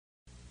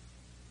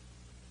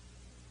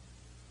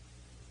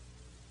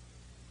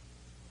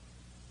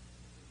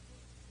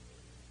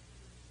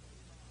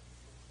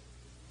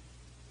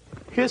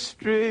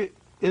History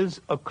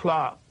is a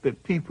clock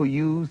that people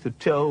use to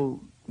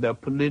tell their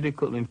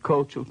political and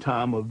cultural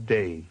time of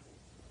day.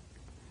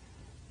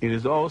 It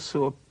is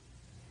also a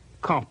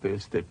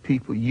compass that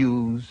people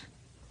use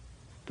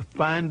to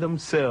find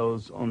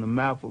themselves on the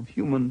map of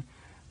human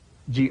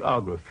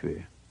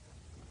geography.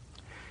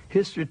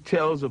 History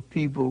tells of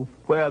people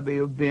where they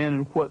have been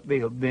and what they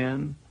have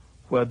been,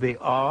 where they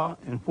are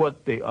and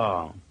what they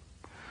are.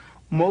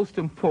 Most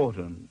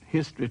important,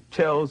 history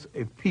tells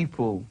a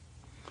people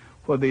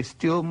where they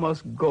still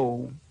must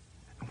go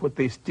and what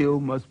they still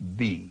must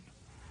be.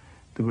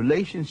 The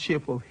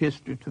relationship of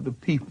history to the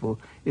people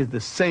is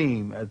the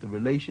same as the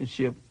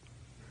relationship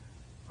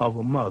of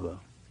a mother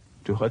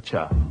to her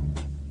child.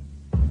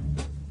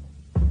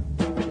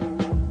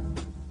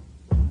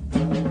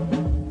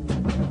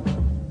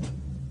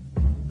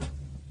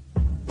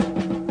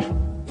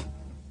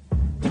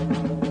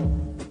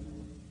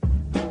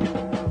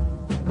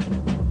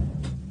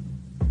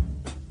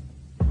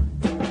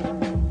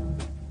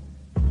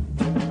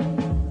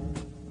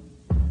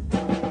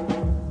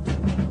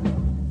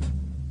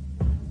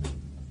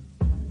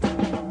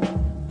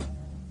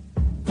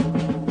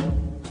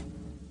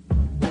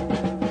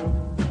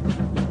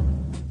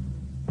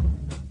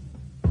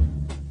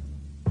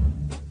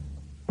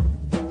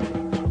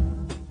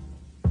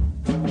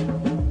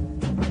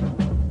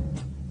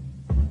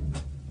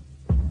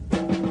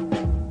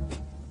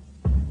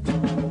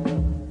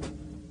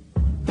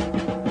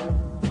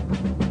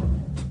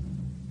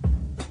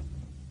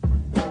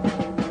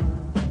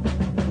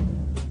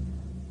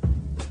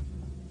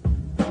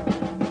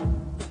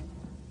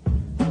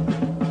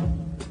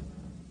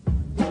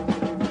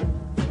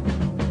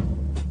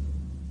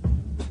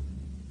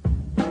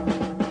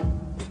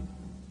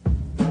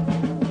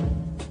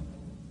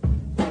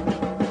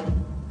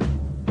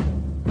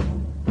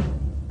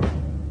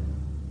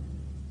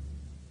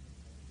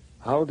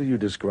 How do you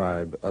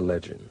describe a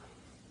legend?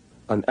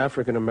 An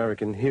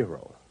African-American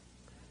hero,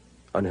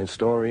 an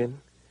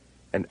historian,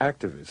 an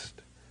activist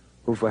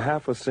who for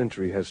half a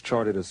century has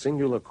charted a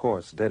singular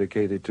course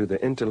dedicated to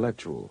the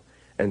intellectual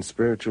and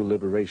spiritual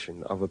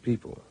liberation of a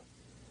people.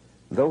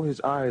 Though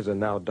his eyes are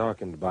now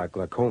darkened by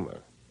glaucoma,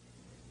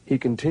 he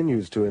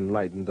continues to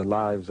enlighten the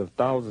lives of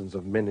thousands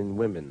of men and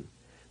women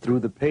through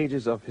the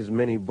pages of his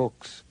many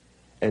books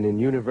and in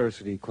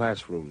university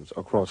classrooms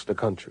across the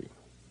country.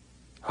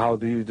 How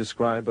do you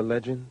describe a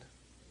legend?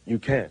 You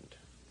can't,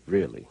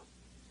 really.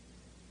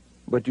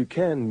 But you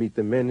can meet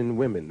the men and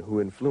women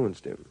who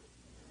influenced him.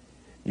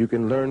 You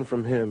can learn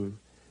from him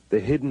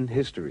the hidden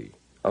history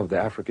of the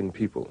African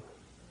people.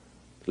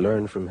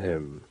 Learn from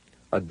him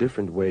a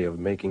different way of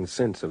making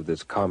sense of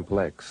this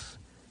complex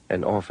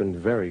and often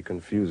very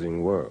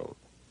confusing world.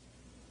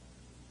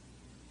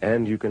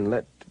 And you can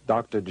let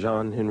Dr.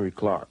 John Henry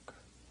Clarke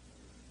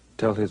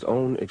tell his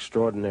own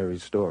extraordinary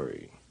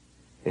story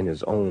in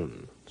his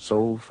own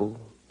soulful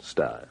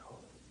style.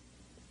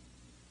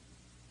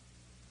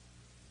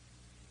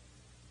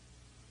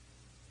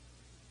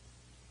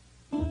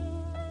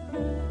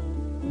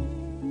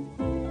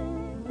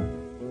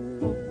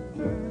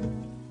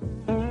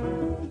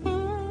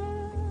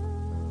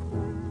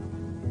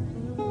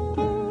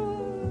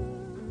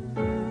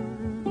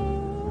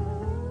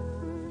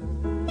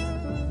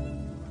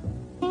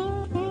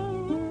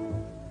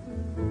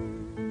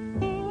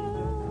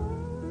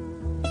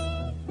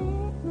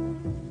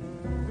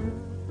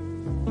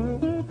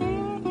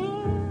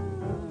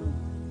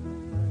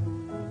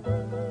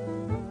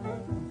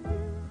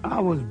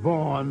 I was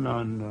born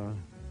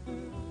on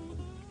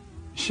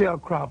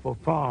Sharecropper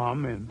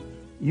Farm in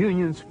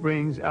Union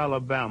Springs,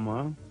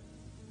 Alabama,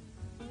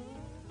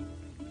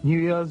 New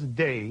Year's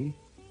Day,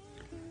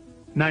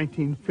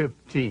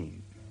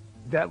 1915.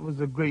 That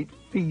was a great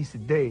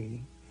feast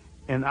day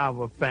in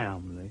our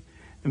family.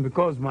 And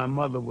because my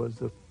mother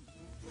was a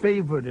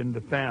favorite in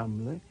the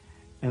family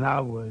and I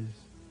was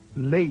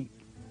late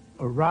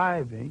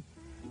arriving,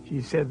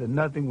 she said that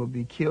nothing would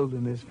be killed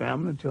in this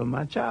family until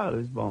my child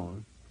is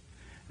born.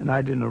 And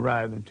I didn't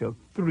arrive until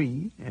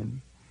 3,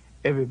 and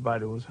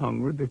everybody was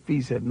hungry. The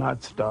feast had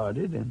not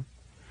started, and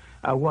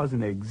I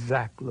wasn't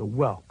exactly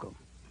welcome.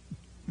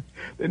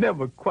 They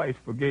never quite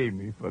forgave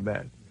me for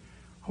that,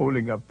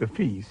 holding up the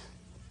feast.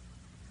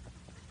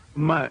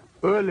 My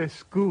early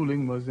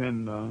schooling was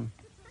in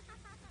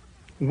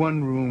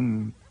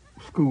one-room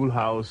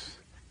schoolhouse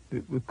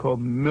that was called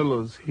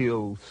Miller's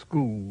Hill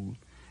School.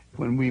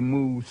 When we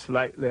moved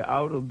slightly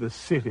out of the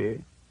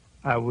city,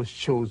 I was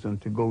chosen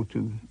to go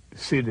to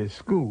city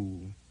school.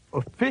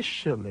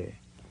 Officially,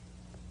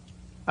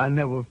 I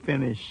never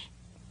finished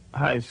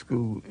high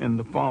school in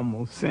the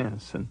formal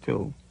sense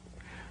until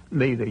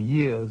later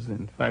years.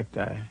 In fact,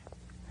 I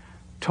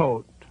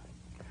taught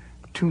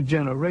 2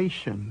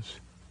 generations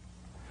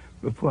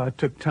before I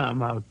took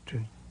time out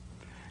to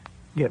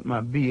get my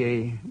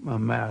BA, my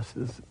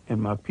master's,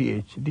 and my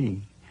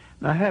PhD.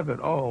 And I have it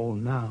all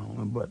now,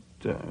 but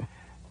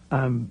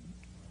I'm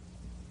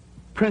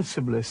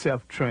principally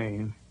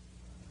self-trained.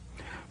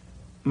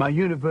 My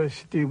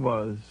university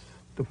was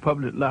the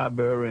public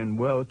library and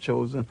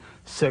well-chosen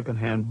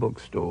second-hand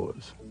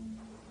bookstores.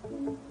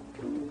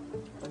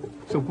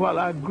 So while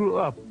I grew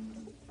up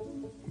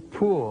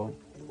poor,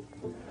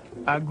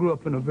 I grew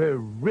up in a very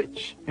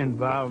rich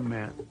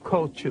environment,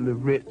 culturally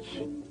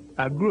rich.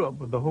 I grew up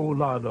with a whole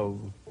lot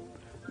of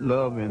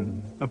love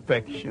and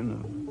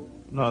affection,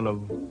 a lot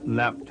of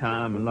lap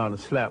time, and a lot of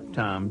slap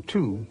time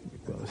too,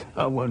 because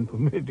I wasn't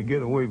permitted to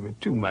get away with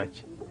too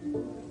much.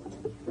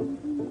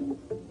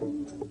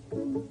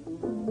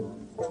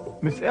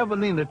 Miss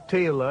Evelina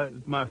Taylor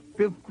is my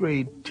 5th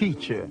grade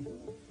teacher,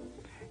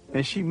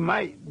 and she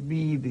might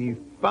be the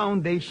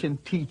foundation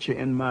teacher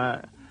in my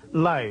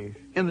life.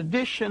 In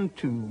addition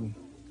to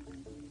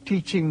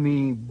teaching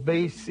me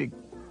basic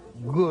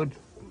good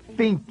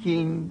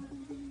thinking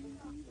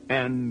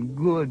and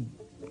good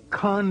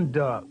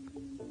conduct,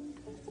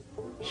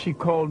 she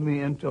called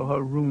me into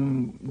her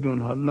room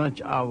during her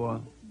lunch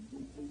hour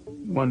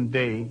one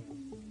day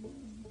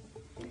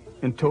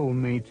and told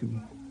me to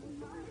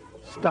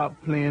stop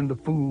playing the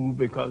fool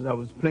because I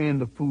was playing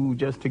the fool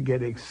just to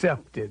get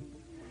accepted.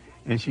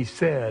 And she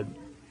said,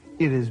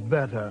 it is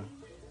better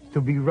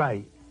to be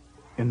right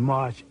and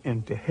march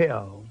into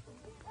hell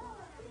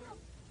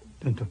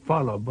than to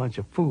follow a bunch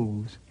of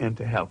fools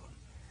into heaven.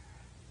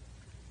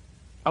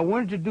 I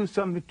wanted to do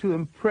something to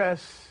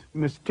impress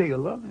Miss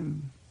Taylor,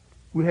 and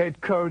we had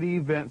current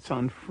events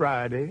on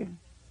Friday.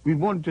 We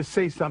wanted to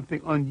say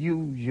something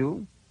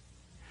unusual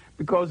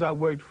because I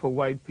worked for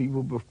white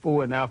people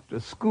before and after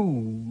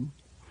school,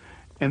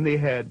 and they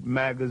had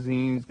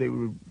magazines. They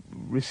would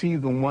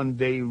receive them one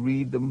day,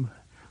 read them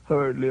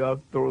hurriedly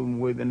up, throw them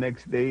away the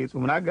next day. So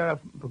when I got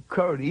up for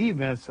current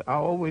events, I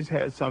always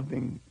had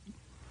something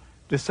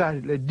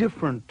decidedly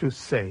different to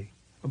say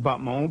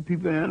about my own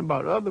people and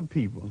about other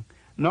people.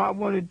 No, I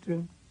wanted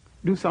to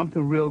do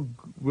something real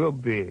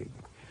big.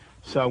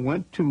 So I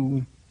went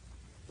to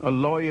a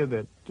lawyer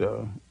that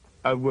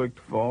I worked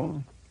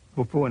for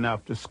before and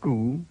after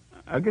school.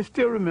 I can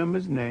still remember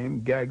his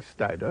name, Gag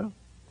Steiner,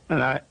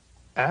 and I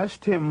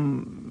asked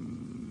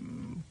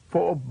him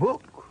for a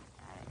book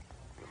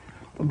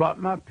about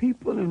my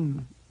people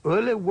in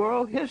early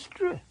world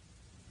history.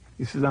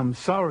 He says, I'm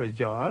sorry,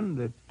 John,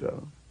 that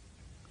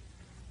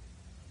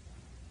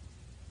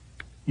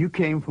you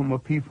came from a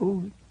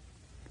people that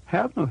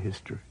have no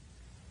history.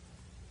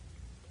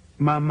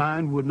 My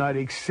mind would not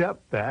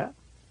accept that.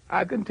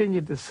 I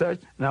continued to search,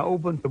 and I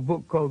opened a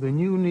book called The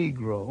New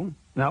Negro,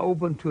 and I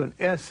opened to an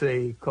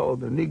essay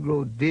called The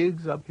Negro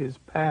Digs Up His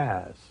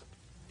Past.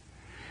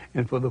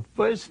 And for the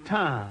first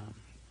time,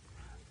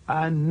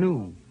 I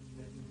knew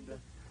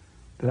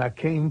that I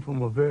came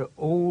from a very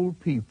old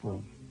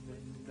people,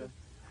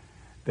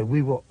 that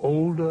we were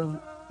older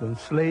than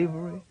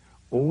slavery,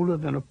 older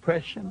than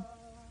oppression,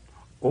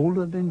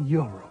 older than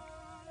Europe.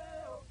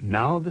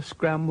 Now the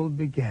scramble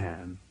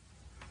began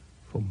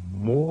for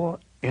more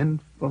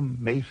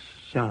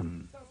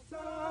information.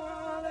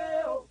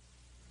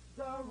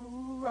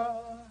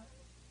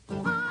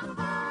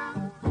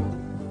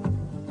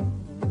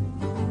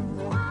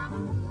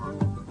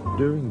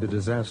 During the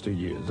disaster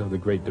years of the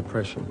Great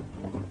Depression,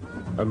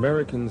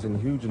 Americans in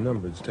huge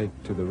numbers take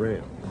to the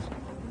rails.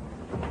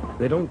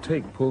 They don't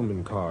take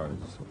Pullman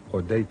cars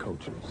or day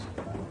coaches.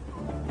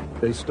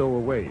 They stow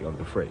away on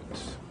the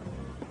freights,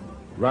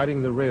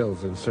 riding the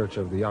rails in search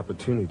of the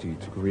opportunity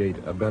to create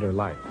a better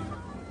life.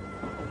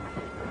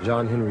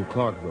 John Henry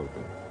Clark wrote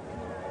them.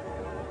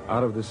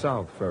 Out of the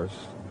South first,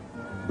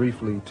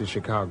 briefly to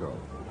Chicago,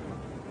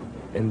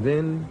 and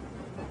then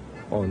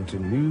on to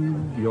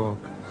New York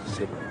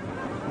City.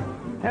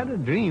 Had a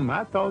dream.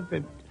 I thought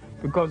that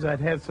because I'd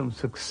had some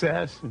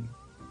success in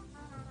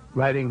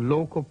writing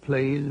local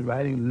plays,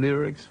 writing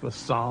lyrics for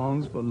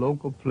songs for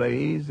local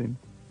plays, and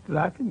that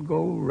I could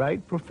go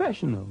write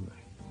professionally.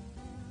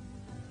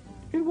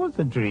 It was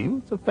a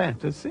dream. It's a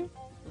fantasy.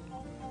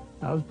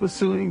 I was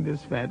pursuing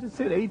this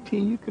fantasy. At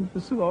 18, you can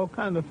pursue all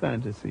kinds of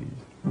fantasies.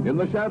 In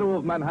the shadow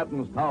of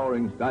Manhattan's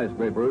towering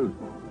skyscrapers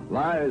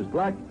lies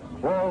black,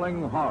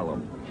 sprawling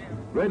Harlem,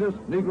 greatest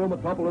Negro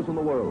metropolis in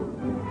the world.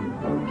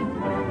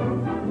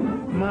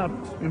 My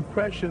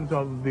impressions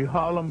of the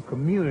Harlem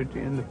community,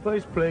 in the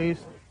first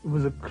place, it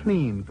was a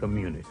clean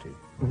community.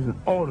 It was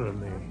an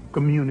orderly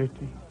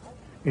community.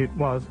 It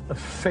was a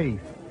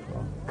safe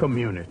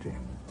community.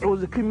 It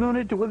was a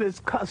community with its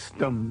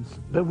customs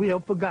that we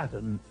have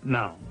forgotten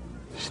now.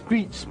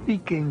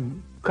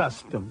 Street-speaking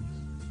customs,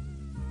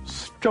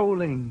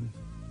 strolling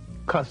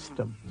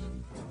customs,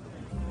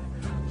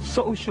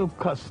 social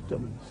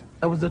customs.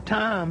 There was a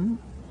time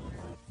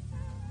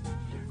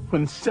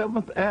when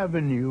 7th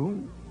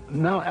Avenue,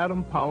 now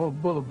Adam Powell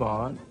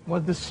Boulevard,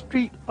 was the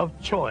street of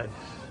choice.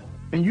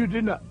 And you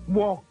did not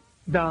walk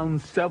down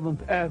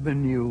 7th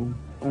Avenue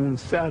on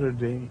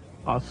Saturday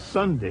or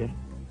Sunday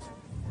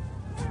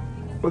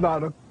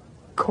without a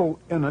coat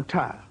and a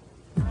tie.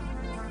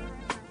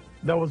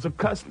 There was a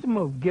custom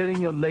of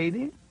getting your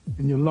lady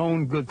in your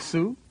long good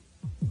suit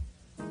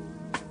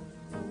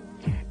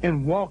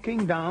and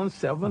walking down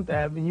 7th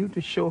Avenue to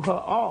show her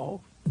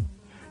off.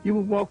 You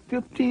would walk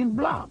 15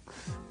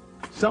 blocks.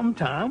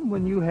 Sometime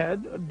when you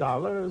had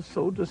 $1 or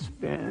so to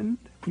spend,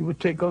 you would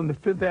take on the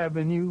 5th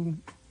Avenue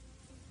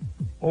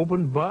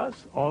open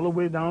bus all the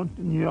way down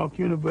to New York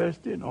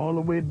University and all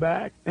the way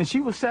back. And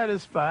she was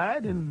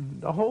satisfied, and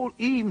the whole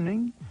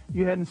evening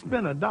you hadn't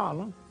spent $1.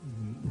 A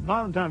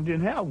lot of times you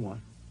didn't have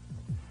one.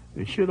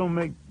 They sure don't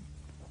make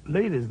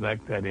ladies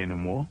like that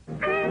anymore.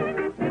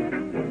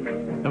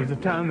 There was a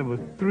time there were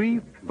 3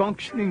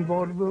 functioning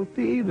vaudeville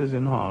theaters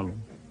in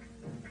Harlem,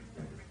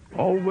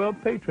 all well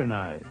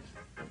patronized.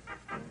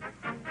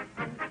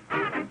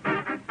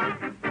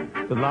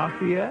 The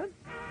Lafayette,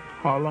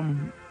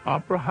 Harlem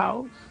Opera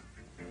House,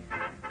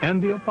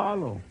 and the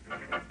Apollo.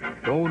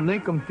 The old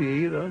Lincoln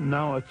Theater,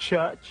 now a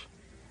church,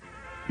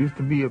 used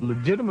to be a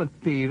legitimate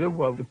theater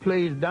where the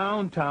plays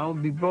downtown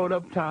would be brought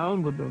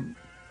uptown with the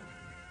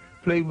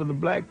play with the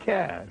black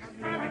cast.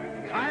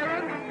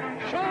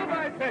 Tyrant, show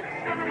my face.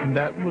 And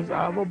that was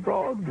our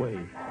Broadway.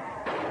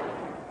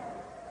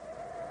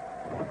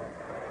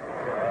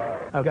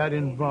 I got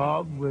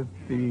involved with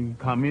the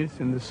communists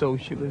and the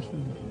socialists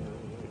and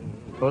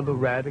other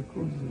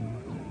radicals,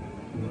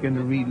 and began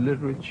to read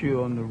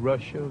literature on the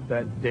Russia of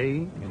that day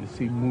and to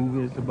see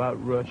movies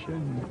about Russia.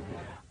 And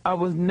I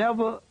was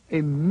never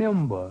a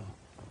member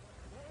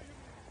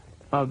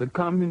of the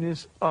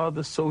Communist or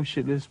the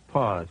Socialist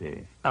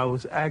Party. I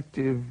was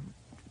active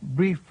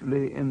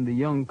briefly in the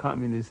Young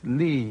Communist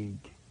League.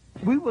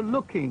 We were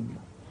looking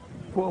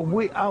for a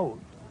way out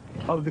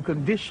of the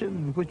condition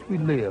in which we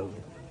lived.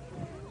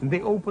 And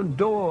they opened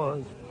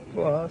doors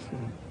for us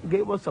and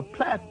gave us a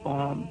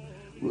platform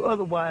we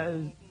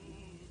otherwise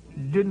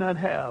did not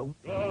have.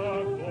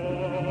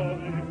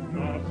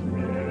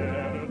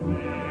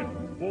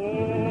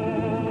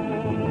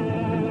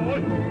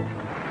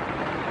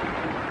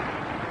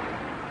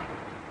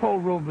 Paul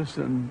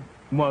Robeson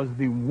was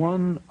the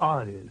one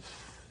artist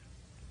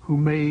who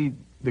made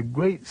the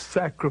great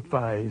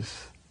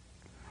sacrifice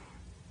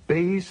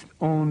based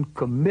on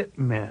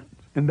commitment.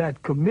 And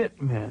that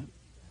commitment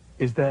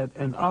is that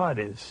an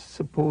artist is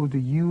supposed to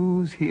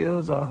use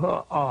his or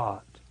her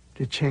art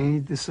to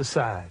change the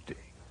society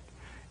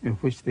in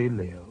which they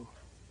live.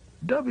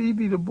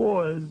 W.E.B. Du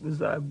Bois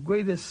is our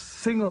greatest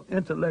single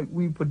intellect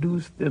we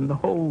produced in the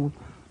whole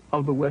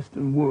of the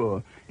Western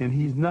world. And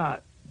he's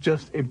not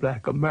just a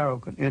black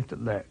American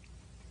intellect.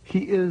 He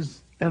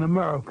is an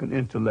American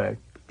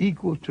intellect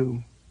equal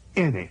to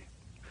any.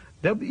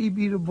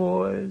 W.E.B. Du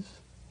Bois,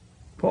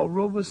 Paul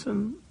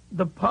Robeson,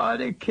 the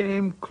party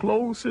came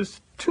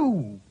closest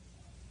to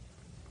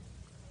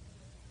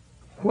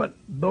what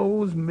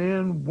those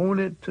men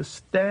wanted to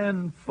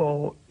stand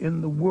for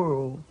in the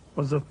world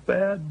was a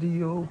fair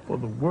deal for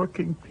the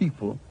working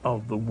people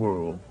of the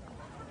world.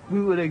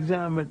 We would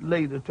examine it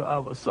later to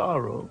our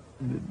sorrow.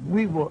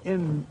 We were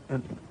in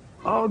an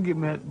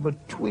argument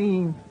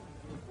between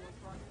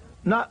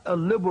not a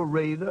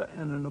liberator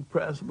and an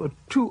oppressor, but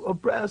 2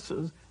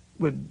 oppressors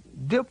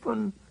with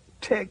different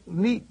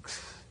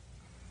techniques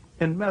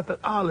and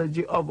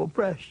methodology of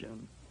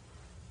oppression.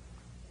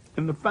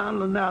 In the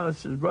final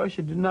analysis,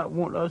 Russia did not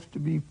want us to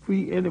be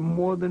free any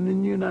more than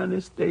the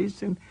United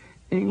States and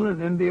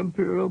England and the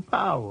imperial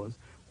powers,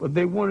 but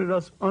they wanted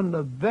us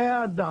under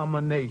their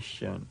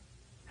domination.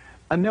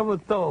 I never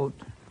thought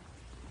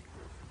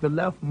the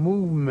left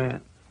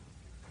movement,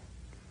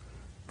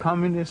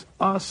 communist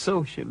or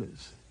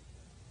socialist,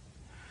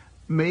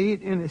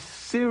 made any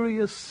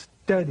serious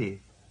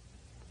study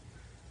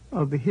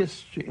of the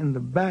history and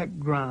the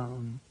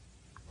background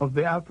of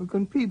the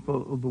African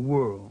people of the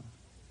world.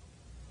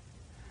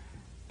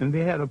 And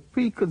they had a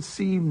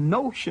preconceived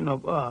notion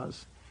of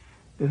us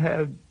that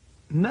had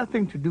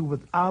nothing to do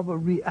with our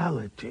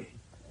reality.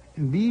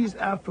 And these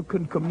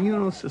African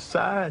communal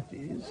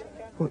societies,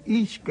 where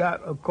each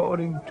got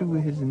according to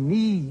his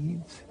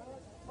needs,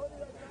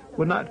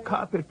 were not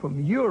copied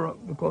from Europe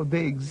because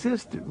they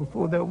existed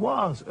before there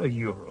was a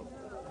Europe.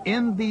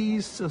 In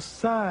these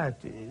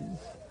societies,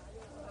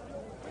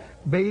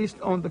 based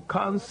on the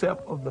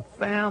concept of the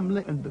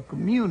family and the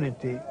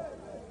community,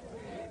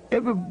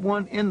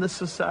 everyone in the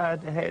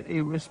society had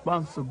a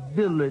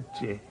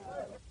responsibility.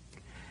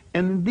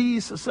 And in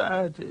these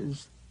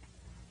societies,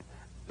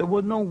 there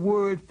was no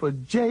word for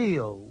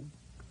jail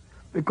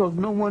because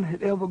no one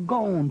had ever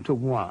gone to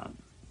one.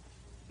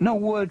 No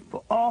word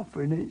for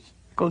orphanage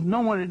because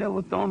no one had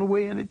ever thrown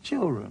away any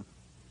children.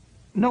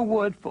 No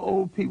word for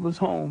old people's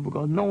home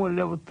because no one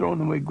had ever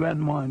thrown away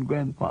grandma and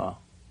grandpa.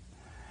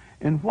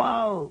 And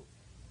while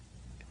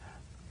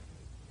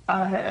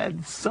I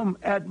had some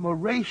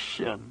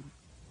admiration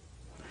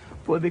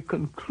for the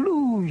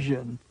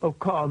conclusion of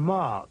Karl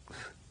Marx,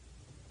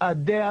 I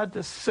dare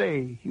to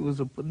say he was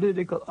a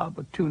political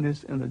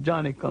opportunist and a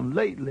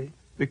Johnny-come-lately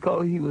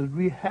because he was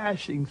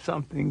rehashing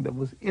something that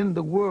was in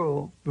the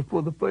world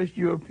before the first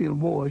European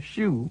wore a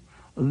shoe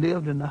or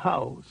lived in a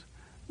house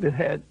that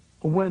had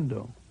a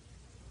window.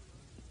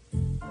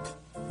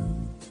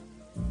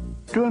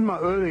 During my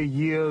early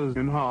years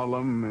in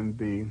Harlem in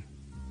the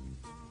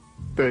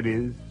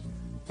 30s,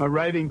 my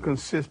writing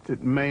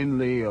consisted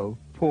mainly of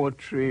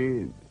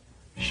poetry,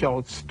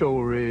 short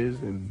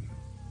stories, and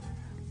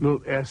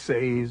little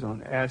essays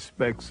on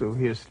aspects of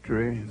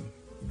history.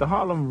 The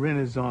Harlem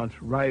Renaissance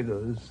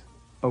writers,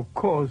 of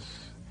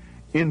course,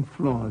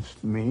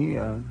 influenced me.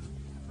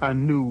 I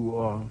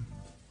knew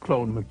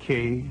Claude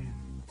McKay.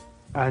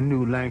 I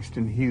knew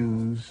Langston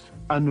Hughes.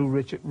 I knew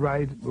Richard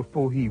Wright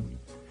before he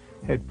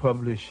had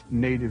published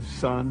Native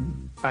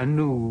Son. I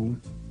knew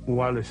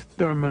Wallace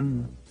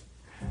Thurman,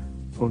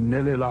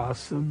 O'Neill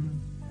Larson,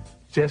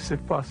 Jesse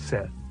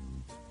Fawcett.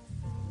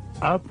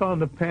 I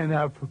found a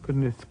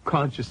Pan-Africanist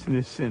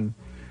consciousness in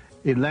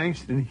a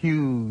Langston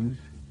Hughes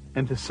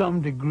and to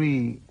some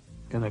degree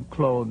in a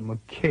Claude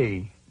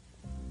McKay.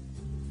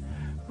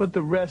 But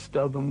the rest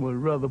of them were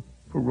rather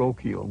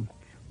parochial.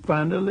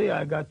 Finally,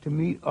 I got to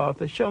meet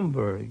Arthur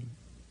Schomburg.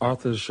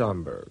 Arthur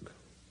Schomburg,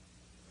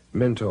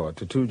 mentor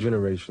to 2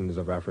 generations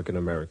of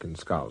African-American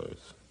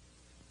scholars.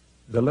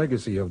 The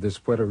legacy of this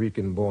Puerto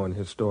Rican-born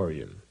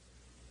historian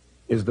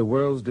is the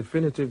world's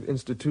definitive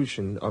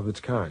institution of its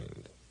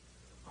kind,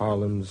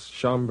 Harlem's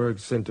Schomburg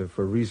Center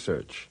for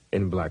Research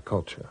in Black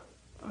Culture.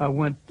 I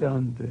went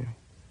down the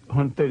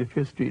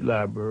 135th Street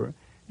Library,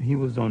 and he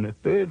was on the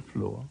 3rd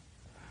floor,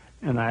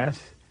 and I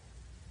asked,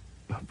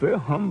 very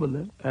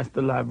humbly, asked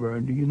the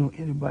librarian, do you know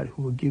anybody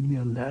who would give me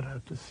a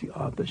letter to see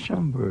Arthur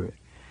Schomburg?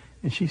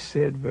 And she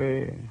said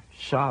very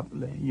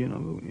sharply, you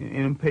know,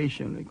 and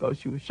impatiently, because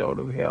she was short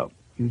of help,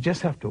 you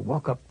just have to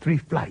walk up 3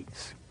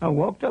 flights. I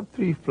walked up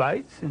 3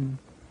 flights, and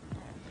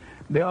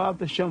there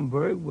Arthur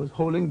Schomburg was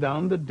holding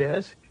down the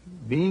desk,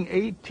 being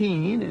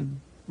 18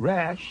 and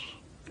rash.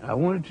 I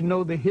wanted to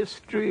know the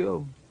history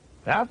of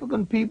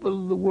African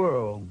people of the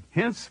world,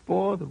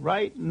 henceforth,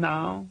 right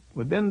now,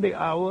 within the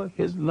hour,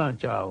 his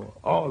lunch hour,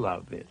 all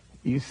of it.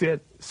 He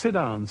said, sit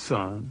down,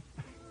 son.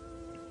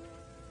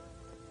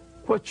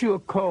 What you are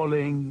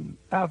calling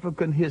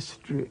African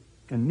history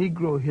and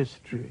Negro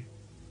history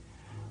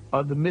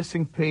are the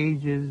missing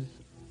pages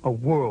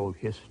of world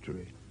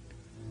history.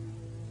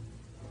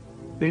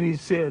 Then he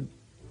said,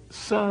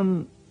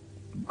 son,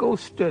 go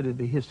study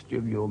the history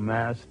of your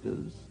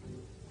masters.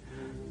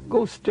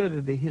 Go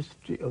study the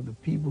history of the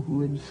people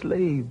who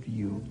enslaved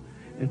you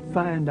and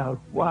find out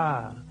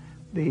why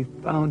they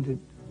found it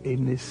a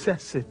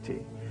necessity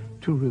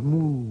to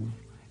remove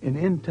an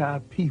entire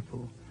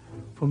people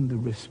from the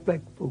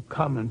respectful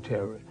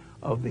commentary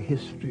of the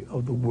history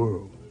of the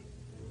world.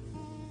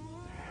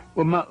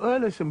 Well, my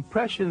earliest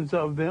impressions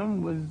of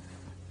them was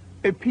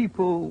a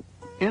people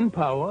in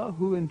power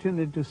who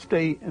intended to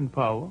stay in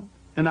power,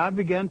 and I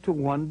began to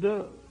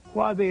wonder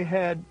why they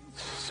had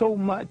so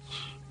much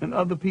and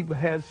other people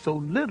had so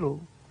little,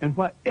 and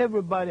why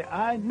everybody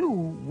I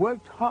knew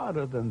worked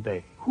harder than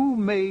they. Who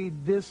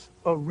made this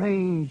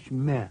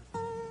arrangement?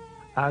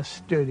 I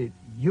studied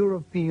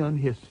European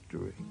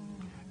history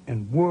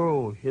and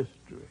world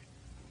history.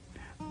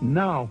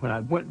 Now, when I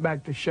went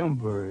back to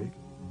Schomburg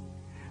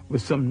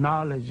with some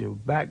knowledge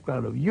of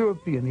background of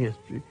European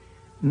history,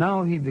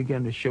 now he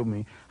began to show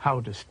me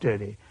how to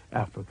study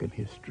African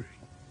history.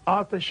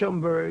 Arthur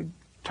Schomburg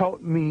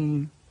taught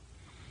me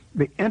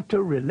the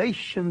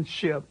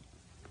interrelationship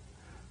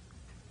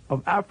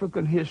of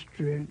African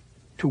history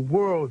to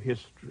world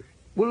history.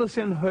 Willis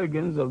N.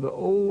 Huggins of the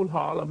Old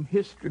Harlem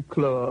History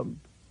Club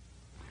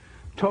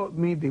taught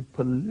me the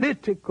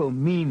political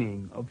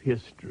meaning of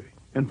history.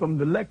 And from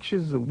the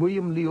lectures of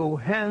William Leo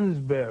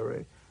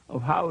Hansberry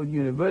of Howard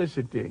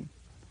University,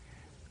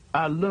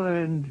 I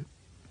learned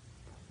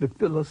the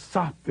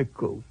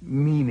philosophical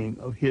meaning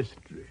of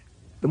history.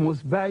 The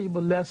most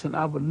valuable lesson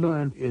I've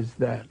learned is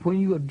that when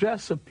you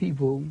address a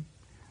people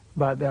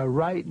by their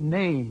right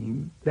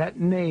name, that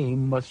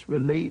name must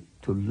relate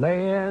to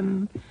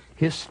land,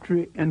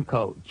 history, and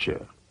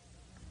culture.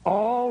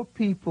 All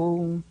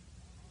people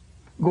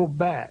go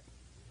back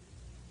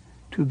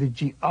to the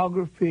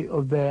geography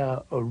of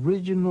their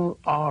original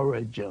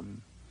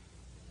origin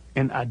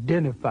and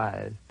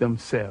identify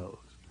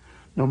themselves,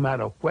 no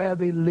matter where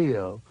they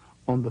live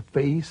on the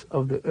face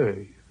of the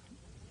earth.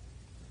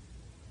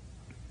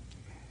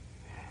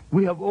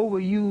 We have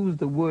overused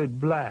the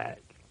word black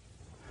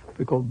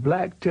because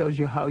black tells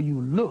you how you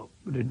look,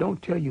 but it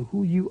don't tell you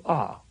who you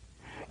are.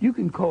 You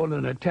can call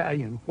an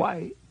Italian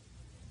white,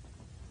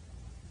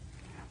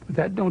 but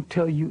that don't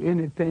tell you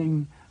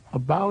anything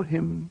about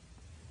him.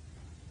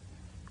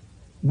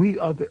 We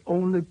are the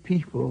only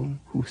people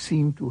who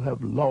seem to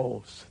have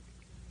lost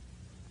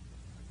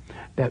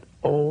that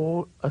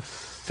all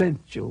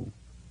essential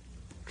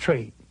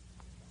trait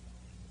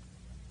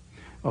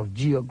of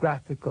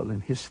geographical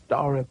and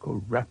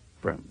historical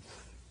reference.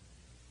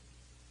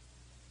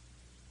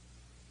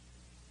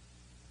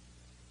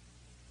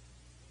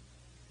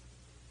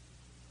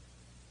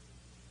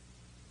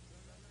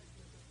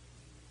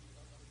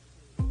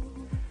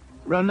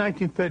 Around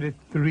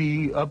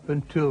 1933 up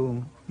until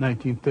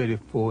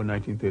 1934,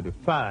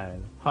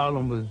 1935,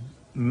 Harlem's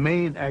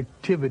main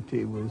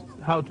activity was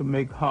how to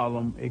make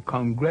Harlem a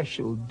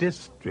congressional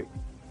district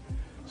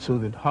so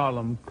that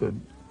Harlem could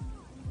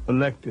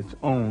elect its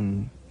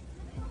own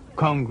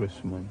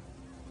congressman.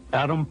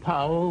 Adam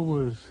Powell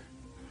was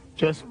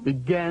just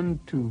began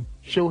to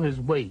show his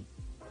weight.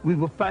 We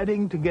were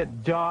fighting to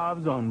get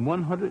jobs on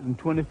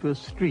 125th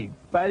Street,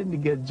 fighting to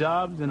get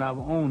jobs in our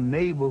own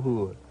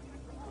neighborhood.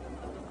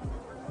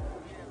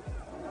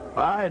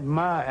 I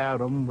admire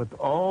Adam with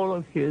all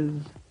of his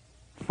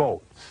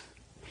faults.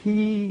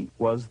 He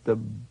was the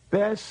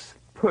best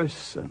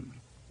person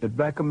that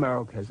Black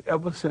America has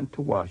ever sent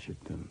to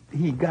Washington.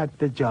 He got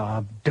the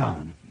job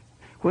done.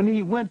 When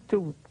he went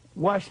to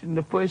Washington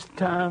the first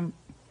time,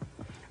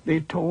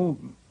 they told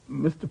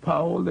Mr.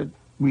 Powell that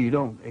we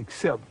don't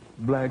accept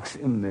blacks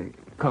in the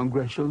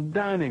congressional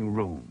dining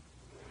room.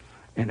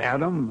 And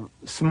Adam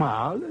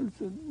smiled and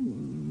said,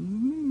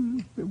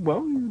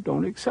 well, you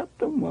don't accept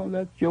them. Well,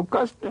 that's your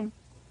custom.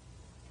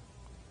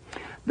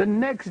 The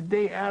next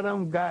day,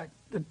 Adam got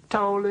the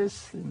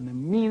tallest and the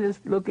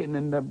meanest looking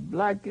and the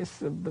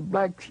blackest of the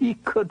blacks he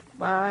could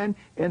find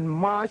and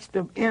marched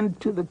them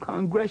into the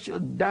congressional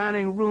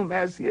dining room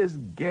as his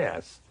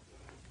guest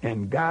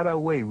and got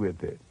away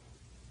with it.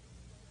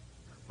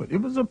 But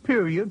it was a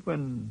period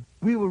when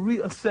we were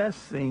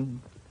reassessing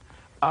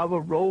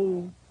our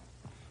role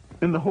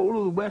in the whole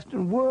of the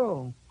Western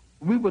world.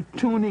 We were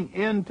tuning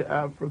into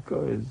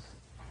Africa as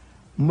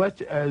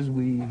much as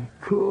we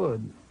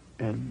could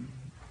and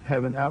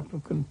having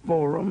African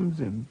forums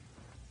and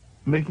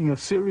making a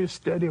serious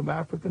study of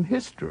African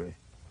history.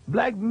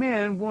 Black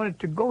men wanted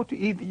to go to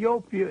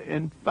Ethiopia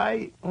and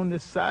fight on the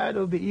side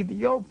of the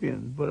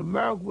Ethiopians, but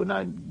America would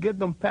not give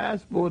them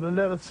passports and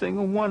let a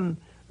single one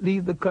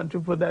leave the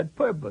country for that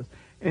purpose.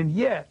 And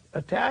yet,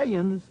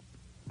 Italians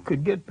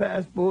could get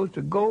passports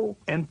to go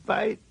and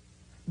fight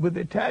with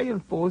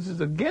Italian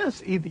forces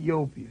against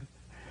Ethiopia.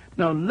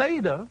 Now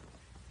later,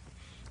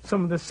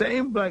 some of the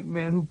same black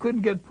men who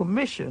couldn't get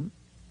permission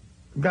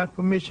got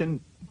permission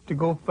to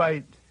go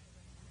fight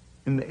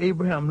in the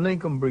Abraham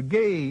Lincoln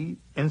Brigade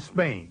in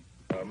Spain.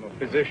 I'm a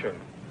physician.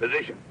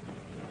 Physician?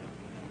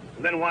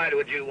 And then why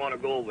would you want to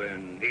go over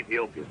in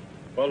Ethiopia?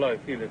 Well, I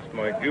feel it's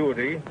my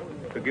duty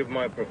to give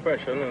my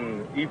profession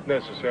and, if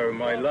necessary,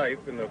 my life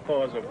in the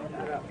cause of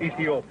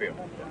Ethiopia.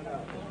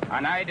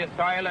 And I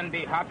desire and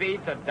be happy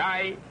to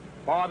die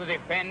for the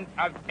defense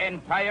of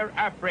entire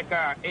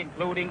Africa,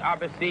 including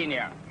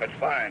Abyssinia. That's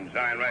fine.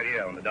 Sign right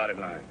here on the dotted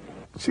line.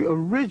 See,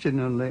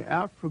 originally,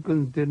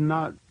 Africans did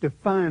not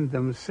define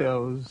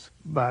themselves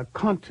by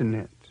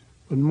continent,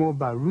 but more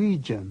by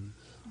regions.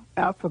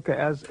 Africa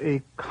as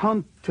a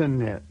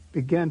continent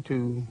began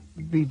to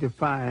be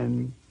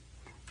defined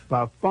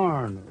by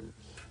foreigners.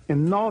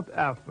 In North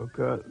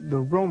Africa, the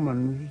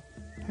Romans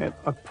had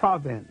a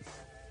province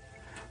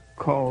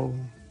called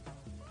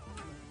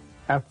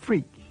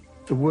Afrique.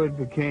 The word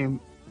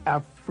became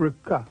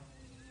Africa.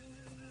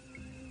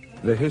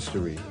 The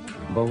history,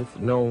 both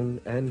known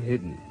and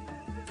hidden,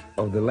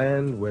 of the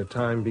land where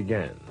time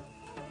began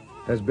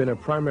has been a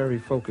primary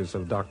focus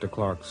of Dr.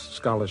 Clark's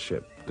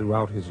scholarship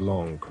throughout his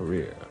long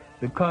career.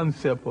 The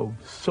concept of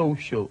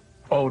social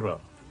order,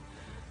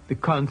 the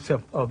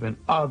concept of an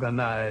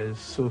organized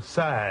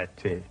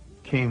society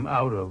came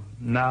out of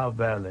Nile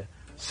Valley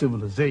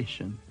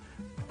civilization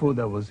before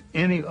there was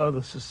any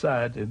other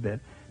society that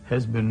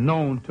has been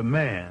known to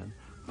man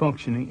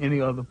functioning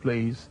any other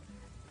place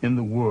in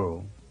the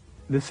world.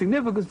 The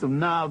significance of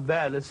Nile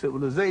Valley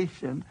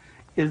civilization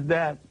is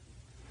that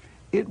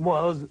it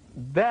was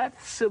that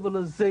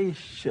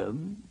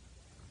civilization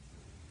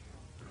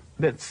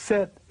that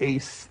set a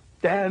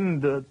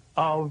standard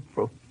of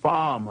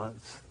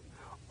performance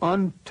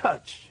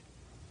untouched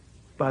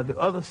by the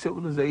other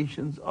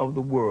civilizations of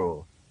the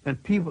world.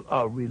 And people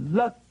are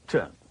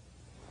reluctant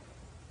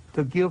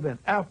to give an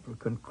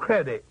African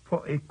credit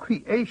for a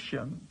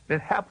creation that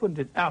happened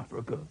in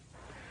Africa.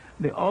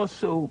 They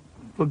also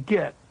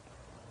forget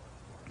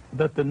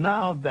that the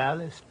Nile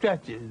Valley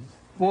stretches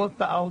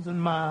 4,000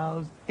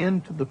 miles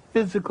into the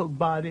physical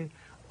body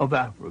of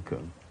Africa,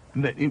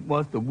 and that it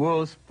was the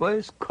world's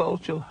first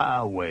cultural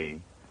highway.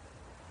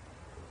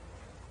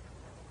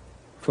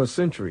 For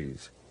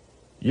centuries,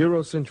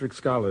 Eurocentric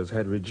scholars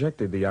had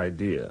rejected the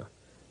idea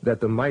that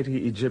the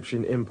mighty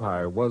Egyptian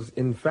empire was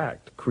in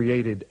fact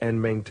created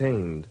and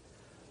maintained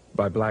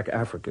by black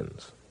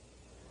Africans.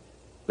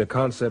 The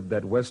concept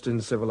that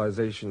Western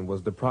civilization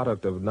was the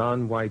product of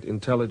non-white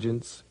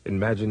intelligence,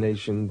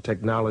 imagination,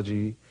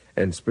 technology,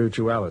 and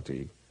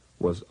spirituality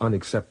was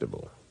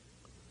unacceptable,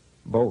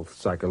 both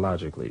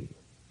psychologically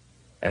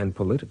and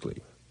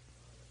politically.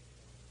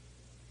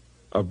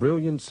 A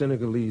brilliant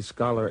Senegalese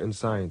scholar and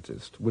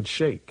scientist would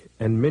shake,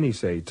 and many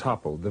say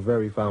topple, the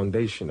very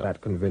foundation of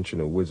that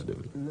conventional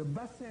wisdom.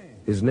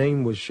 His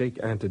name was Cheikh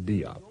Anta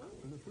Diop.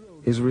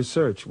 His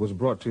research was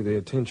brought to the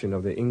attention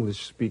of the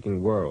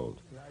English-speaking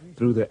world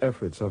through the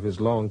efforts of his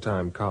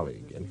longtime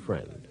colleague and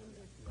friend.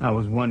 I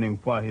was wondering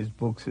why his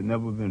books had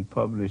never been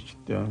published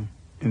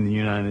in the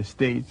United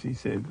States. He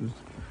said there was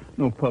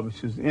no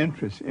publisher's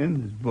interest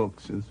in his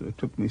books, and so it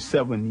took me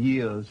 7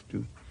 years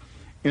to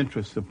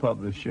interest the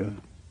publisher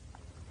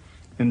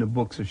in the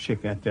books of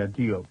Cheikh Anta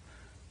Diop.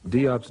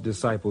 Diop's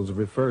disciples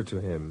refer to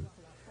him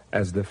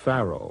as the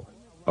Pharaoh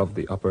of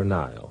the Upper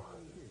Nile.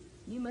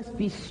 You must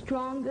be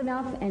strong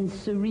enough and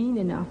serene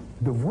enough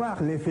de voir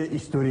les faits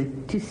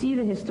historiques to see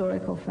the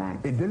historical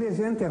facts et de les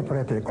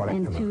interpréter and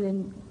correctement.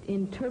 to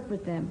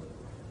interpret them.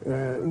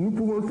 Nous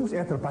pouvons tous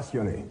être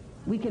passionnés.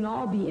 We can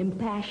all be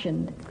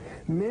impassioned.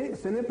 Mais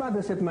ce n'est pas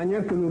de cette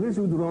manière que nous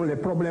résoudrons les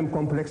problèmes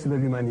complexes de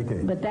l'humanité.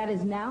 But that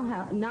is now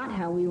not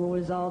how we will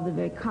resolve the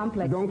very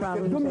complex Donc cette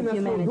problems of domination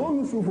humanity. dont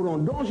nous souffrons,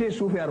 dont j'ai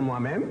souffert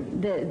moi-même,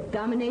 The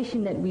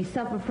domination that we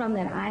suffer from,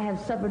 that I have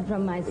suffered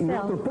from notre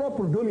myself,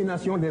 propre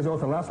domination des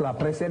autres races l'a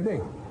précédé.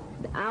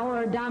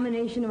 our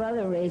domination of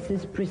other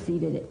races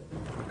preceded it.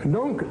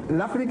 Donc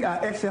l'Afrique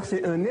a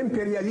exercé un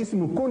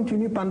impérialisme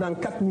continu pendant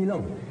 4000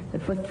 ans.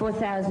 But for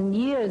 4,000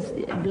 years,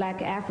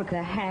 Black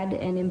Africa had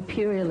an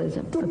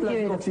imperialism. a Toute l'Afrique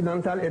period of-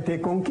 occidentale était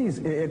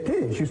conquise et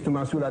était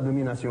justement sous la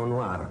domination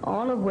noire.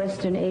 all of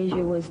Western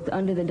Asia was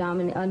under the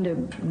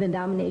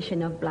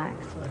domination of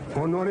blacks.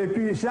 On n'aurait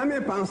pu jamais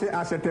penser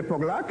à cette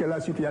époque-là que la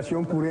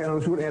situation pourrait un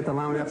jour être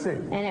renversée.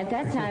 And at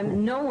that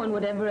time, no one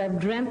would ever have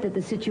dreamt that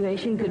the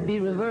situation could be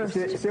reversed.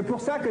 C'est pour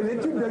ça que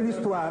l'étude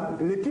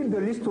de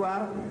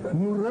l'histoire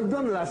nous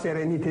redonne la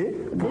sérénité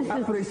pour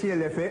apprécier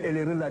les faits et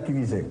les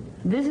relativiser.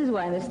 This is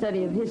why the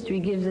study of history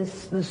gives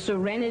us the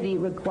serenity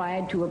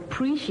required to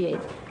appreciate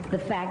the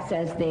facts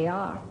as they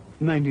are.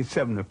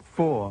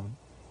 1974,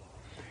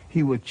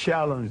 he would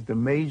challenge the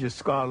major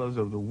scholars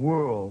of the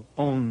world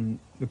on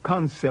the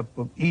concept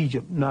of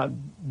Egypt not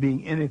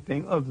being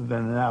anything other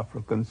than an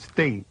African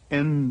state.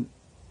 In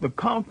the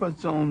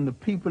conference on the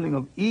peopling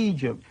of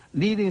Egypt,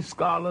 leading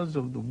scholars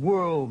of the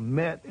world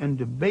met and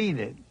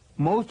debated.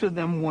 Most of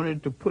them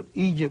wanted to put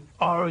Egypt's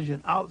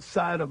origin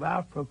outside of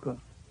Africa.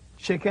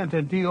 Sheikh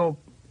Anta Diop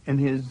and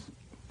his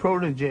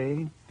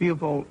protege,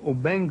 Theophile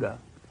Obenga,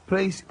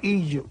 placed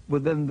Egypt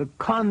within the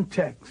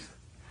context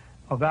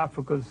of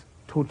Africa's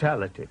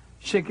totality.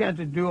 Sheikh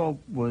Anta Diop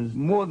was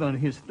more than a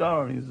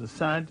historian. He was a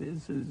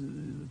scientist, he was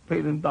a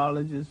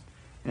paleontologist,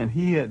 and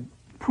he had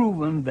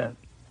proven that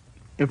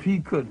if he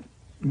could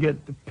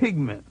get the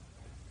pigment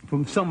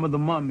from some of the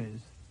mummies,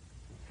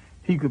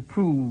 he could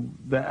prove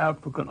their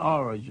African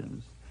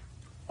origins.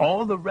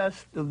 All the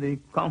rest of the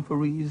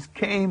conferees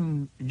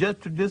came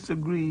just to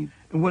disagree,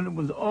 and when it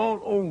was all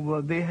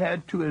over, they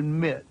had to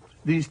admit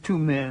these two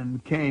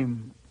men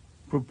came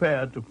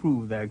prepared to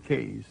prove their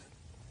case.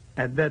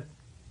 At that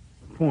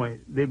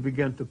point, they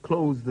began to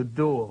close the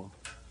door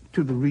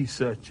to the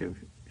research of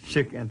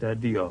Sheikh Anta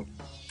Diop.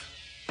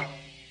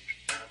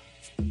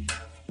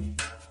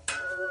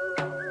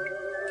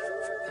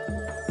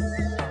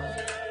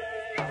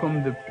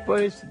 From the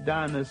first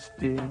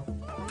dynasty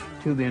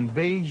to the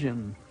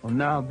invasion of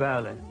Nile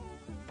Valley,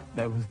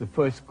 that was the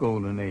first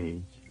golden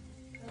age.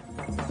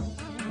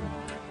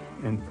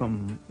 And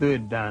from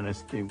third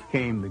dynasty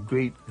came the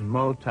great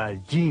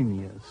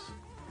multi-genius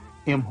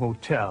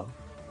Imhotep,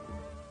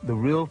 the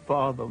real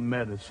father of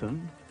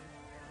medicine,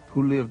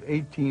 who lived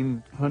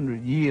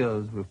 1,800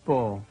 years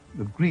before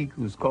the Greek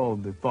who's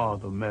called the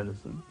father of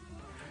medicine.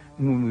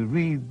 When we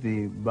read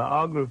the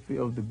biography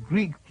of the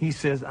Greek, he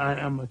says, I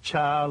am a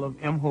child of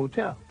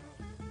Imhotep.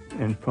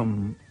 And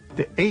from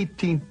the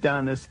 18th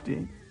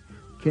dynasty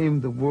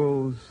came the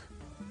world's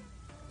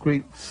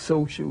great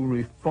social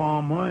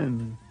reformer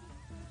and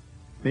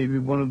maybe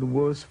one of the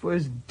world's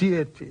first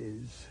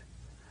deities,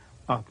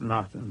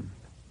 Akhenaten.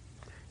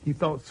 He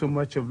thought so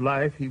much of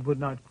life he would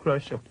not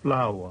crush a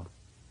flower.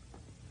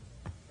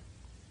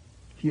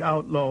 He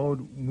outlawed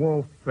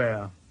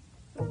warfare.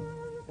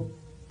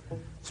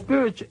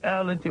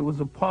 Spirituality was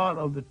a part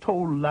of the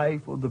total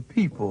life of the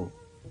people.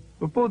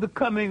 Before the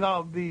coming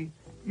of the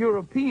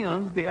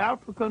Europeans, the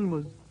African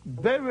was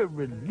very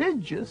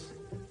religious.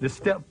 The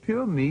step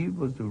pyramid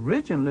was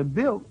originally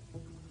built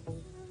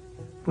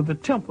with a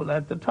temple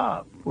at the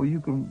top where you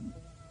can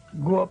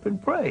go up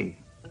and pray.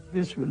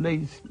 This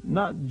relates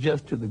not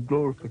just to the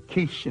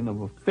glorification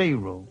of a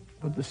pharaoh,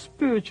 but the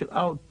spiritual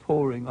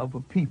outpouring of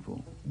a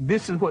people.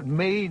 This is what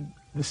made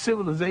the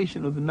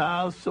civilization of the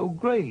Nile so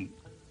great.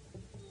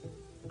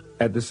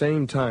 At the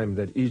same time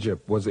that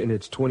Egypt was in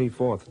its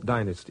 24th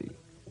dynasty,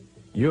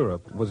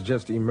 Europe was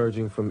just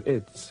emerging from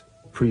its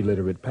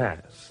pre-literate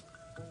past.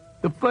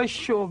 The first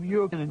show of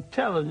European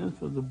intelligence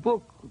was a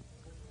book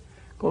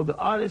called The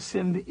Odyssey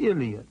and the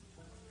Iliad.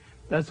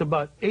 That's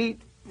about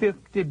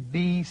 850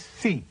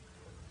 B.C.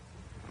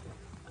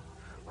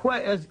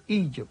 Where is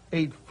Egypt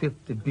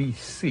 850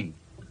 B.C.?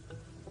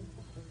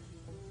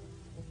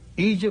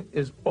 Egypt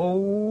is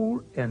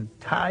old and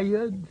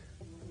tired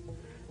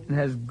and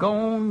has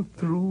gone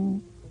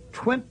through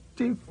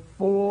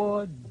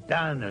 24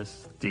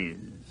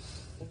 dynasties.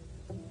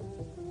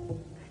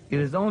 It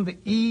is on the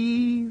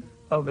eve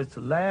of its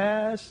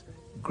last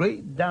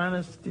great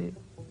dynasty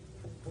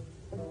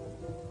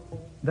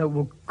that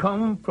will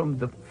come from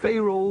the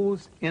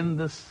pharaohs in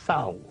the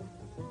south.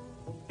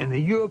 And the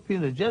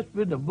Europeans have just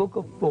written a book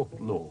of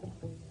folklore.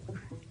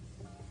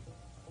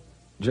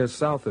 Just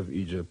south of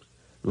Egypt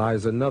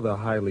lies another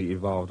highly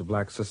evolved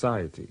black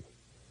society,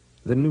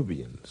 the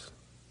Nubians.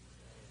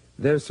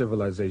 Their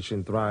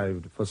civilization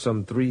thrived for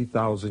some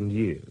 3,000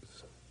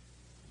 years.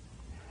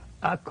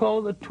 I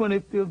call the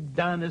 25th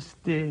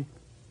dynasty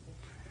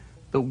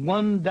the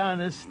one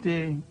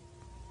dynasty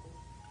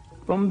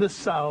from the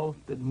south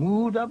that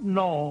moved up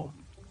north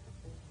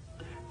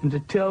and to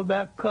tell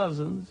their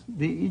cousins,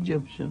 the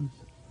Egyptians,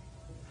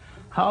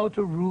 how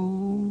to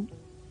rule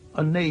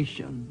a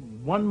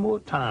nation one more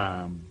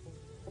time.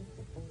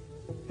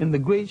 In the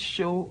great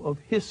show of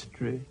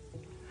history,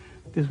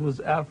 this was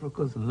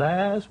Africa's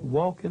last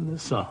walk in the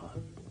sun.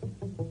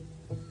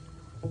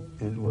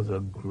 It was a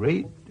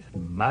great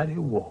and mighty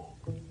walk.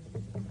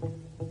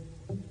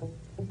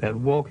 That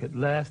walk had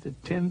lasted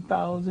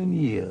 10,000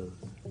 years.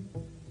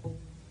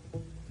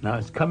 Now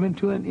it's coming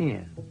to an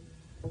end.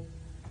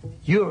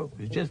 Europe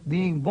is just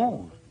being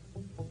born.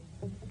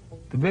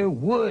 The very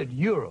word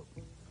Europe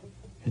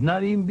is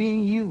not even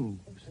being used.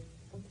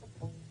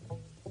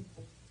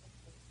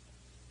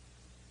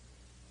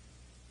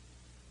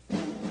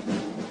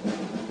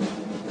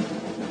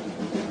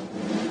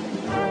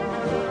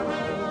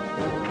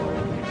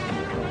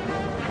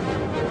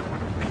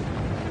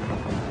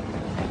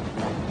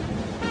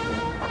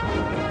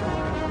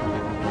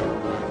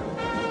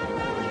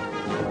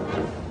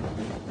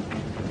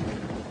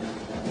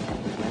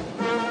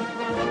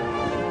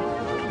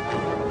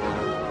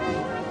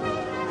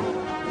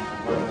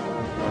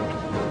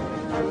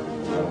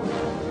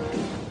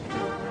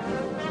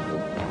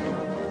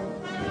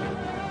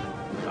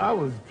 I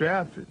was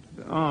drafted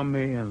to the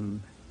Army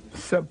in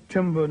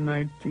September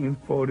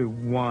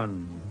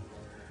 1941.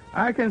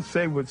 I can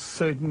say with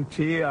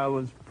certainty I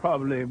was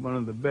probably one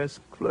of the best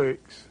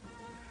clerks,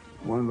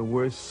 one of the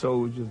worst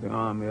soldiers the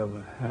Army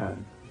ever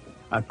had.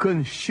 I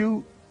couldn't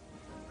shoot,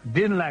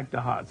 didn't like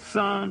the hot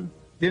sun,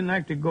 didn't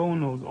like to go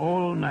on those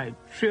all-night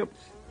trips,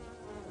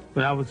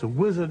 but I was a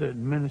wizard at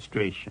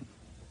administration.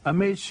 I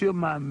made sure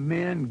my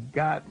men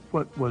got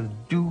what was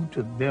due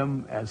to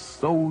them as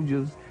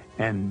soldiers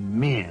and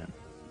men.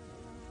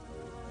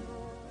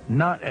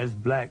 Not as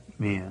black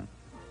men,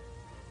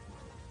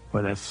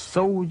 but as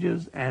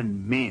soldiers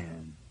and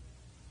men.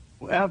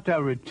 After I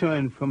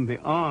returned from the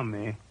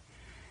Army,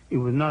 it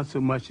was not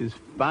so much as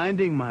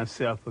finding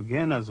myself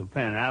again as a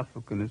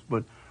Pan-Africanist,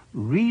 but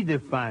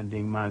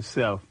redefining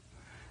myself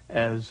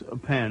as a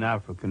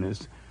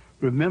Pan-Africanist.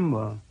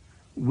 Remember,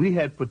 we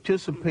had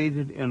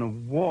participated in a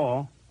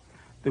war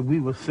that we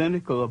were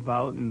cynical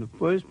about in the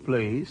first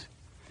place,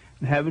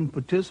 and having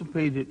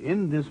participated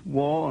in this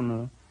war on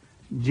a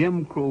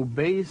Jim Crow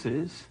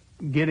basis,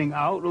 getting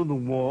out of the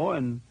war,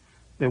 and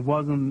there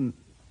wasn't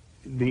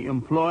the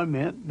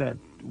employment that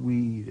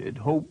we had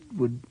hoped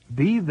would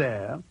be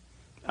there,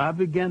 I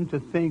began to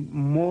think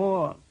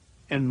more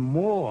and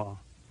more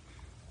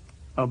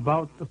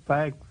about the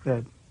fact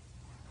that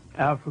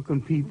African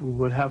people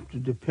would have to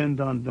depend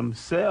on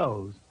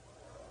themselves.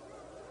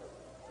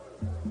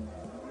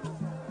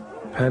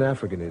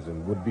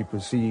 Pan-Africanism would be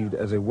perceived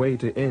as a way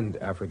to end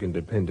African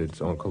dependence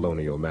on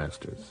colonial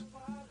masters,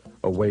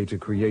 a way to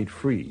create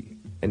free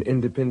and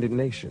independent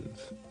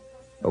nations,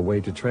 a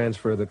way to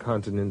transfer the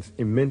continent's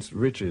immense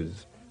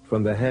riches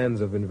from the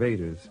hands of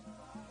invaders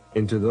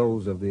into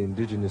those of the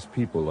indigenous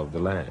people of the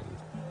land.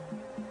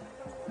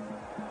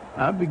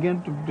 I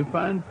began to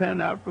define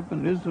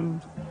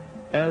Pan-Africanism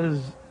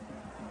as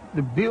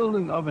the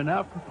building of an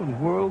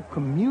African world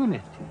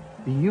community,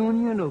 the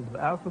union of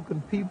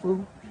African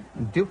people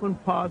in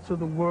different parts of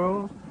the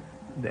world,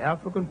 the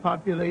African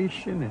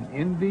population in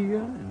India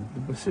and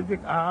the Pacific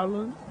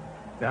Islands,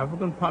 the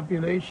African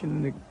population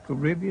in the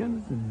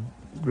Caribbean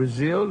and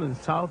Brazil and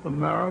South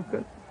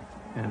America.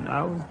 And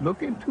I was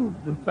looking to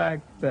the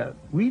fact that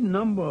we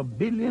number 1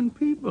 billion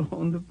people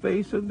on the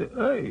face of the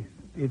earth.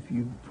 If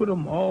you put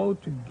them all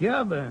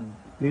together and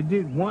they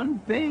did one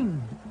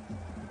thing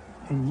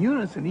in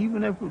unison,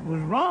 even if it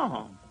was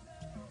wrong,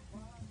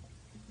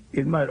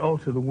 it might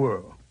alter the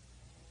world.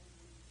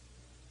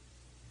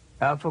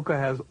 Africa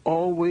has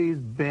always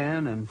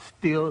been and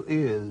still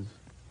is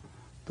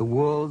the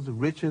world's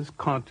richest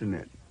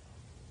continent.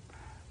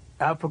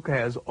 Africa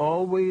has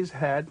always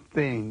had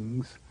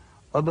things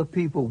other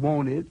people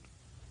wanted,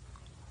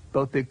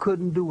 thought they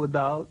couldn't do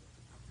without,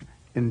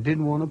 and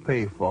didn't want to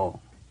pay for.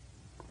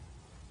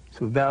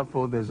 So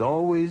therefore, there's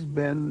always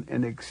been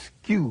an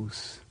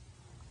excuse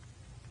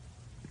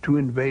to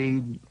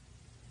invade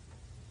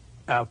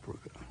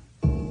Africa.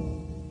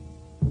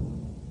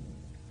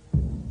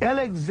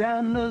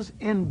 Alexander's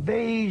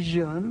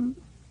invasion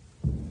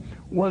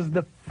was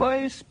the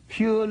first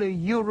purely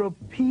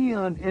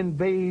European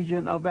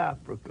invasion of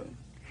Africa.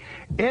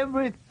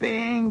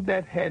 Everything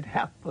that had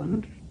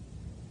happened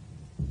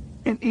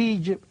in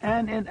Egypt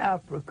and in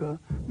Africa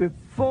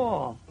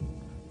before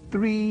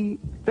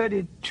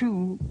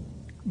 332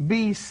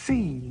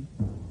 BC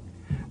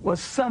was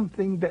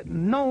something that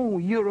no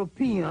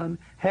European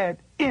had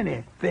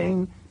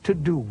anything to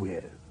do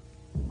with.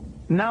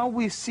 Now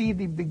we see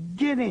the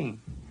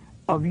beginning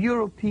of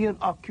European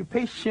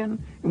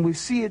occupation, and we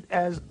see it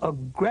as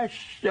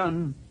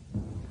aggression,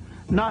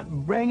 not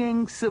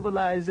bringing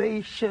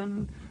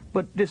civilization,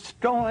 but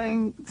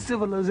destroying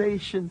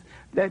civilizations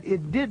that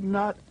it did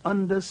not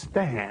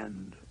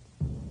understand.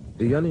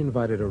 The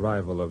uninvited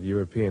arrival of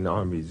European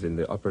armies in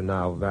the Upper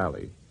Nile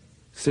Valley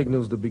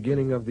signals the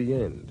beginning of the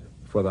end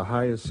for the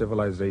highest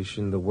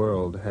civilization the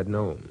world had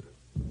known.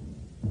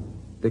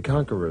 The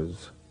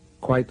conquerors,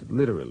 quite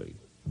literally,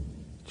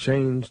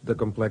 changed the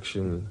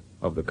complexion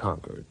of the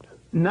conquered.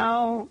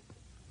 Now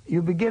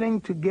you're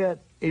beginning to get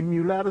a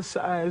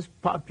mulatto-sized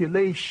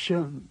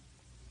population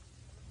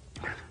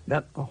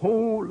that a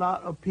whole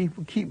lot of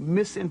people keep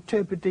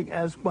misinterpreting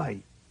as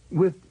white.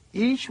 With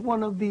each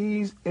one of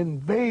these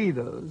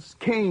invaders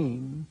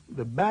came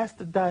the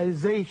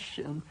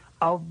bastardization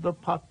of the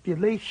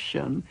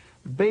population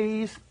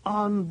based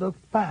on the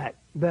fact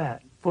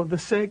that for the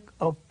sake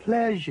of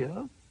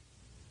pleasure,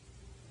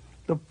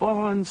 the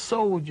foreign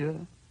soldier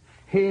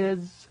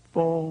heads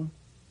for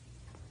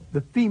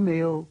the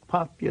female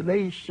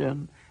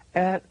population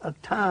at a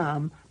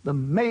time the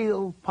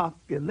male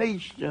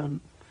population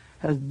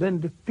has been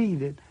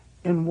defeated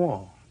in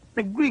war.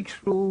 The Greeks'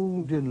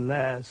 rule didn't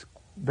last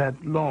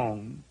that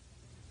long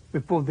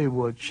before they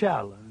were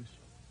challenged.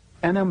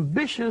 An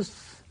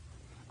ambitious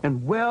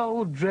and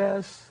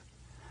well-dressed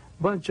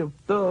bunch of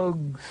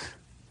thugs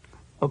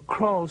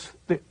across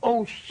the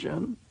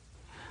ocean,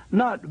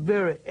 not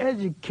very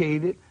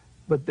educated,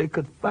 but they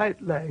could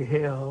fight like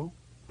hell,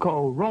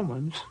 called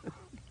Romans,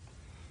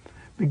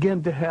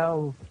 began to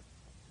have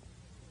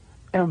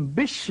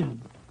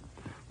ambition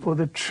for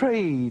the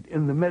trade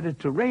in the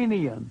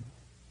Mediterranean.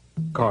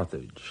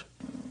 Carthage,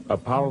 a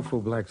powerful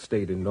black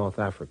state in North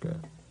Africa,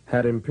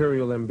 had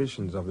imperial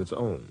ambitions of its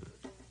own.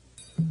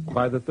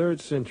 By the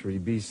 3rd century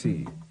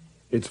BC,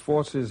 its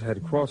forces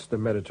had crossed the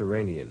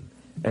Mediterranean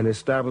and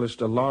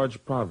established a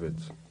large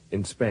province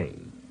in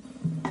Spain.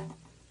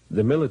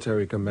 The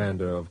military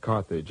commander of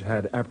Carthage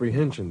had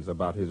apprehensions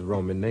about his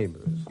Roman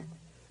neighbors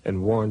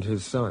and warned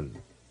his son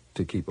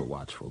to keep a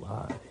watchful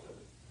eye.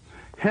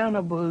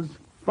 Hannibal's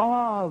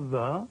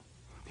father,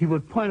 he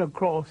would point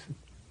across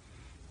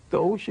the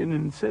ocean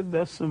and said,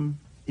 there's some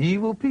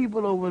evil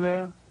people over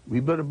there.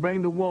 We better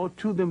bring the war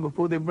to them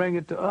before they bring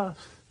it to us.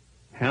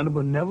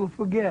 Hannibal never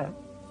forget.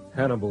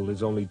 Hannibal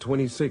is only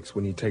 26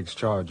 when he takes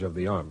charge of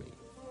the army.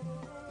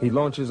 He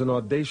launches an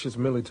audacious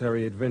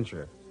military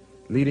adventure,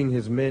 leading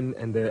his men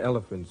and their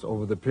elephants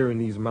over the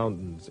Pyrenees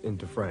Mountains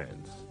into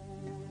France,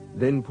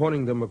 then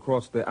pointing them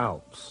across the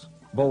Alps,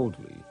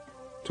 boldly,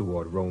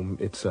 toward Rome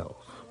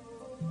itself.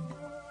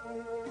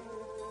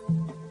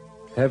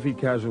 Heavy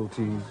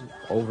casualties,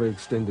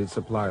 overextended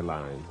supply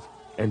lines,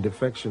 and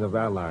defection of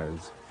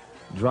allies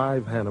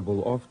drive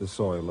Hannibal off the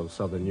soil of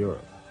southern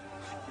Europe.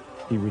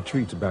 He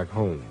retreats back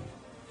home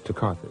to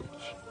Carthage.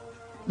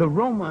 The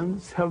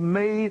Romans have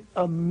made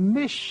a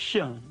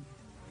mission,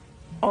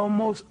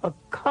 almost a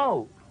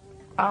cult,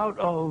 out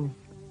of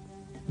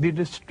the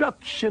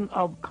destruction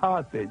of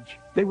Carthage.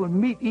 They would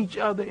meet each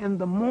other in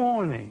the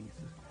mornings.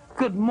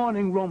 Good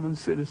morning, Roman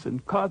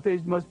citizen.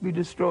 Carthage must be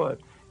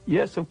destroyed.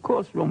 Yes, of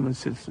course, Roman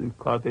citizen.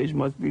 Carthage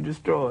must be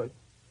destroyed.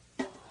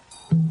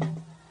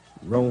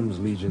 Rome's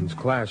legions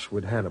clash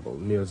with Hannibal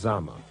near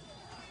Zama.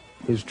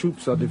 His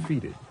troops are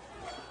defeated.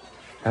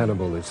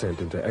 Hannibal is sent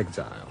into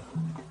exile.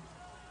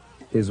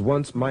 His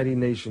once mighty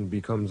nation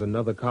becomes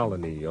another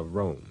colony of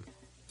Rome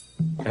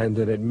and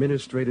an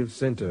administrative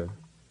center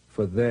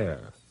for their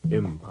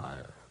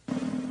empire.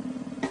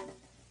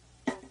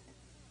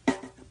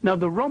 Now,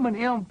 the Roman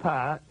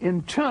Empire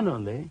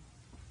internally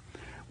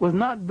was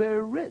not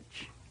very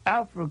rich.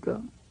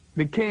 Africa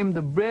became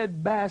the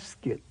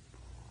breadbasket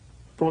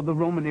for the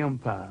Roman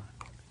Empire.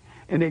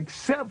 And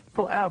except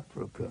for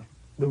Africa,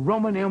 the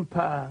Roman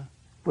Empire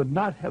would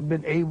not have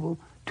been able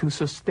to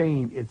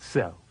sustain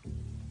itself.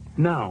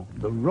 Now,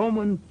 the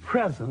Roman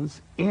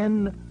presence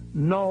in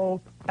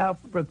North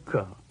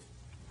Africa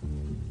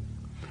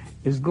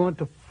is going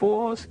to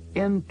force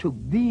into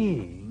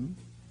being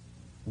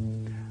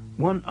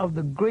one of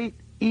the great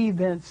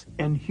events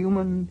in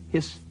human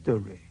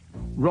history.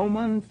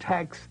 Roman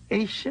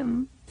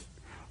taxation,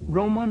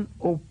 Roman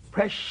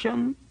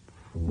oppression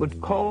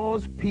would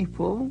cause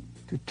people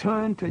to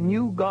turn to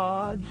new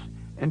gods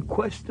and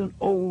question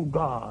old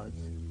gods,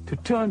 to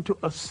turn to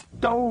a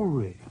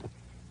story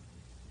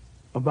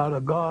about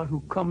a God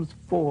who comes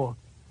forth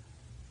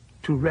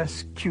to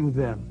rescue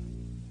them.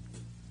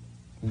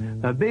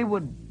 Now, they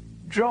would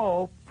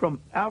draw from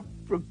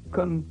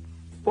African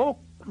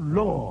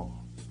folklore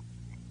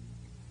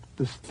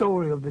the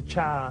story of the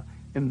child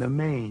in the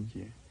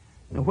manger.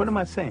 And what am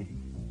I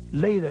saying?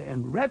 Later,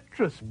 in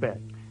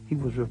retrospect, he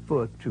was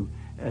referred to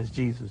as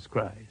Jesus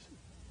Christ.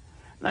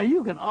 Now,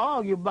 you can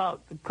argue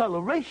about the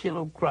coloration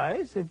of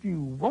Christ if you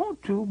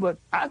want to, but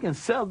I can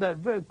sell that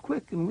very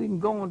quick and we can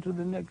go on to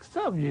the next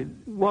subject.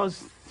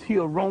 Was he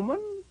a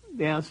Roman?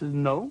 The answer is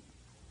no.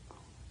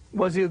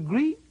 Was he a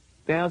Greek?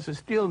 The answer is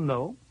still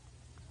no.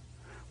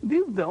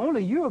 These were the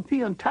only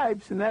European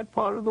types in that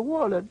part of the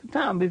world at the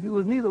time. If he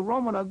was neither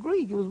Roman or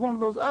Greek, he was one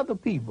of those other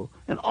people.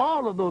 And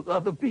all of those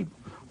other people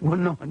were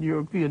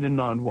non-European and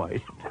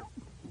non-white.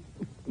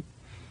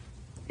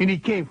 And he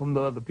came from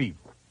the other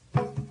people.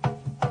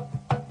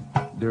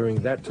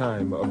 During that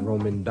time of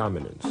Roman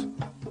dominance,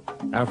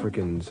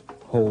 Africans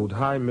hold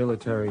high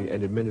military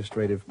and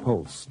administrative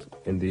posts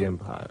in the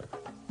empire.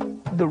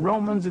 The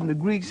Romans and the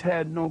Greeks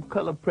had no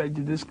color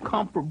prejudice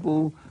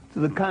comparable to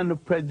the kind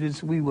of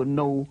prejudice we would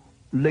know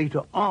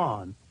later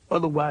on.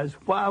 Otherwise,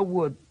 why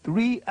would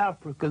 3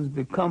 Africans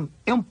become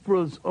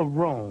emperors of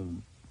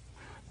Rome?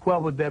 Why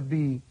would there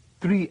be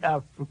 3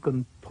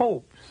 African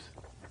popes.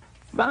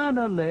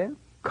 Finally,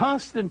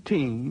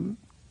 Constantine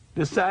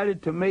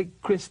decided to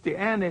make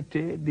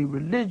Christianity the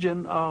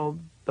religion of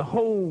the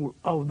whole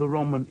of the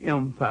Roman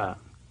Empire.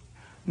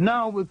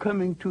 Now we're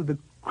coming to the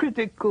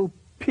critical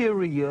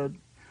period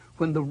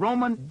when the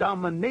Roman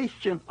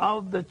domination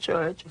of the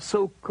church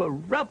so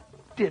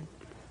corrupted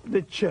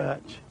the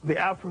church, the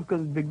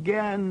Africans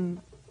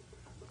began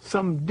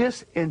some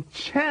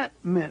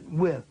disenchantment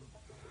with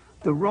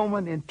the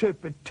Roman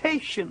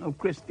interpretation of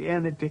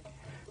Christianity.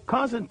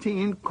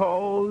 Constantine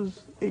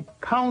calls a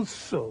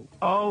council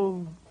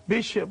of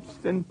bishops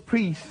and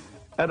priests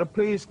at a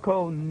place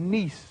called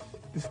Nice.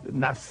 It's the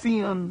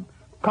Nicene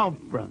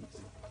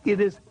Conference.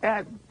 It is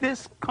at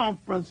this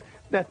conference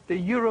that the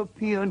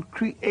European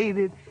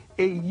created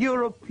a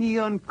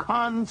European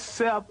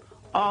concept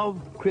of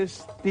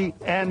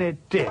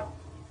Christianity.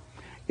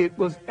 It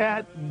was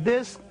at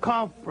this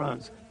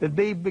conference that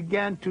they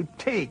began to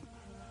take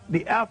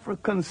the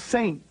African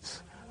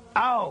saints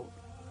out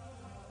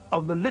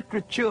of the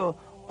literature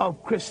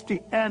of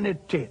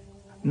Christianity.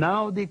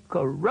 Now the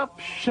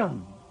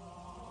corruption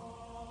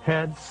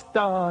had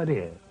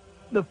started.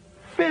 The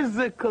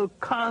physical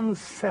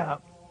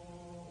concept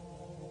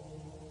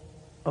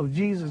of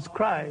Jesus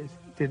Christ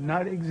did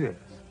not exist.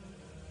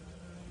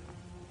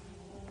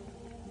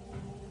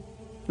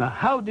 Now,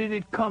 how did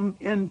it come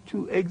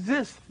into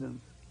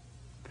existence?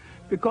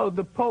 Because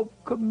the Pope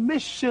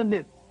commissioned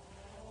it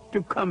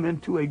to come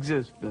into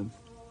existence.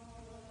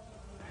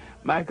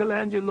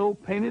 Michelangelo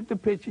painted the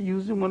picture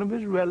using one of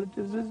his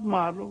relatives as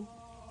model.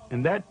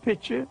 And that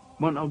picture,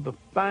 one of the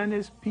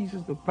finest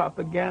pieces of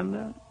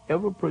propaganda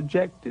ever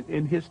projected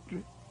in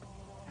history,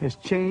 has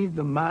changed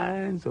the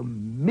minds of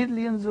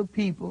millions of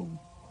people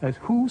as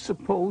who's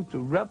supposed to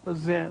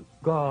represent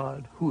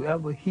God,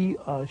 whoever he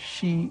or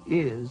she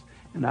is,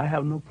 and I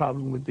have no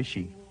problem with the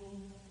she.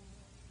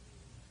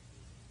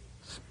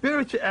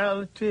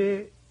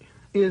 Spirituality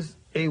is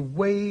a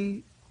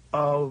way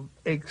of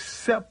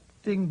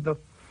accepting the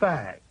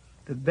fact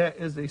that there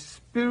is a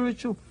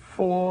spiritual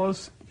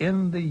force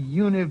in the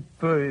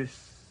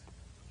universe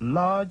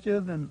larger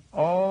than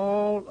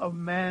all of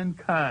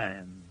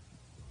mankind.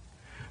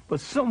 But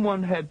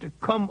someone had to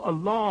come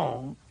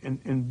along and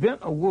invent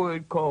a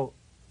word called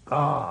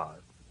God.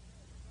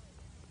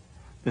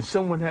 And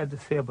someone had to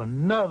say of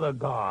another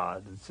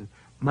God and say,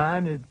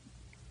 mine is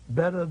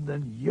better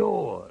than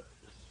yours.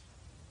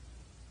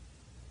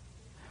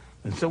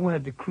 And someone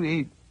had to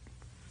create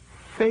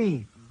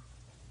faith.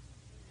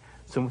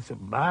 Someone said,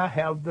 I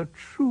have the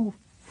true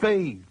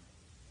faith.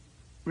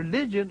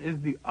 Religion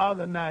is the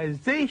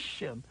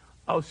organization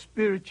of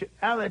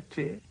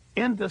spirituality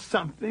into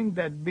something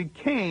that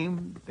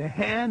became the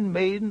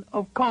handmaiden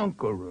of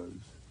conquerors.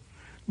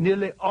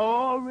 Nearly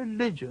all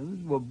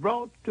religions were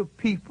brought to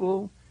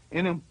people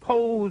and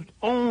imposed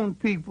on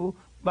people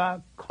by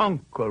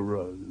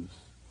conquerors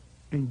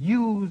and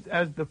used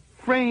as the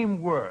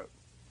framework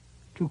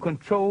to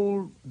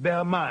control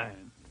their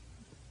minds.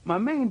 My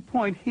main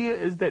point here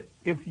is that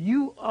if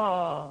you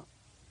are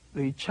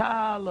the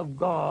child of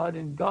God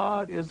and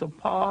God is a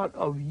part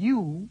of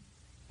you,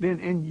 then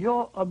in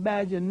your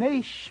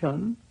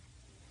imagination,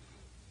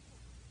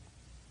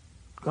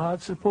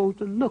 God's supposed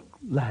to look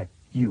like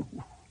you.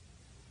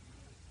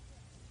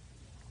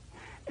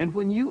 And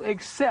when you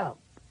accept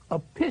a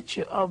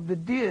picture of the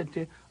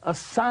deity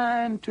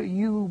assigned to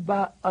you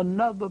by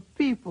another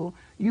people,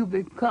 you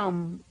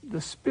become the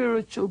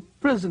spiritual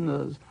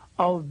prisoners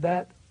of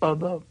that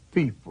other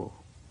people.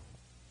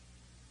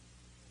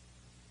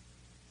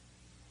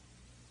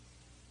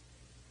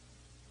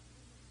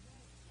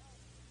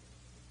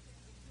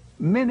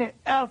 Many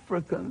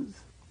Africans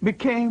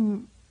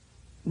became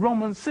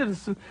Roman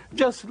citizens,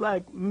 just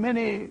like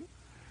many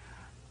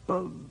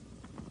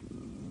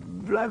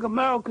black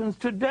Americans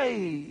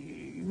today.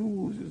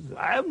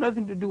 I have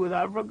nothing to do with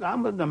Africa.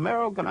 I'm an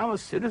American. I'm a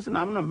citizen.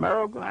 I'm an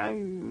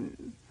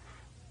American.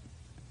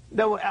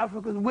 There were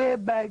Africans way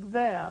back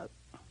there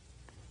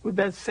with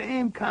that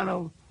same kind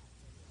of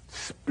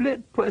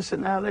split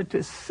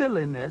personality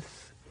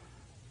silliness,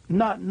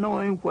 not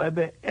knowing where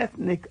their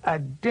ethnic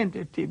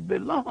identity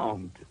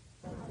belonged.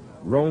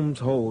 Rome's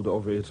hold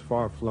over its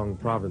far-flung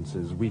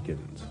provinces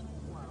weakens.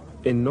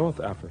 In North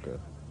Africa,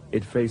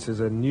 it faces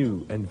a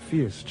new and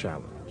fierce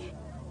challenge: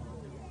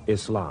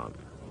 Islam.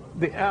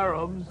 The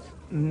Arabs,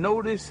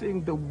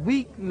 noticing the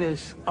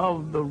weakness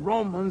of the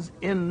Romans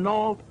in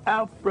North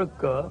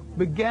Africa,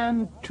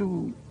 began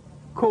to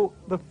court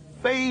the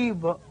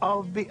favor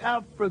of the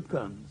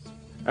Africans.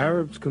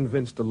 Arabs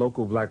convinced the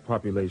local black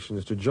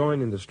populations to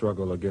join in the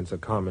struggle against a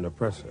common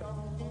oppressor.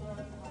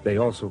 They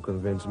also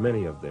convinced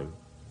many of them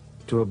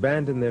to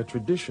abandon their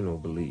traditional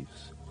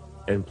beliefs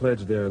and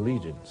pledge their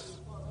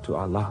allegiance to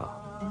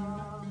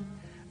Allah.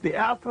 The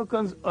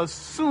Africans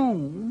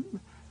assumed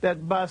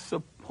that by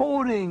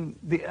supporting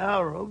the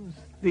Arabs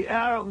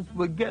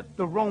would get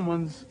the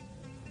Romans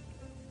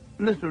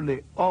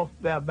literally off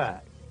their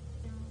back.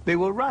 They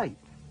were right.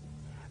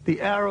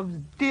 The Arabs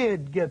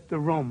did get the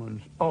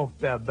Romans off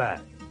their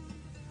back,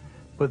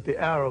 but the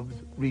Arabs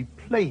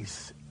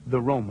replaced the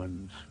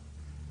Romans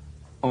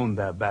on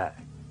their back.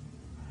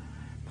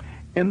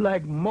 And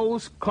like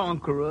most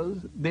conquerors,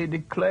 they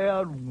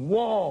declared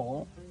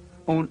war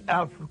on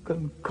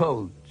African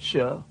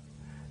culture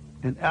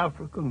and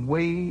African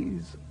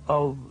ways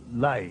of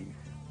life.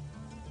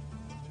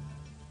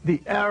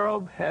 The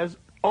Arab has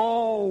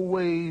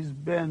always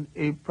been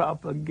a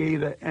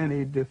propagator and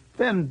a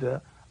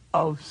defender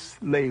of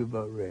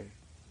slavery.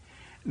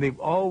 They've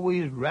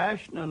always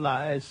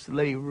rationalized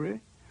slavery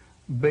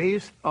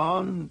based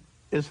on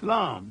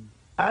Islam.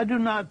 I do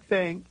not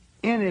think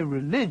any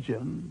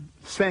religion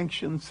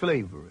sanctions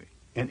slavery.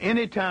 And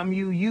anytime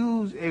you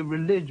use a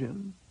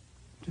religion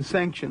to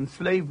sanction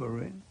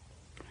slavery,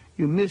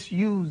 you're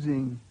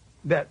misusing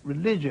that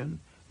religion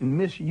and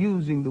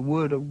misusing the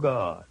Word of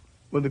God.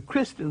 Well, the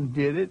Christians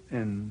did it,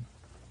 and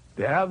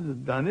the Arabs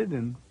have done it,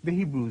 and the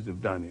Hebrews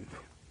have done it.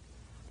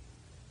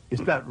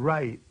 It's not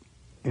right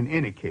in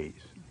any case.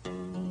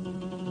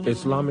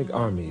 Islamic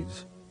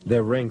armies,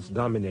 their ranks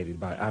dominated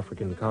by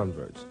African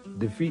converts,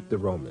 defeat the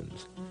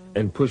Romans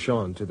and push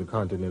on to the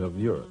continent of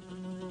Europe.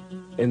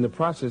 In the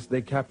process,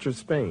 they capture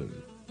Spain.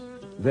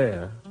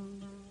 There,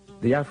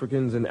 the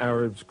Africans and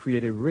Arabs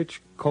create a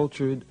rich,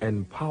 cultured,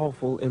 and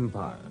powerful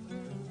empire.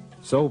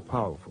 So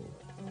powerful,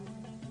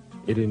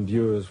 it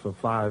endures for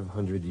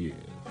 500 years.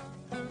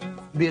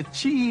 The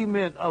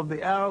achievement of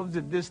the Arabs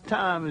at this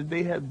time is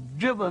they have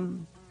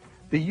driven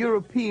the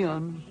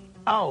Europeans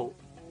out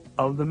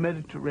of the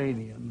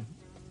Mediterranean.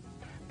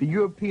 The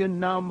European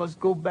now must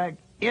go back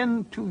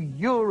into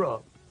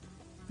Europe.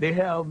 They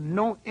have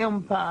no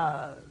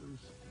empires,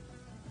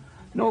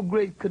 no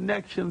great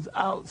connections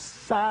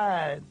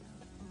outside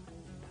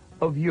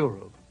of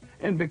Europe.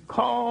 And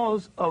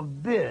because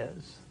of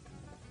this,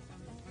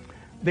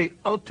 they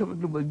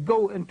ultimately would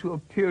go into a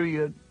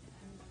period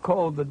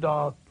called the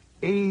Dark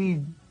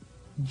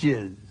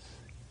Ages.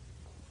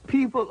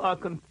 People are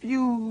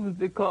confused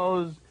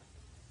because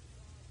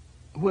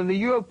when the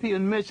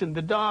European mentioned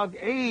the Dark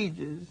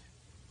Ages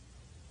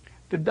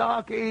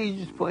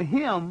for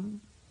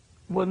him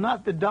were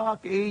not the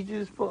Dark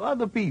Ages for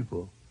other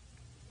people.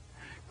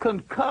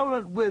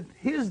 Concurrent with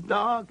his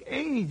Dark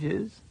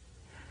Ages,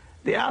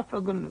 the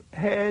African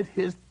had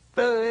his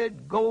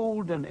third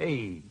golden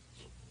age.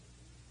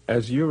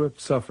 As Europe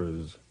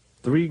suffers,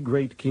 3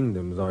 great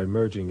kingdoms are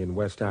emerging in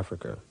West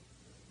Africa: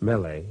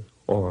 Mele,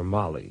 or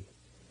Mali,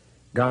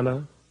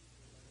 Ghana,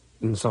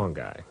 and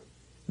Songhai.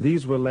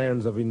 These were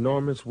lands of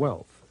enormous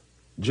wealth,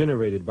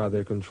 generated by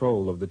their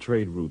control of the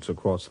trade routes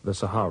across the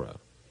Sahara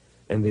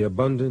and the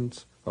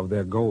abundance of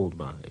their gold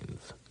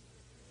mines.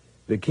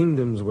 The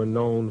kingdoms were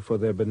known for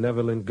their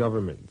benevolent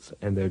governments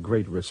and their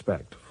great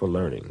respect for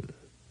learning.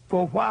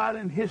 For a while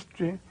in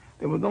history,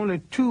 there was only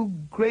 2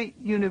 great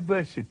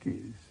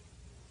universities.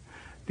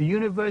 The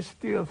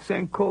University of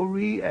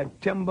Sankore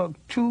at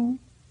Timbuktu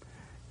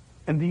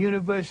and the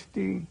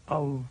University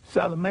of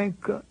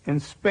Salamanca in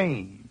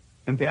Spain.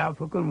 And the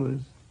African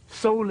was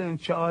solely in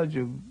charge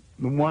of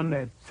the one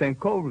at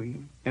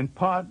Sankore and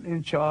part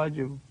in charge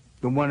of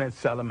the one at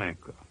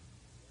Salamanca.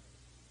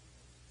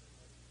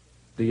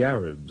 The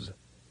Arabs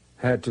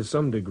had to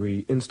some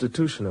degree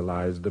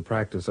institutionalized the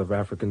practice of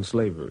African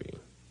slavery.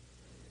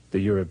 The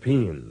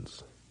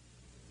Europeans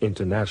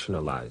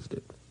internationalized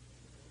it.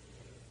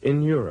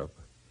 In Europe,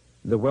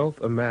 the wealth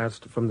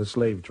amassed from the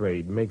slave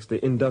trade makes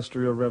the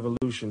Industrial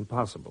Revolution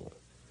possible,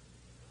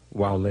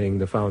 while laying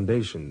the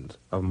foundations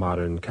of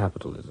modern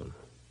capitalism.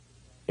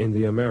 In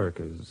the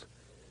Americas,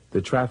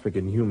 the traffic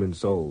in human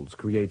souls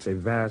creates a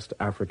vast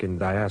African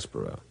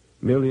diaspora,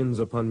 millions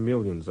upon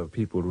millions of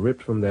people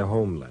ripped from their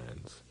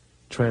homelands,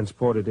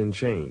 transported in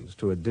chains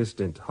to a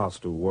distant,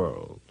 hostile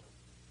world.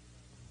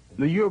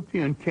 The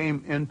European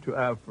came into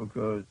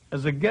Africa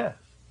as a guest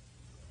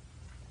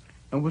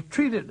and was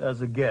treated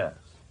as a guest.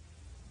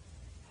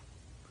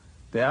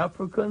 The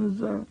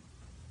Africans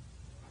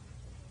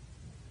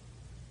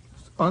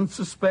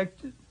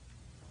unsuspected,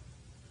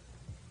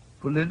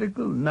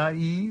 political,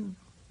 naive,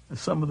 as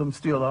some of them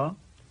still are,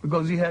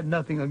 because he had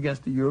nothing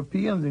against the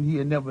Europeans and he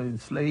had never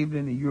enslaved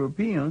any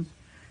Europeans.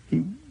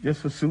 He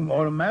just assumed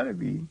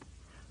automatically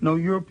no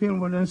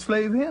European would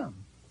enslave him.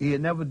 He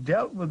had never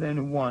dealt with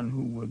anyone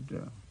who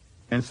would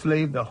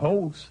enslave the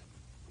host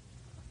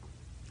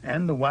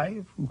and the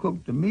wife who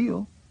cooked the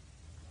meal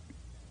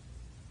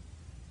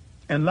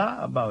and lie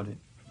about it.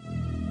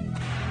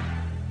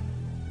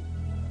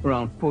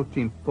 Around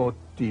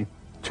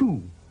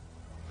 1442,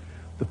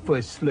 the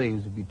first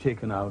slaves would be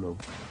taken out of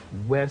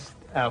West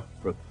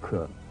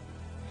Africa.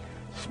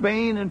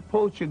 Spain and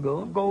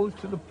Portugal goes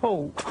to the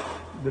Pope,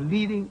 the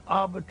leading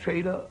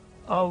arbitrator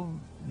of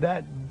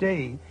that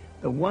day,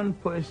 the one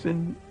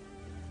person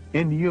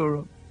in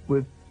Europe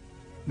with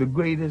the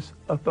greatest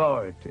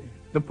authority.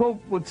 The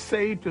Pope would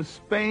say to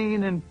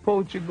Spain and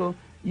Portugal,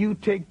 you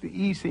take the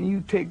East and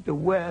you take the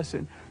West,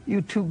 and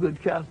you 2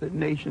 good Catholic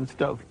nations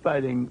start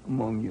fighting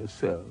among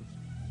yourselves.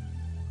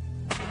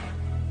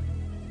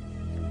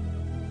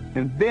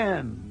 And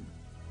then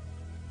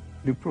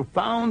the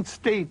profound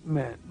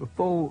statement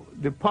before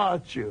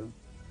departure,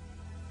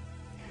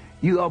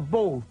 you are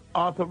both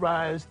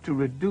authorized to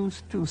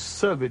reduce to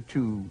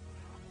servitude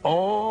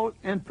all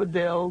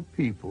infidel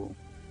people.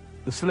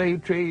 The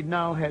slave trade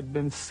now had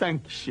been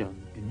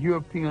sanctioned, and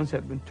Europeans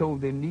had been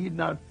told they need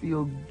not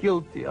feel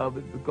guilty of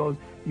it because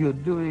you're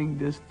doing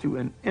this to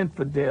an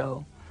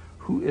infidel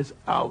who is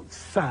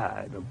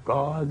outside of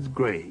God's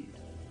grace.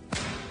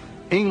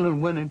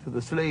 England went into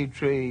the slave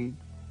trade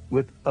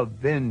with a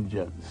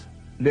vengeance,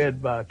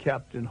 led by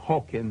Captain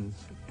Hawkins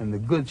and the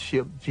good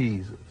ship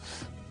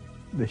Jesus.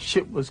 The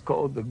ship was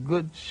called the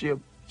good ship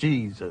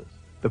Jesus.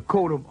 The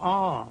coat of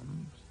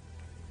arms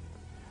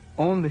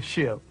on the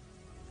ship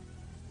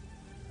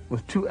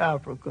was two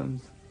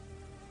Africans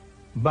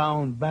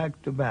bound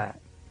back to back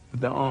with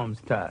their arms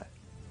tied.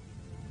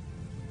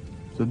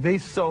 So they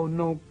saw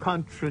no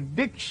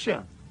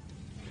contradiction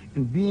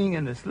in being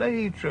in the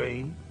slave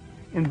trade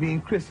and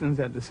being Christians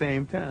at the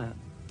same time.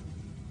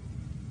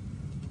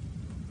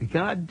 We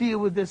cannot deal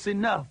with this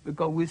enough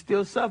because we're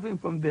still suffering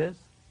from this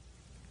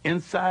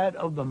inside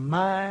of the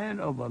mind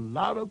of a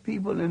lot of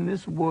people in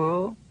this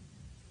world,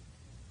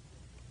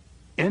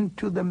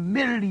 into the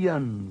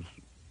millions.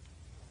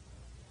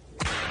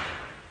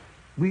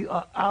 We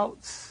are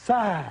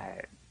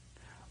outside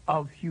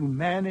of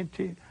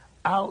humanity,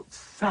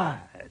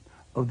 outside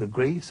of the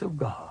grace of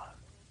God.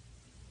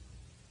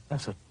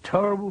 That's a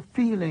terrible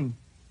feeling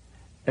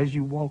as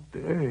you walk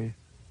the earth,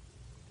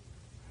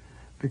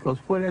 because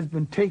what has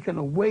been taken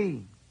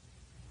away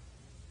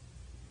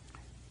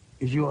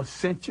is your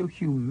essential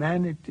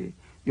humanity,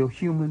 your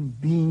human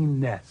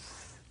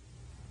beingness.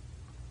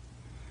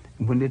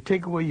 And when they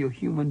take away your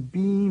human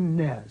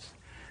beingness,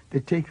 they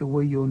take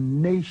away your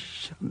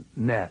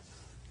nationness.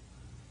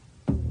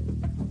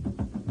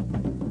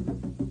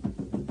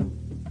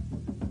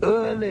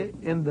 Early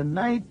in the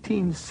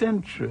 19th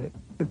century,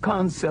 the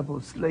concept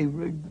of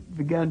slavery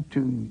began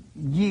to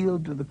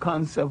yield to the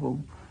concept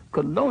of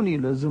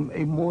colonialism,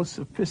 a more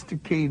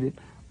sophisticated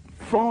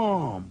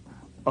form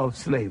of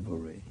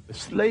slavery.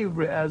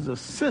 Slavery as a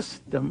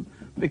system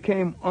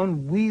became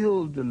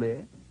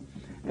unwieldy,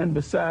 and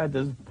besides,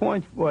 there's a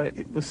point where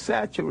it was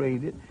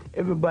saturated.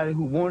 Everybody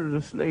who wanted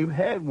a slave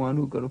had one,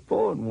 who could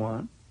afford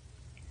one.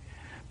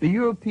 The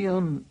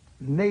European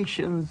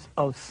nations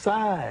of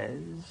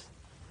size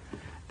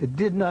that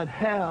did not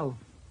have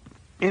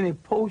any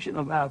portion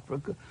of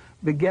Africa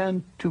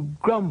began to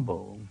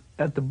grumble.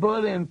 At the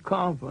Berlin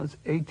Conference,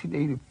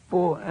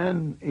 1884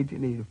 and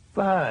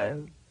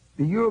 1885,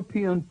 the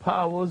European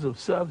powers of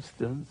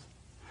substance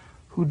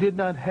who did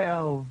not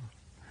have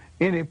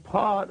any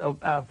part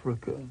of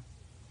Africa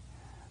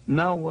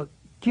now were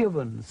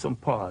given some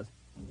parts.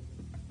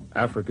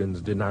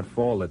 Africans did not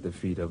fall at the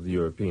feet of the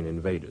European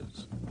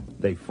invaders.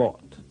 They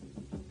fought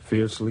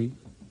fiercely,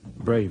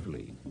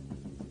 bravely,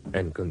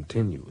 and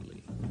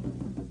continually.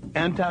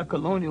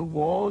 Anti-colonial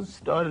wars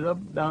started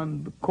up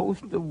down the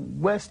coast of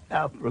West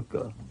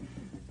Africa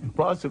and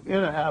parts of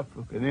Inner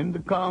Africa and in the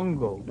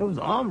Congo. There was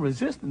armed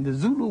resistance. The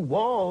Zulu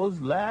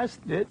wars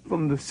lasted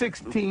from the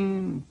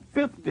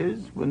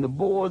 1650s when the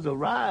Boers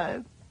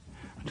arrived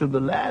to the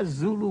last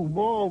Zulu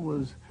war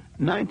was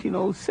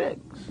 1906.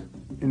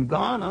 In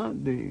Ghana,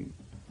 the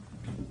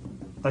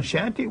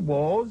Ashanti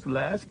Wars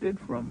lasted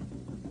from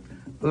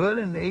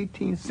early in the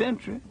 18th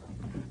century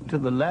to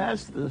the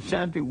last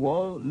Ashanti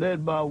War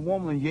led by a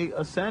woman, Ye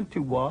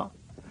Asantewaa,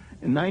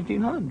 in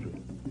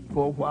 1900.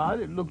 For a while,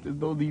 it looked as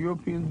though the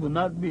Europeans would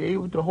not be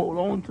able to hold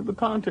on to the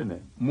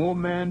continent. More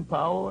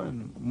manpower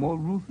and more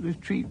ruthless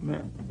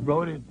treatment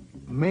brought it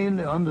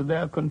mainly under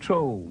their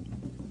control.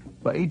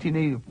 By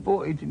 1884,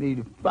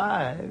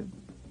 1885,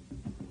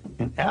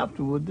 and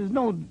afterward,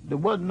 there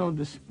wasn't no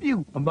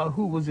dispute about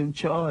who was in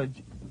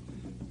charge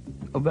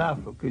of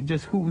Africa,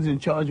 just who was in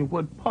charge of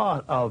what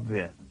part of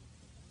it.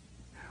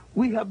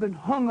 We have been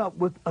hung up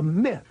with a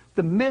myth,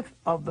 the myth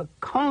of the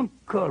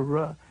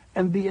conqueror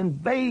and the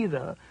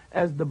invader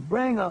as the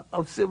bringer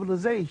of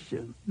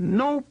civilization.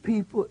 No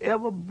people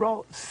ever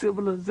brought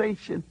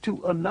civilization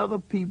to another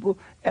people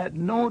at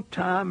no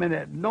time and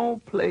at no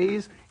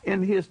place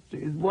in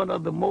history. It's one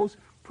of the most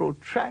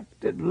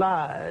protracted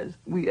lies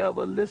we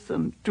ever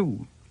listened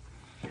to.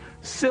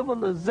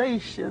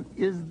 Civilization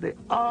is the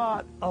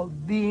art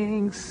of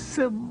being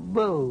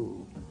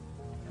civil.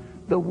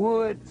 The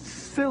word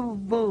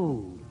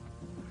civil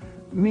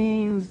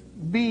means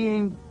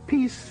being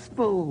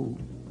peaceful.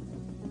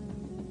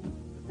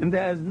 And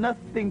there's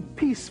nothing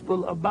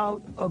peaceful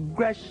about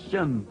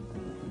aggression.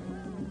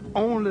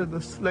 Only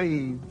the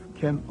slave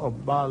can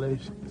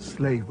abolish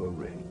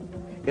slavery.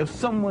 If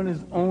someone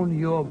is on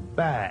your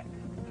back,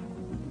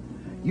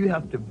 you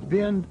have to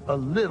bend a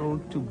little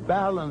to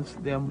balance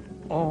them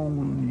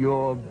on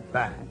your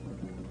back.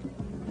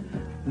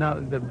 Now,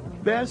 the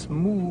best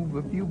move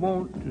if you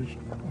want to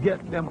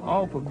get them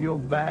off of your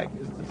back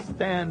is to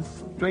stand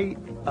straight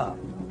up.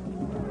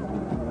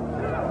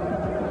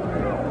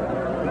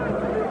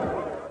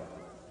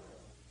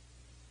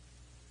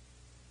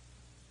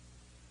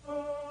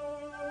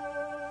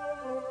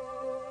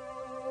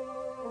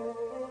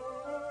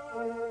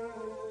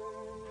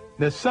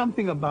 There's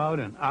something about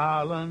an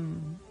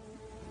island,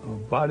 a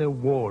body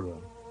of water,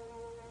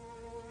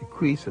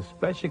 Crease a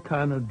special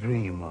kind of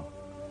dreamer,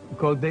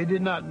 because they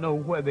did not know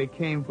where they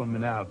came from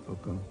in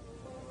Africa.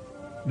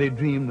 They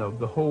dreamed of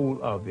the whole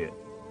of it,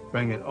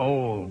 bring it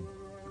all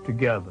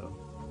together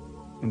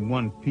in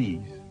one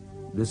piece.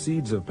 The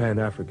seeds of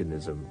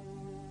Pan-Africanism,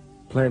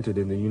 planted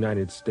in the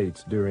United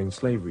States during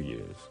slavery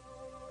years,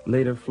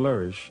 later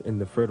flourish in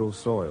the fertile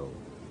soil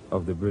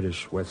of the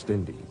British West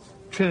Indies.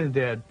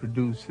 Trinidad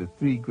produced the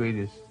three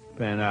greatest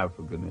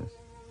Pan-Africanists,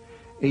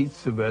 H.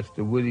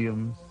 Sylvester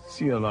Williams,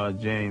 C.L.R.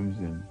 James,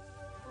 and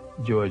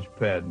George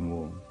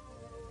Patton.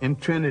 In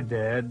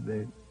Trinidad,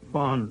 they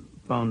found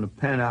the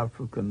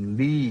Pan-African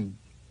League.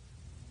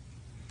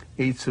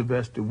 H.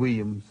 Sylvester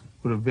Williams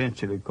would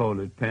eventually call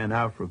it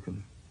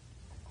Pan-African.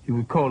 He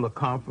would call a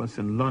conference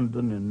in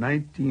London in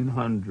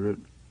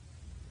 1900.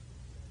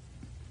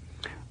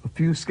 A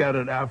few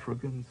scattered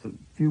Africans, a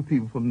few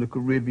people from the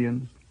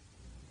Caribbean,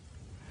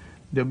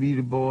 W.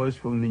 Du Bois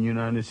from the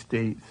United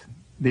States.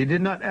 They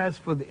did not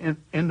ask for the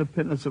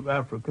independence of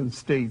African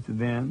states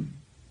then.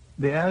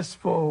 They asked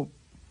for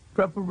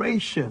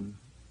preparation.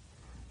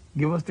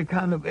 Give us the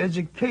kind of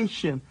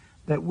education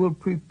that will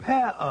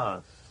prepare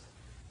us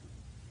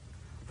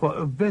for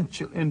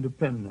eventual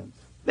independence.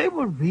 They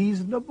were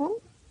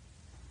reasonable,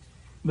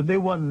 but they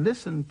weren't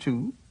listened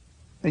to.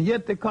 And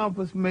yet the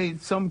conference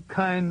made some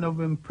kind of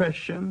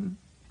impression.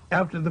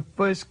 After the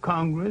first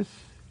Congress,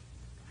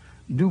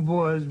 Du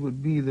Bois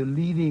would be the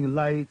leading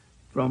light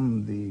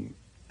from the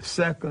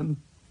second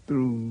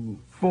through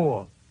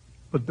fourth.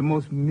 But the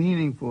most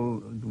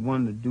meaningful, the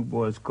one that Du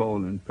Bois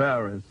called in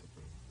Paris,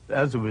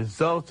 as a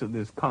result of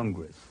this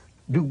Congress,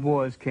 Du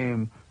Bois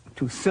came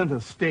to center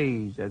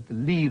stage as the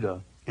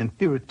leader and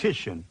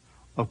theoretician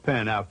of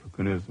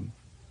Pan-Africanism.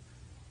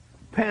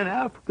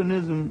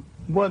 Pan-Africanism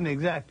wasn't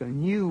exactly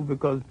new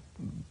because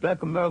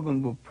black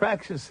Americans were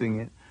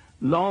practicing it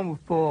long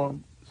before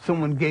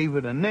someone gave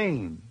it a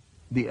name.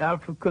 The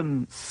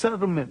African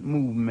settlement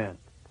movement,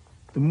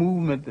 the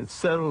movement that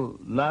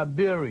settled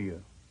Liberia,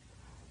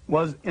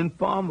 was in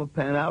form of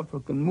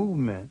Pan-African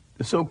movement.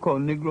 The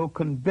so-called Negro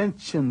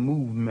Convention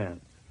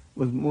movement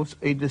was most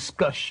a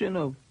discussion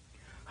of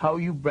how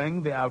you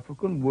bring the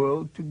African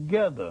world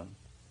together.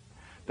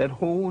 That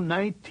whole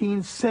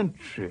 19th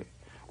century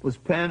was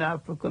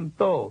Pan-African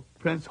thought.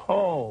 Prince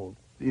Hall,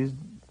 his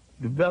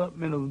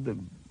development of the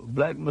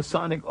Black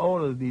Masonic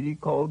order that he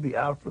called the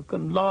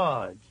African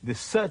Lodge, the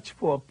search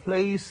for a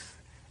place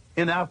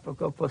in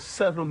Africa for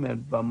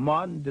settlement by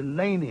Martin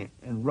Delany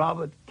and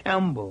Robert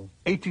Campbell.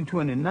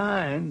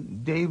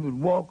 1829, David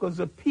Walker's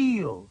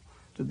appeal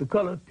to the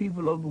colored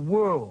people of the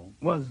world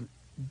was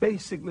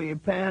basically a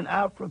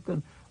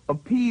Pan-African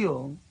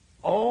appeal.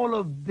 All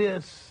of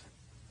this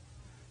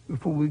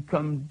before we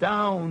come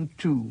down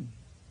to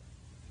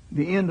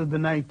the end of the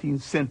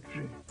 19th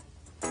century.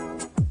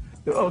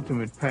 The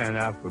ultimate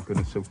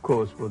Pan-Africanist, of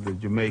course, was the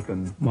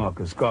Jamaican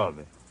Marcus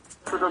Garvey.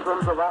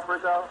 Citizens of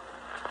Africa,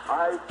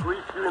 I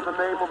greet you in the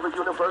name of the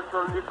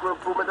Universal Negro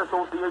Improvement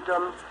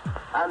Association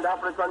and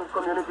African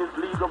Communities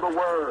League of the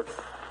World.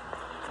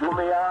 You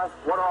may ask,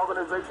 what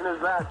organization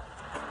is that?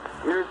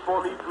 It is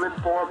for me to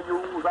inform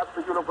you that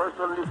the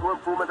Universal Negro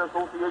Improvement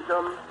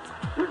Association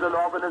is an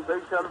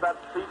organization that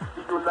seeks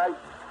to unite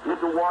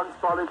into one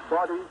solid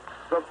body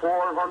the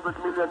 400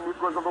 million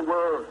Negroes of the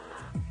world.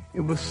 It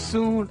was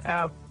soon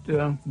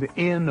after the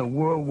end of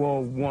World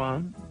War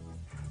I.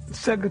 The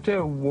Secretary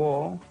of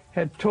War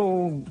had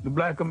told the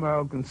black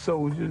American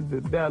soldiers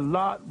that their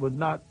lot would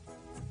not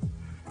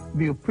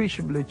be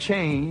appreciably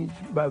changed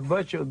by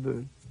virtue of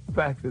the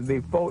fact that they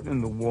fought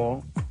in the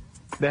war.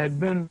 There had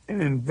been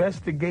an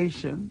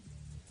investigation.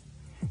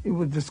 It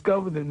was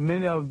discovered that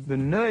many of the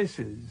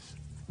nurses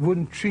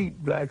wouldn't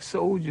treat black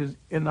soldiers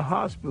in the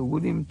hospital,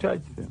 wouldn't even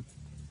touch them.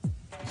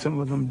 Some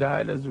of them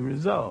died as a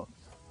result.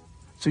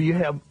 So you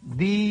have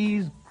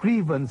these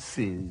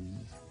grievances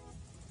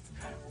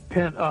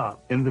pent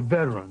up in the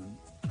veteran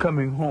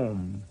coming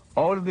home.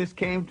 All of this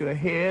came to a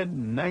head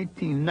in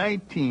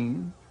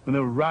 1919 when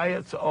there were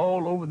riots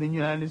all over the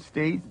United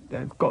States.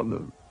 That's called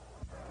the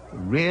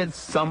Red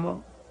Summer.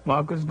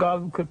 Marcus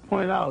Garvey could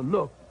point out,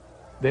 look,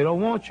 they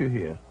don't want you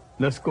here.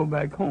 Let's go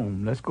back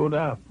home. Let's go to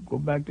Africa. Go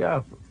back to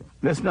Africa.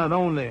 Let's not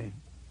only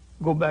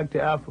go back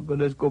to Africa,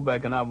 let's go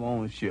back in our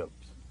own ships.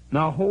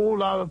 Now, a whole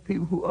lot of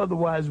people who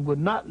otherwise would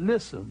not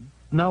listen,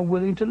 now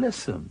willing to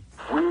listen.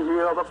 We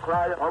hear the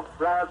cry of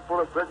France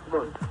for the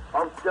Frenchmen,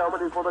 of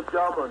Germany for the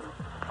Germans,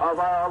 of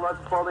Ireland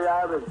for the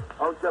Irish,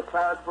 of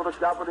Japan for the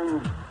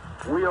Japanese.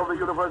 We of the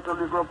Universal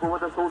Negro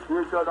Improvement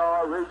Association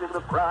are raising the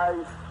cry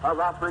of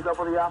Africa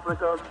for the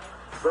Africans,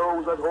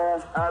 those at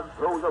home and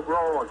those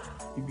abroad.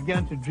 He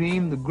began to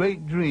dream the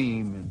great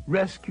dream and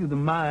rescue the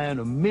mind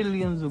of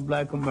millions of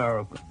black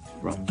Americans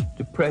from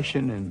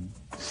depression and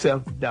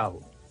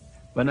self-doubt.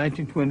 By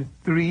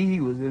 1923,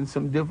 he was in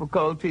some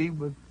difficulty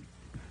with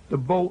the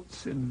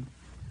boats and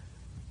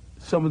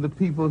some of the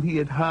people he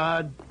had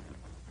hired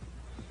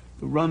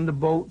to run the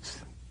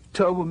boats.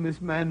 Terrible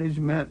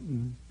mismanagement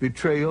and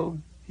betrayal.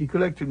 He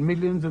collected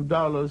millions of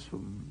dollars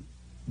from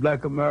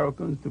black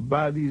Americans to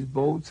buy these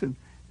boats, and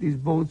these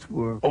boats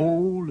were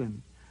old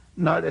and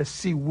not as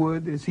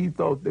seaworthy as he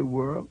thought they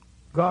were.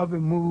 Garvey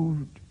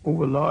moved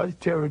over large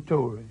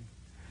territory,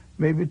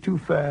 maybe too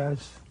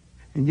fast,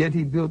 and yet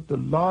he built the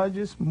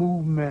largest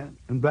movement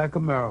in Black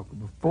America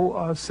before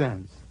or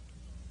since.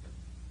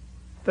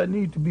 There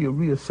needs to be a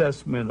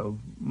reassessment of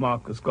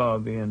Marcus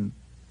Garvey and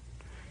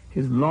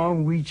his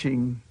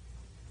long-reaching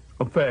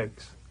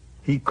effects.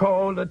 He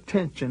called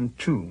attention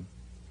to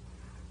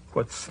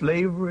what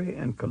slavery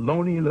and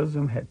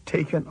colonialism had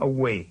taken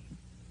away.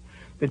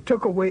 They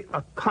took away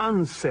a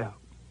concept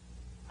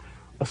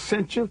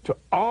essential to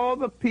all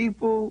the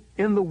people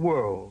in the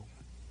world.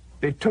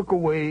 They took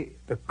away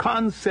the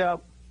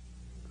concept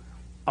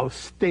of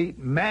state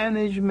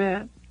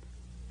management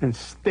and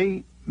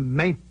state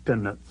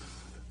maintenance.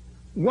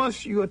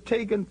 Once you are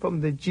taken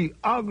from the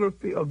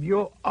geography of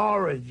your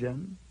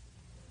origin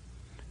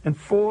and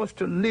forced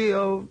to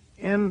live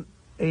in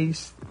a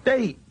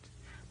state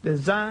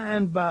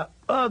designed by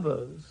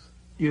others,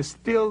 you're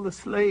still the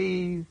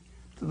slave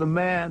to the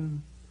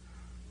man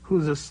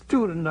who's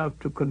astute enough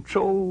to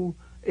control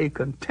a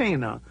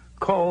container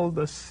called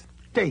the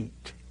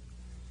state.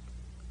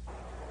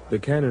 The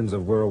cannons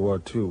of World War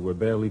II were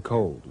barely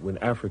cold when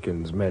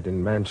Africans met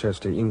in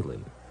Manchester,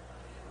 England.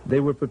 They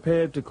were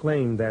prepared to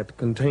claim that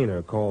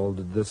container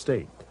called the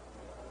state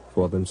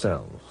for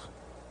themselves.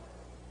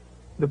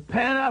 The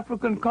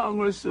Pan-African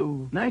Congress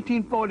of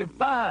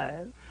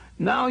 1945,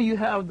 now you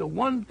have the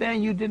one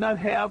thing you did not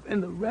have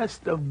in the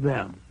rest of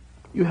them.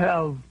 You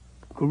have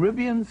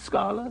Caribbean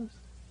scholars,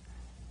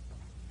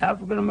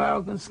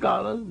 African-American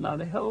scholars, not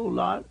a whole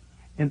lot,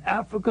 and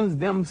Africans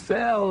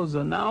themselves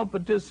are now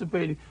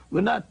participating.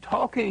 We're not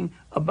talking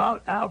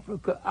about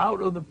Africa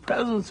out of the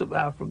presence of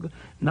Africa.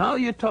 Now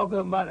you're talking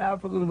about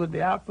Africans with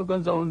the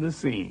Africans on the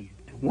scene.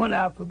 One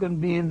African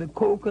being the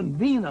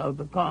co-convener of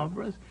the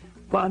conference,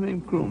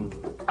 Kwame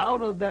Nkrumah.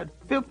 Out of that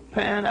fifth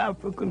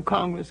Pan-African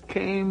Congress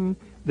came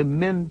the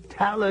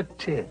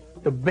mentality,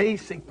 the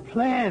basic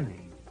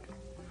planning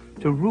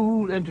to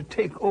rule and to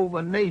take over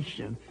a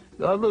nation.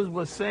 The others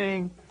were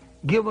saying,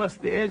 give us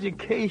the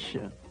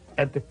education.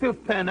 At the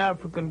fifth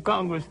Pan-African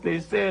Congress, they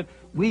said,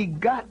 we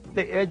got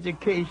the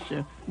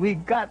education, we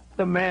got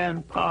the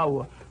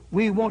manpower,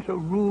 we want to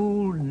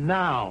rule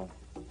now.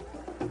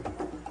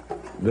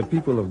 The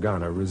people of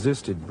Ghana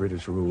resisted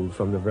British rule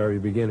from the very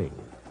beginning.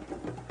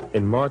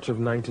 In March of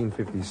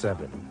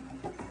 1957,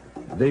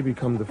 they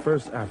become the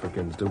first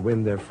Africans to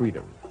win their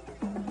freedom.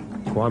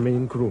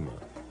 Kwame Nkrumah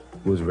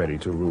was ready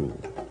to rule.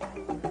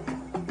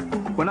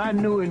 When I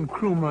knew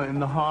Nkrumah in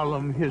the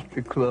Harlem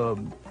History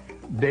Club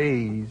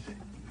days,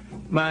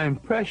 my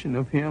impression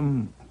of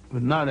him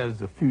was not as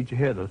the future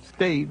head of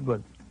state,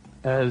 but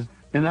as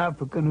an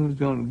African who's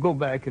going to go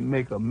back and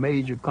make a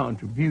major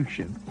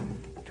contribution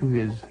to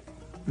his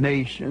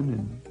nation,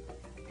 and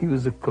he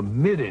was a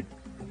committed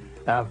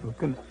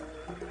African.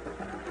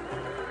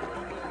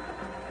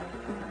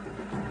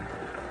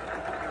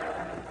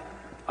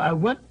 I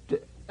went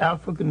to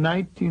Africa in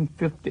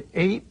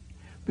 1958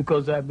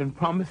 because I've been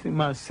promising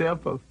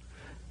myself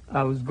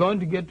I was going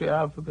to get to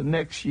Africa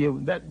next year.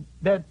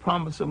 That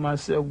promise of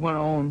myself went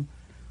on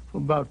for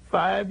about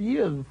 5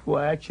 years before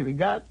I actually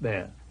got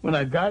there. When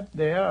I got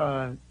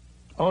there,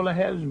 all I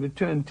had was a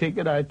return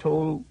ticket. I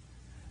told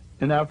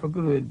an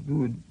African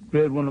who had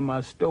read one of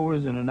my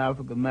stories in an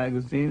African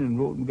magazine and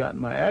wrote and got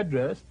my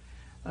address.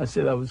 I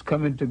said I was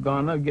coming to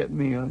Ghana, get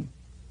me a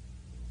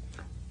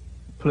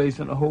place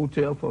in a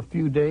hotel for a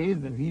few days,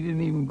 and he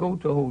didn't even go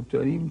to a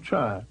hotel, he didn't even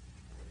try.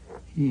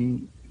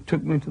 He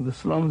took me to the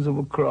slums of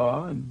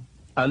Accra, and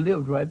I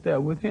lived right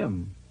there with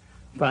him.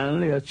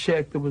 Finally, a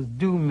check that was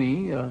due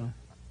me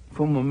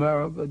from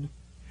America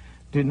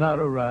did not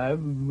arrive.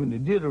 When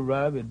it did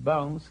arrive, it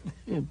bounced.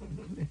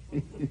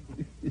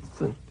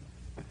 So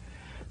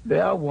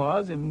there I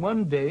was, and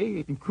one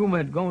day, Nkrumah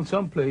had gone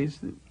someplace.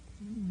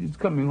 He was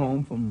coming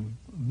home from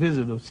a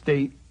visit of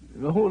state.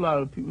 A whole lot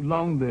of people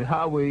along the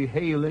highway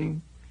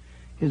hailing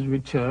his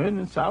return,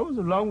 and so I was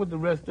along with the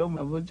rest of them.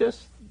 I was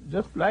just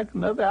like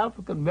another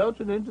African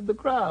melted into the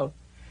crowd.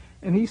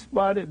 And he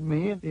spotted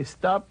me, and they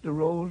stopped the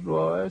Rolls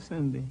Royce,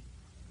 and the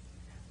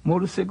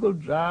motorcycle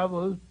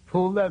drivers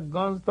pulled their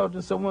guns, thought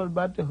that someone was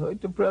about to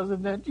hurt the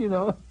president, you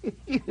know.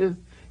 his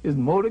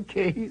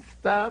motorcade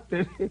stopped,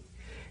 and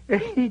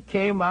he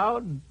came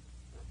out, and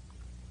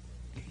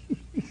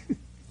he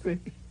said,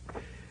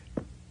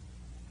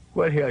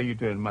 what the hell are you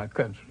doing in my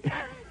country?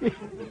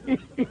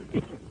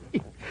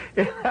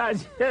 And I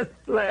just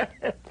laughed.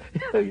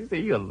 You say,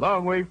 you're a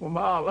long way from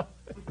Harlem.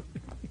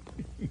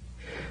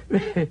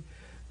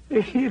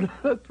 He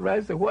looked right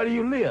and said, where do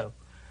you live?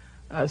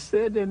 I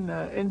said, in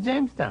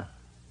Jamestown.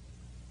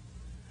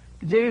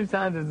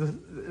 Jamestown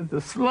is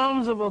the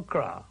slums of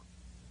Accra.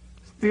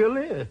 Still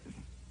is.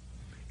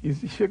 He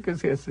shook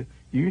his head and said,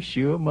 you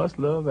sure must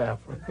love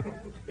Africa.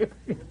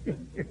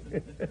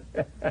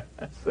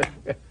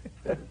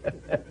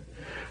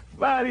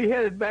 Finally, he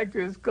headed back to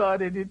his car,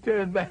 and he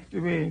turned back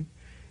to me.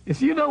 He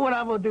said, you know what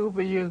I'm going to do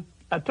for you?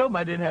 I told him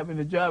I didn't have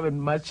any job,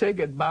 and my check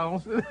had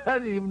bounced. I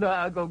didn't even know how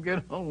I was going to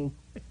get home.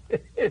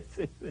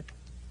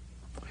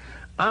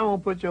 I'm going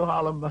to put your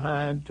Harlem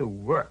behind to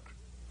work.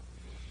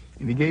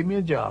 And he gave me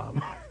a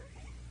job.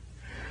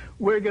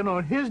 Working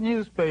on his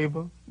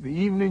newspaper, the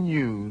Evening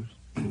News.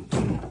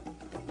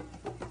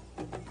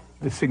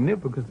 The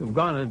significance of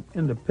Ghana's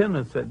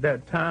independence at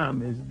that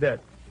time is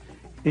that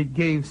it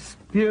gave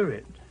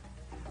spirit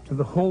to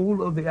the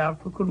whole of the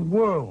African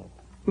world.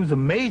 It was a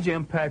major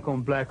impact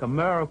on Black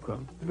America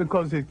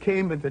because it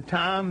came at the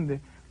time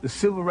the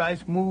civil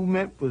rights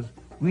movement was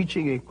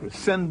reaching a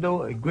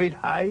crescendo, a great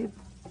height.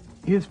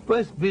 His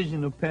first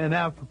vision of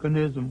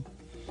Pan-Africanism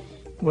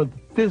was the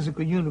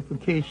physical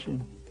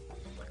unification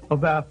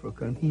of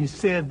Africa. And he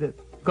said that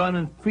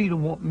Ghanaian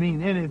freedom won't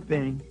mean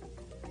anything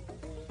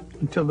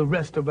until the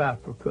rest of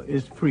Africa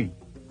is free.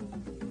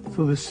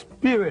 So the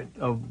spirit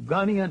of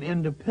Ghanaian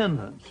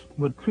independence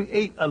would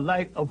create a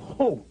light of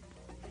hope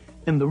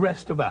in the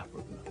rest of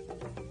Africa.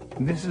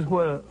 And this is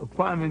what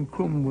Kwame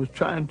Nkrumah was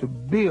trying to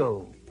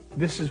build.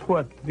 This is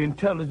what the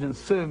intelligence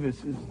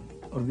services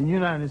of the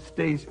United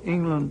States,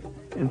 England,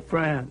 and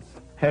France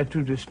had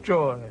to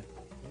destroy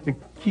to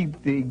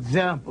keep the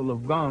example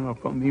of Ghana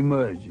from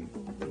emerging.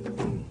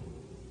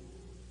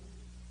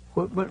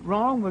 What went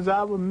wrong was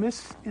our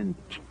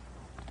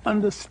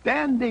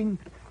misunderstanding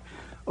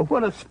of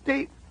what a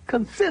state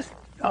consists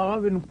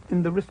of and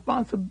the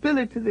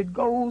responsibility that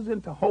goes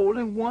into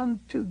holding one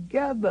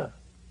together.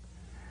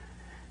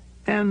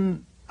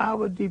 And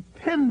our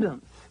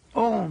dependence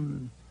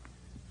on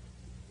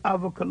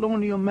our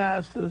colonial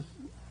masters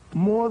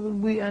more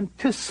than we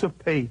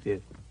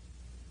anticipated.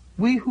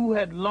 We who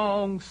had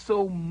longed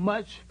so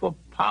much for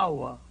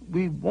power,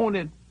 we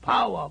wanted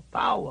power.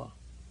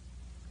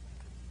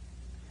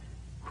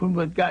 When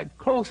we got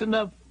close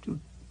enough to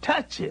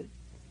touch it,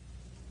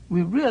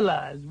 we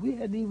realized we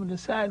hadn't even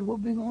decided what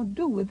we're going to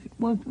do with it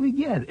once we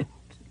get it.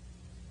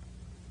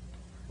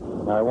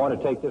 Now, I want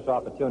to take this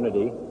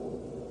opportunity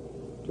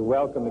to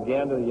welcome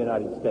again to the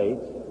United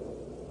States,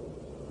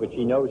 which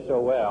he knows so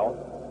well,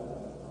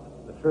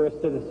 the first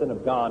citizen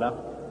of Ghana,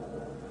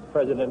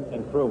 President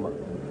Nkrumah.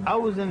 I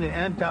was in the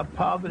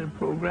anti-poverty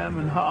program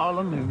in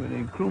Harlem, and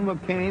when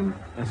Nkrumah came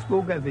and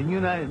spoke at the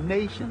United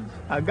Nations,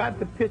 I got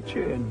the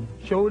picture and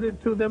showed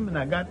it to them, and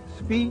I got the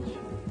speech.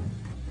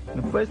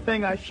 And the first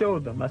thing I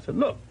showed them, I said,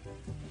 look,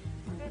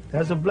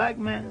 there's a black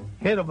man,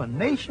 head of a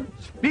nation,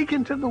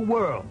 speaking to the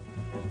world.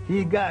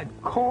 He got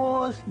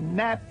coarse,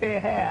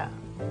 nappy hair.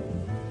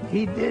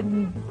 He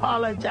didn't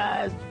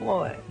apologize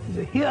for it. He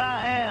said, here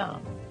I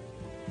am,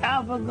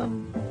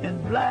 African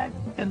and black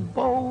and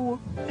bold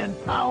and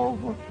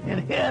powerful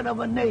and head of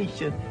a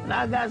nation. And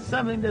I got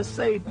something to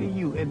say to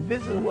you, and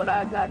this is what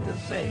I got to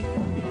say.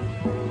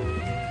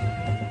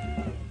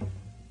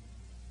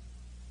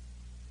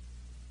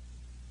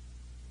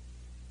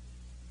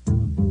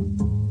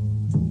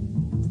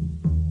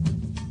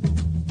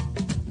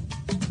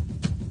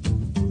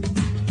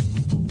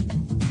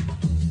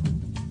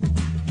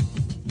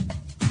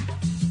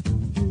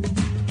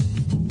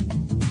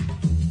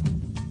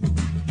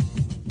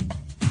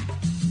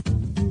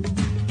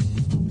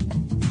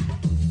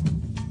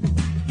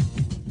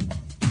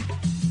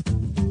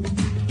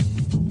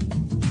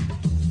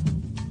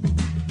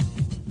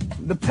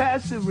 The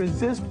passive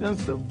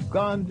resistance of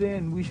Gandhi,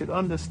 and we should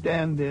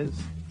understand this,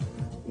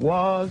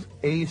 was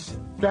a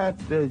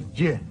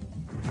strategy.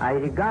 I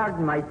regard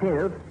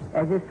myself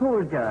as a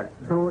soldier,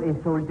 though a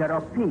soldier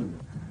of peace.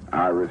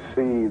 I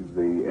received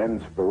the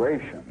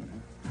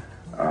inspiration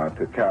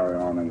to carry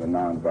on in the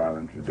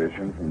nonviolent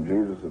tradition from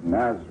Jesus of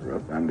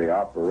Nazareth and the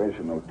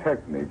operational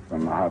technique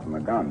from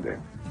Mahatma Gandhi.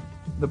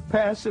 The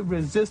passive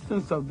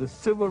resistance of the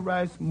civil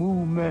rights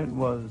movement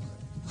was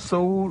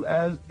sold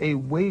as a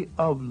way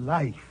of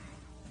life.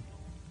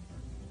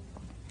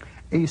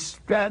 A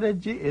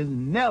strategy is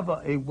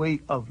never a way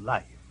of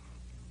life.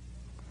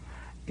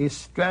 A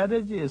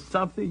strategy is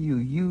something you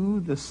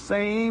use the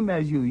same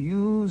as you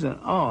use an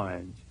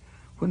orange.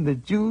 When the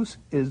juice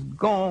is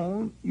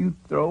gone, you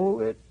throw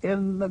it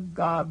in the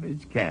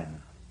garbage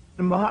can.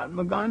 And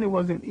Mahatma Gandhi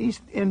was an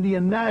East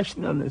Indian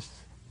nationalist,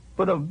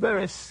 but a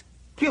very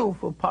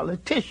skillful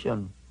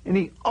politician. And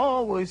he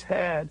always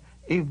had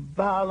a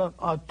violent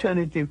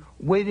alternative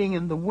waiting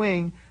in the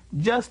wing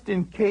just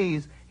in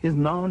case his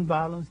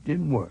nonviolence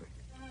didn't work.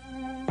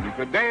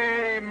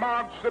 Today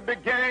marks the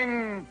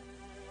beginning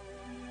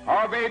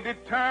of a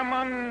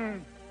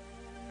determined,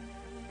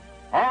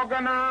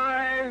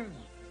 organized,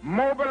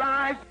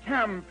 mobilized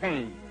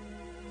campaign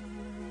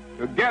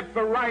to get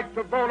the right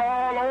to vote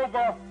all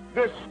over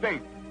this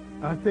state.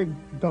 I think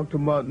Dr.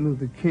 Martin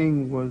Luther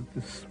King was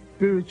the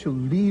spiritual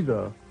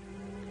leader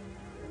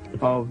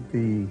of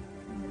the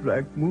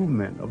black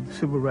movement, of the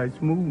civil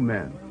rights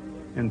movement,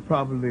 and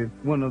probably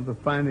one of the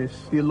finest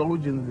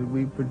theologians that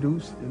we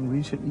produced in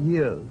recent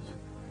years.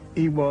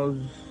 He was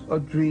a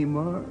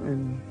dreamer,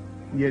 and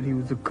yet he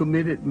was a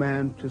committed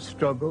man to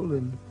struggle,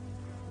 and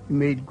he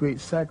made great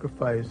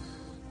sacrifice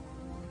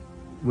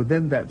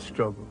within that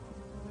struggle.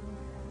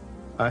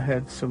 I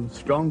had some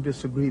strong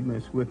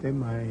disagreements with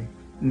him. I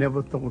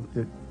never thought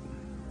that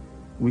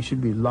we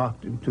should be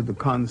locked into the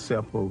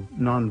concept of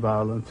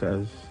nonviolence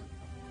as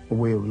a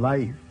way of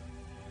life.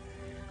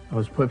 I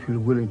was perfectly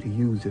willing to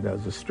use it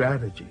as a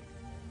strategy.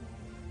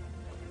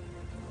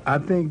 I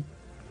think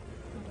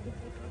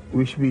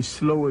we should be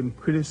slow in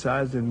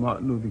criticizing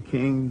Martin Luther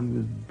King. He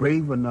was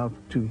brave enough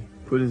to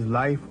put his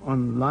life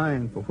on the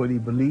line for what he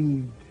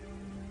believed.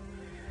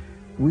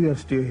 We are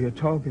still here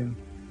talking.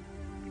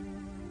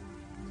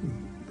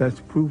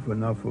 That's proof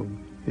enough of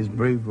his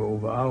bravery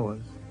over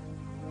ours.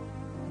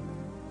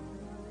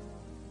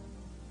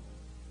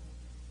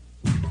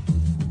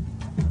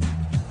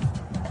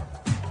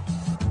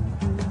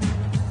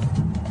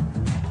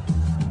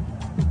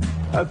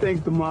 I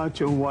think the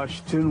March on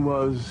Washington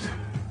was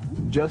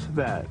just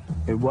that.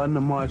 It wasn't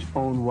a march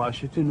on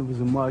Washington, it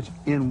was a march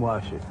in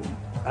Washington.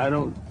 I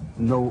don't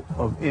know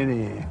of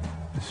any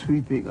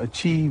sweeping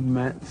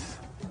achievements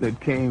that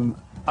came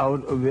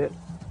out of it.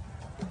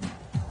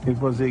 It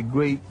was a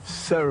great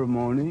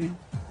ceremony.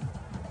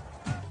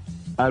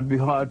 I'd be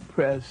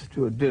hard-pressed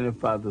to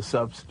identify the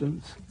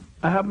substance.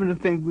 I happen to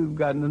think we've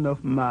gotten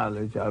enough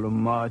mileage out of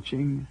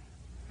marching.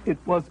 It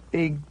was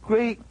a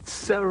great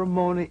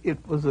ceremony.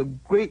 It was a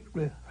great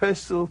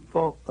rehearsal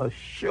for a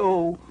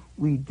show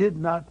we did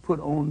not put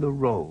on the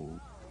road.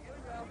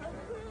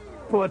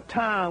 For a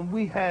time,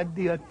 we had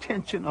the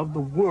attention of the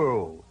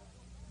world.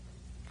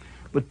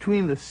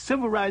 Between the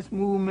Civil Rights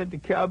Movement, the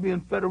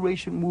Caribbean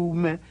Federation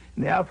Movement,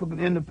 and the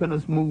African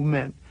Independence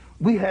Movement,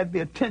 we had the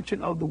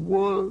attention of the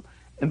world,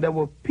 and there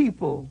were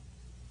people,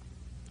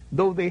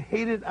 though they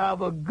hated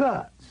our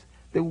guts,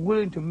 they were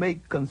willing to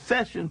make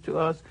concessions to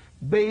us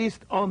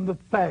based on the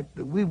fact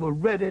that we were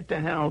ready to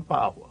handle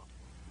power.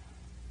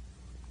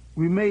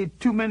 We made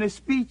too many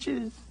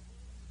speeches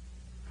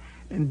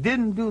and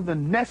didn't do the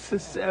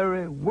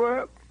necessary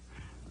work,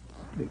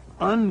 the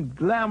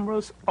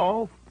unglamorous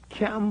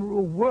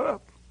off-camera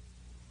work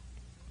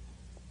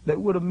that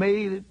would have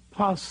made it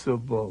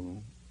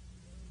possible.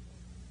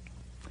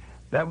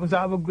 That was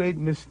our great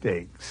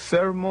mistake.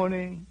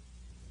 Ceremony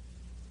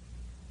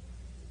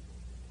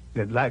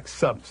that lacked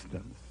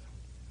substance.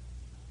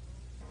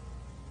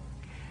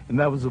 And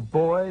that was a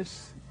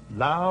voice,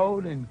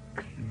 loud and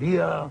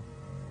clear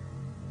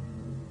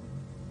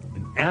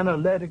and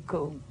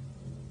analytical.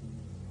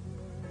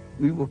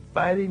 We were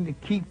fighting to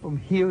keep from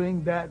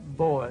hearing that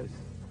voice.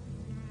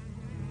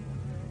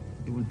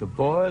 It was the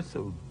voice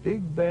of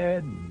Big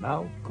Bad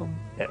Malcolm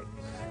X,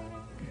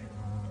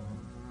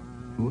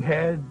 who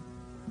had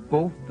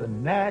both the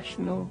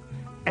national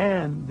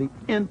and the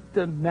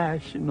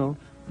international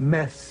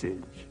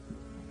message.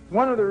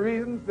 One of the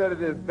reasons that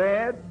it is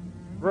bad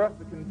for us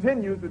to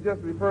continue to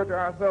just refer to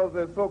ourselves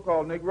as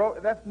so-called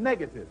Negro, that's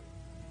negative.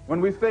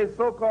 When we say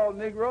so-called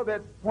Negro,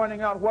 that's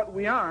pointing out what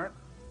we aren't,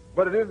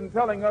 but it isn't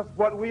telling us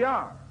what we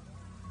are.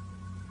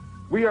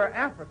 We are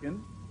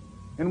African,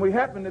 and we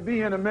happen to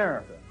be in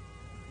America.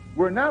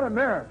 We're not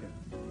Americans.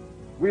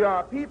 We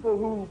are people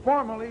who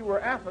formerly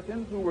were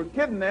Africans who were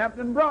kidnapped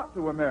and brought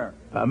to America.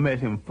 I met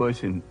him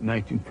first in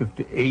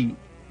 1958.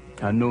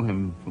 I know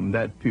him from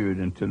that period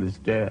until his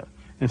death,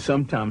 and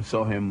sometimes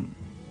saw him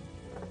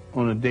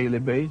on a daily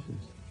basis.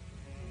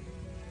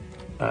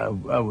 I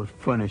would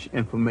furnish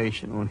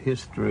information on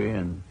history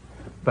and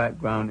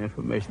background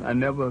information. I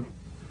never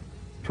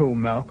told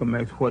Malcolm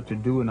X what to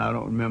do, and I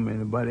don't remember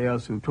anybody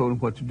else who told him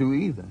what to do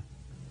either.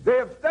 They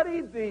have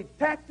studied the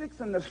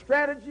tactics and the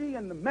strategy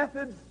and the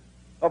methods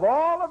of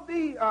all of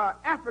the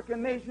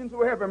African nations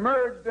who have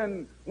emerged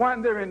and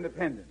won their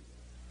independence.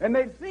 And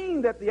they've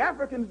seen that the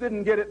Africans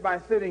didn't get it by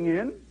sitting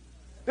in.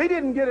 They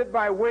didn't get it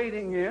by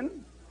waiting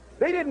in.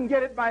 They didn't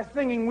get it by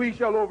singing "We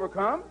Shall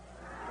Overcome."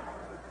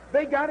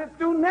 They got it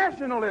through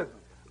nationalism.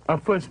 I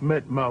first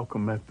met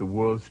Malcolm at the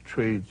World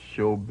Trade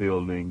Show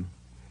building.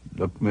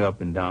 Looked me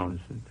up and down and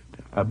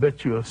said, "I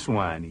bet you're a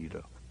swine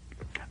eater."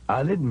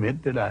 I'll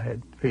admit that I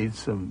had paid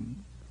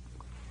some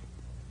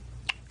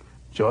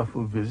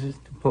joyful visits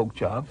to pork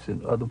chops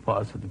and other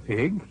parts of the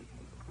pig.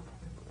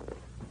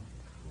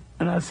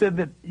 And I said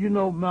that, you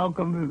know,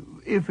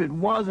 Malcolm, if it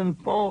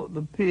wasn't for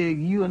the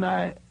pig, you and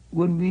I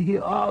wouldn't be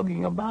here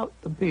arguing about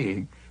the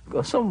pig,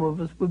 because some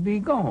of us would be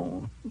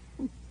gone.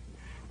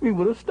 We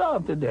would have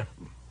starved to death.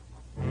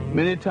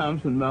 Many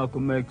times when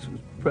Malcolm X was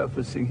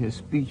prefacing his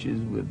speeches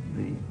with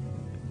the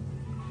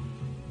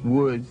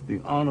words,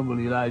 "The Honorable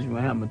Elijah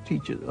Muhammad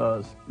teaches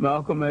us,"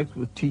 Malcolm X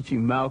was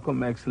teaching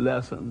Malcolm X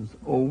lessons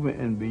over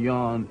and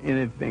beyond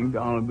anything the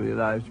Honorable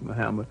Elijah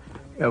Muhammad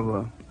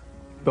ever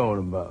thought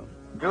about.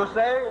 You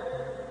say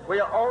we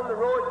are on the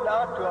road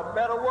now to a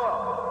better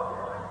world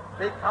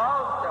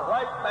because the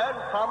white man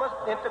promised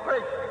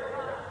integration.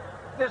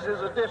 This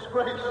is a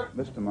disgrace.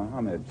 Mr.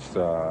 Muhammad's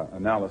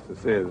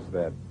analysis is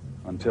that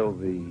until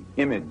the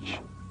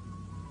image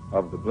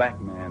of the black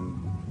man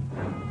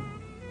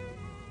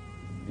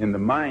in the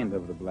mind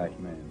of the black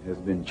man has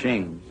been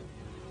changed,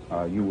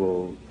 you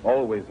will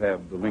always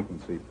have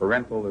delinquency,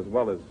 parental as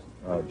well as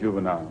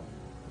juvenile.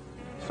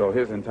 So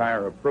his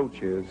entire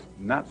approach is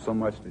not so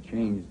much to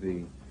change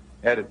the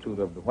attitude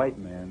of the white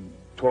man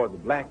toward the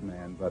black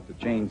man, but to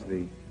change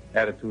the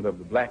attitude of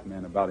the black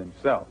man about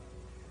himself.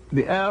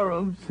 The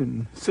Arabs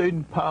and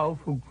certain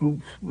powerful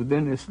groups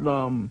within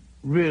Islam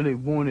really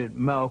wanted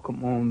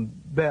Malcolm on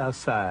their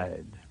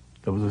side.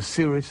 There was a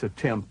serious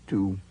attempt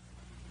to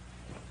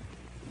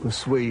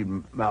persuade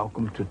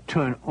Malcolm to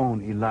turn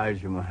on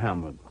Elijah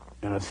Muhammad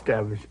and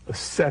establish a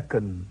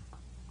second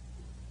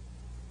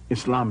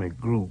Islamic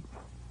group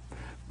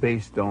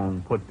based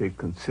on what they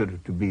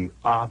considered to be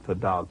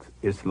Orthodox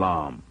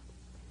Islam.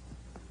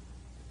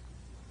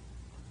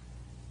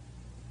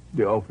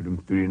 They offered him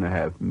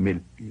 $3.5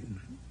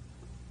 million.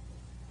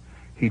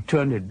 He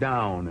turned it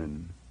down,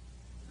 and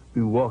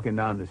we were walking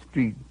down the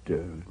street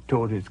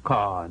toward his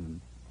car,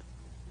 and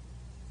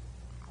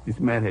this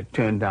man had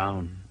turned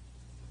down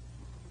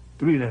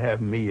 $3.5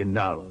 million.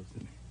 And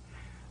he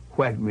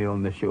whacked me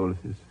on the shoulder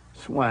and says,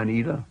 "Swine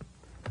eater,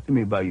 let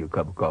me buy you a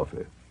cup of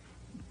coffee."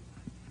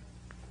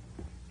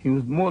 He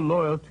was more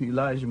loyal to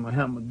Elijah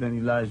Muhammad than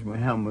Elijah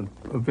Muhammad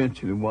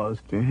eventually was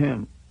to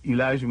him.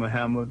 Elijah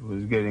Muhammad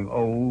was getting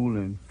old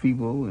and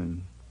feeble,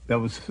 and there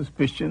was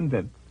suspicion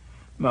that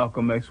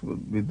Malcolm X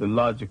would be the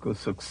logical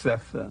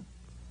successor.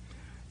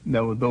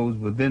 There were those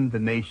within the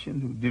nation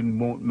who didn't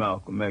want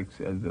Malcolm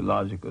X as the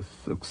logical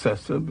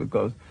successor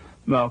because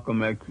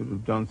Malcolm X would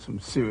have done some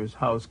serious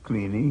house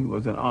cleaning. He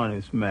was an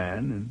honest man,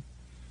 and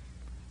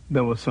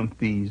there were some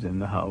thieves in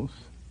the house.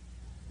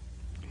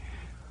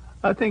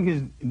 I think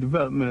his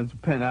development as a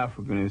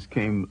Pan-Africanist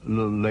came a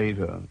little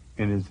later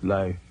in his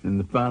life. In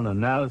the final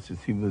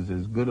analysis, he was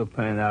as good a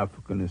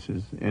Pan-Africanist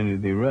as any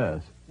of the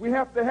rest. We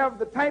have to have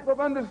the type of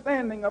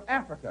understanding of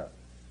Africa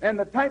and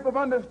the type of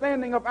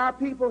understanding of our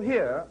people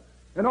here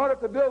in order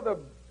to build a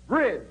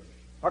bridge,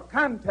 a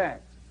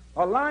contact,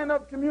 a line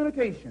of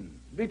communication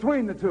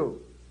between the two.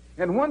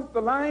 And once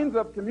the lines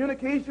of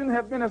communication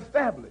have been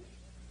established,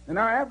 and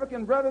our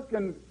African brothers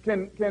can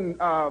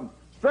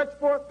stretch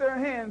forth their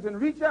hands and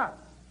reach us,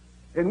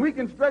 and we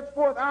can stretch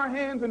forth our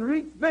hands and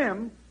reach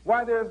them,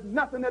 why, there's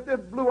nothing that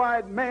this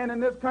blue-eyed man in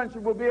this country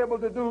will be able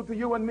to do to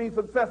you and me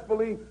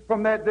successfully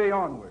from that day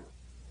onward.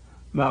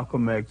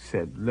 Malcolm X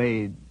had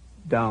laid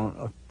down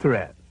a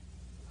threat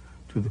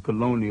to the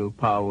colonial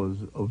powers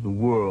of the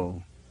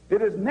world.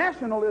 It is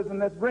nationalism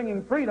that's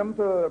bringing freedom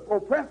to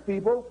oppressed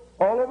people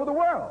all over the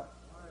world.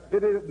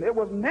 It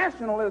was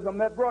nationalism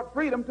that brought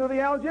freedom to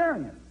the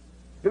Algerians.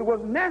 It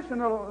was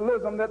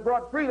nationalism that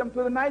brought freedom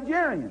to the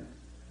Nigerians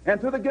and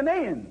to the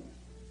Ghanaians.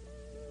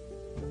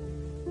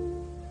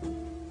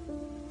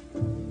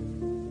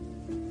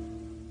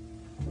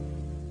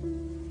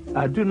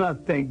 I do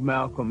not think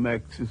Malcolm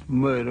X's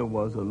murder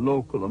was a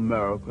local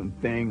American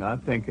thing. I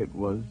think it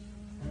was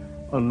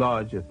a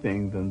larger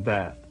thing than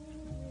that.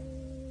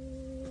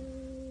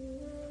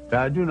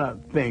 I do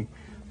not think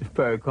that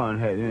Farrakhan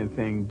had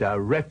anything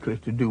directly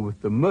to do with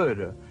the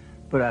murder,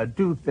 but I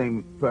do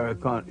think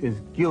Farrakhan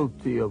is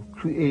guilty of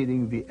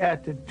creating the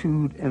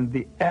attitude and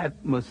the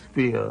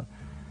atmosphere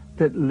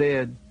that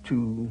led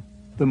to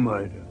the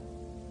murder.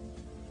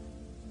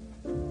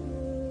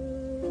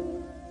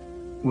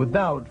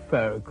 Without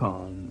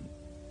Farrakhan,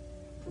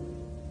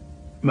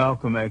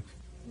 Malcolm X,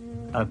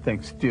 I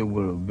think, still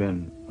would have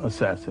been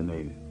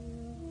assassinated.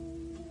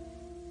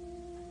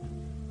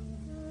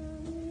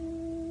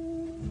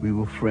 We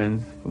were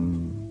friends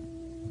from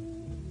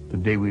the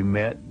day we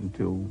met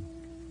until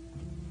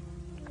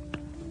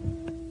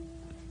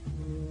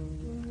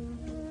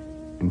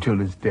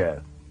his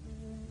death.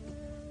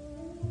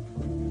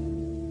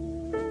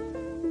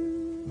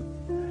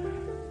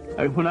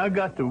 When I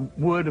got the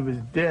word of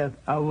his death,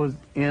 I was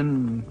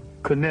in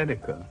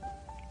Connecticut.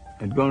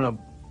 I'd gone up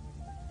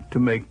to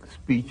make a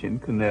speech in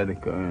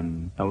Connecticut,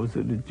 and I was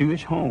at a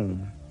Jewish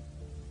home.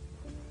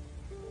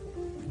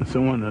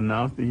 Someone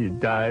announced that he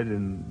died,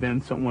 and then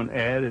someone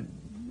added,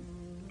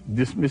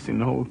 dismissing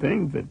the whole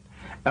thing, that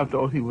after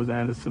all, he was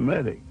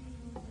anti-Semitic.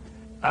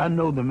 I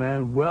know the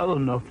man well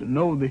enough to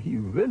know that he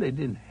really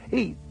didn't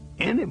hate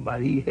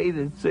anybody. He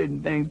hated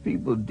certain things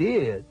people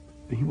did.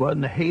 He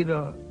wasn't a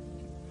hater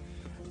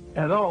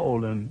at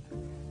all, and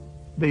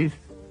they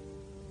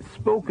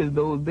spoke as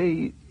though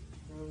they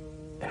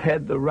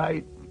had the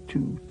right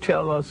to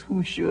tell us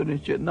who should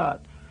and should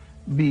not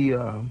be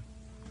our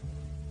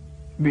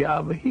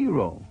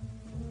hero.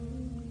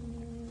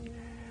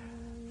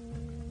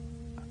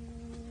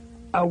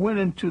 I went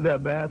into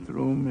that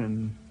bathroom,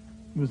 and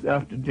it was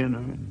after dinner,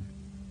 and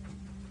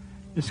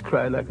just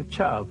cried like a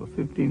child for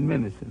 15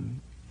 minutes, and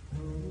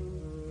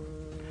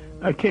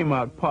I came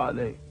out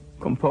partly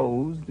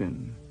composed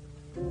and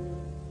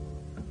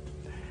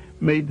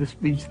made the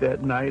speech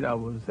that night I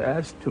was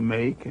asked to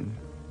make, and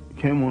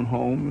came on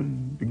home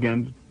and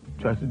began to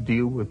try to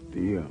deal with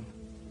the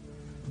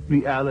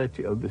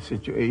reality of the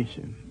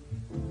situation.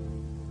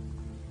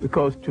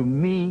 Because to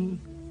me,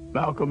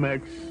 Malcolm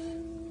X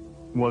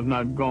was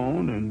not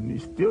gone, and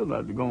he's still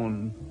not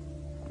gone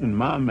in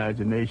my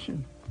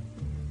imagination.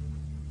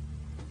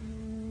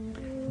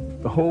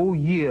 The whole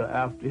year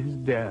after his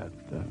death,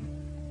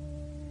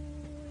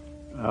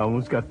 I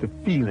almost got the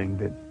feeling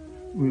that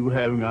we were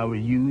having our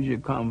usual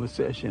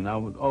conversation. I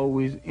was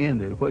always in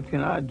it. What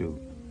can I do?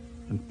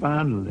 And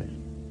finally,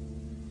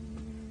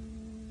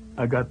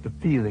 I got the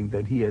feeling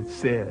that he had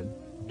said,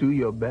 do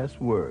your best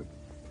work.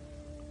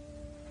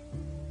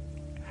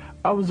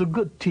 I was a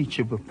good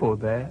teacher before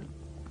that.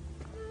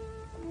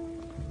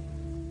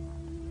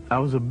 I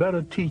was a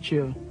better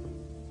teacher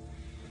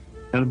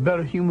and a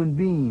better human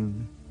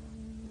being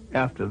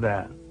after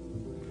that,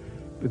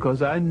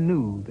 because I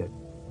knew that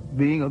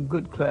being a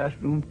good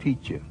classroom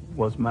teacher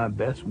was my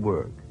best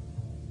work.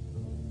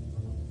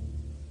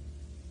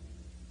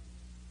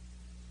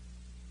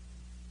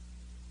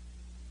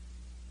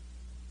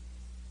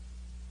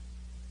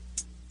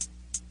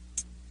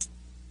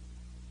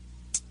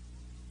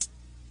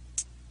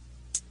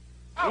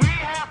 We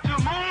have to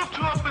move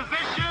to a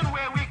position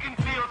where we can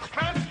feel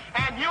strength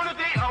and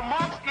unity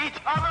amongst each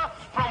other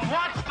from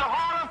Watts to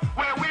Harlem,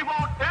 where we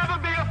won't ever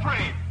be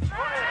afraid.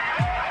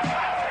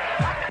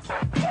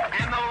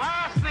 And the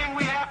last thing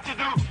we have to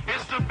do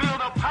is to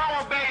build a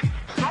power base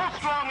so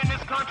strong in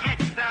this country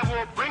that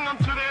will bring them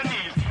to their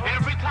knees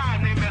every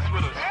time they mess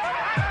with us.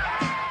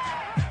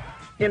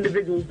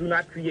 Individuals do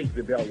not create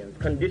rebellions,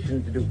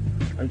 conditions do.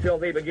 Until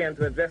they begin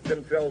to adjust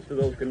themselves to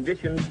those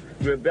conditions,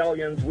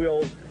 rebellions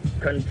will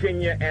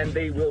continue and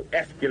they will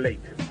escalate.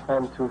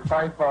 And to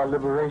fight for our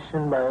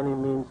liberation by any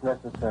means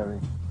necessary.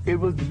 It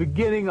was the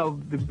beginning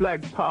of the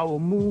Black Power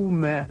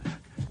movement.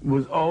 It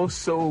was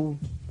also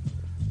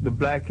the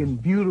Black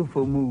and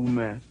Beautiful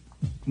movement,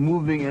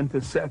 moving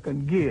into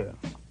second gear.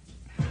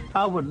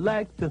 I would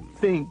like to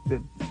think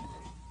that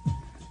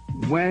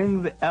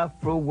wearing the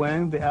afro,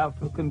 wearing the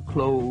African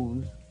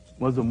clothes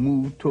was a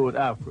move toward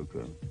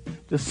Africa.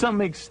 To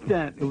some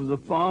extent, it was a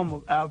form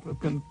of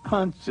African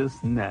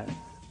consciousness,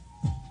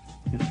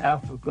 an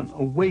African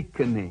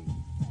awakening.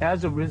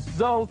 As a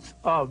result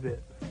of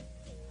it,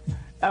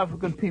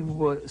 African people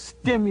were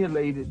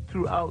stimulated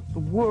throughout the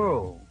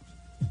world.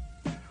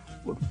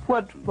 But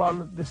what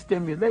followed the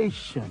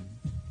stimulation?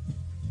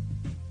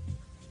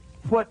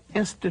 What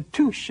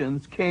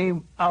institutions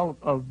came out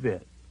of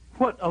it?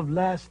 What of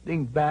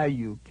lasting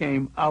value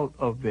came out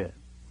of it?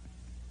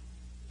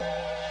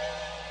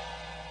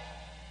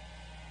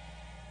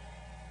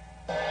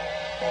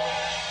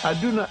 I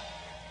do not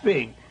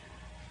think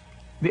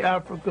the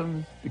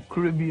Africans, the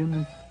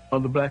Caribbeans,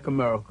 or the Black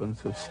Americans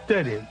have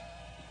studied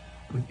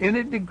with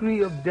any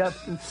degree of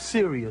depth and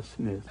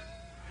seriousness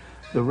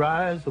the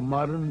rise of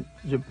modern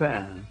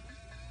Japan.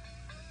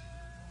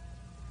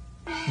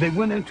 They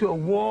went into a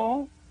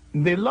war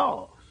and they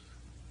lost.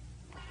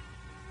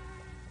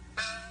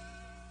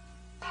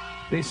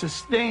 They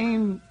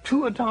sustained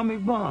 2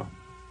 atomic bombs.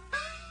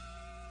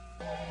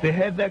 They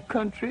had that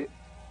country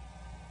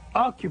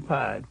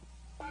occupied.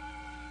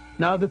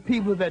 Now the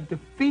people that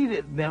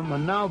defeated them are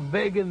now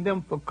begging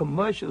them for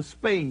commercial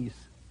space.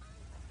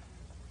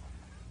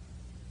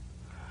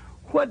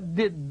 What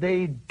did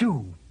they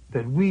do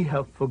that we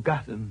have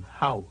forgotten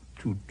how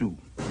to do?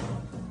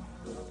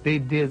 They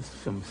did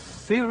some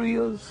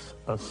serious,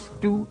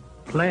 astute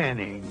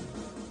planning,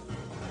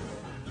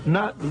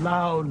 not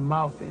loud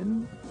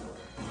mouthing,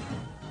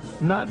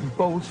 not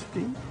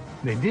boasting.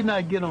 They did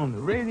not get on the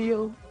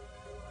radio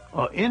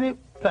or any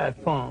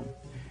platform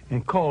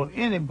and call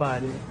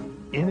anybody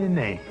any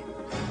name,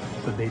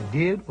 but they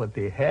did what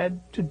they had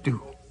to do.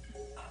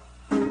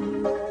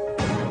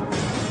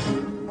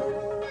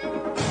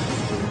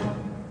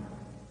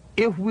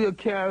 If we're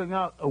carrying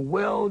out a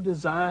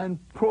well-designed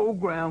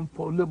program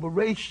for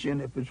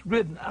liberation, if it's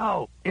written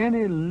out,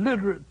 any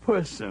literate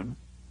person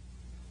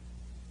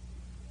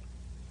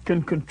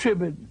can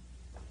contribute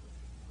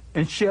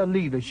and share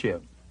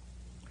leadership.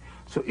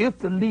 So if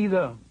the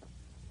leader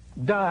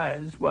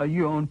dies while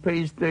you're on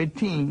page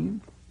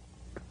 13,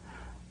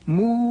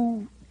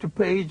 move to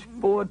page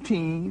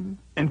 14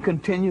 and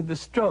continue the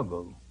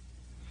struggle.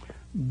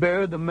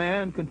 Bury the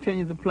man,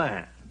 continue the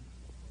plan.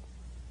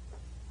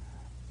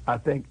 I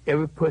think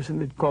every person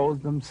that calls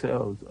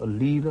themselves a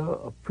leader,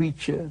 a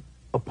preacher,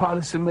 a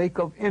policymaker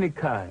of any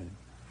kind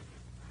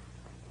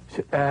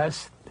should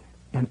ask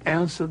and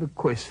answer the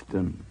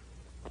question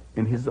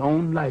in his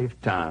own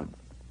lifetime: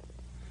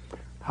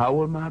 how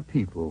will my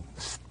people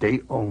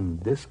stay on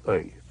this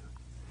earth?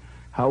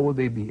 How will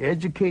they be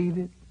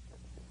educated?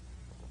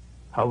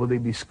 How will they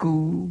be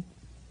schooled?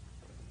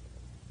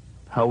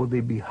 How will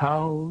they be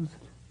housed?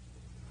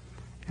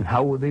 And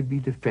how will they be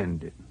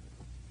defended?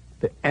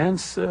 The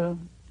answer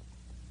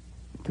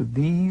to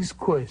these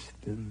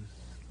questions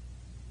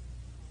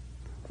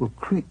will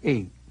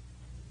create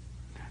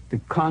the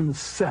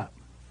concept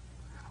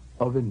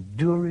of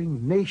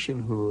enduring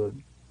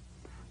nationhood,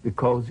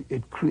 because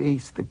it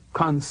creates the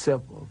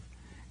concept of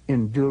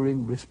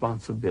enduring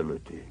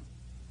responsibility.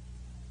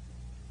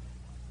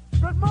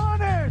 Good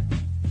morning!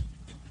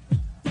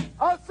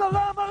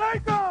 Assalamu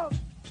alaikum!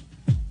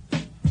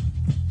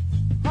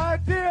 My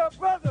dear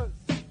brothers,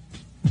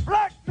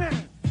 black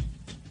men,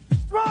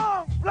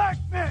 strong black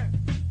men,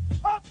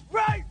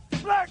 upright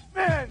black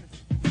men,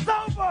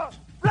 sober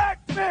black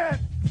men,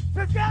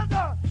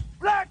 together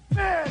black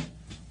men,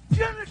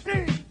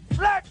 unity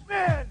black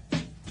men,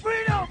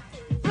 freedom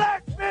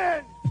black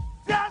men,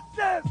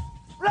 justice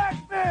black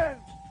men.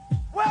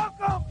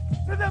 Welcome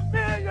to the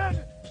Million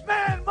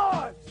Man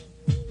March.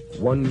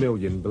 1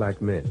 million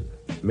black men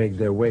make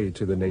their way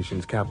to the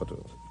nation's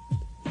capital.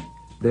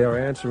 They are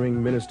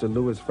answering Minister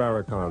Louis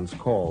Farrakhan's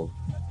call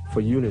for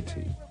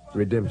unity,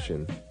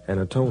 redemption, and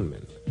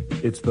atonement.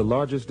 It's the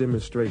largest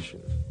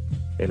demonstration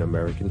in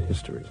American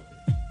history.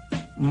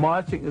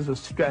 Marching is a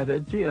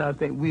strategy, and I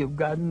think we have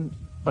gotten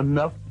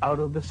enough out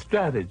of the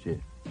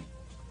strategy.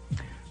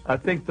 I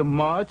think the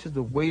march is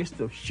a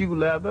waste of shoe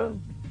leather,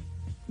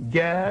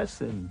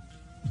 gas, and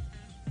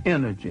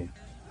energy.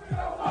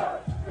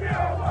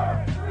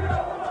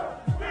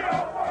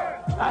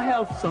 I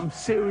have some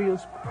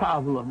serious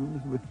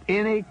problems with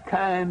any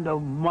kind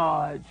of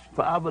march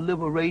for our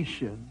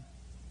liberation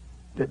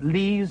that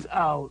leaves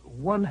out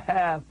one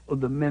half of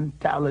the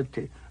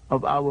mentality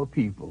of our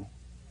people,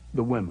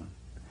 the women.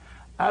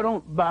 I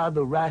don't buy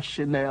the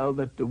rationale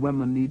that the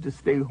women need to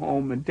stay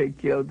home and take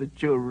care of the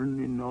children,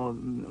 you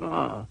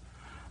know.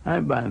 I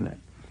ain't buying that.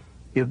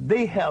 If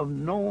they have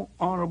no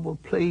honorable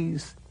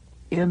place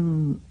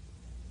in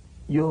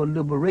your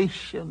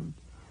liberation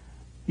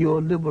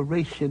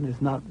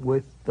is not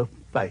worth the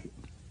fight.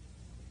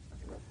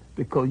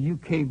 Because you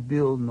can't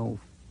build no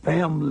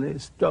family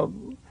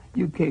struggle.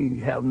 You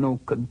can't have no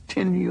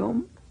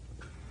continuum.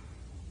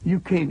 You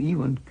can't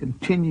even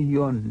continue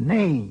your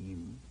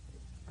name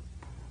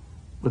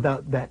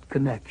without that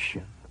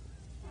connection.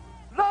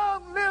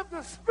 Long live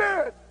the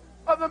spirit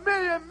of the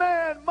Million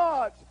Man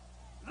March.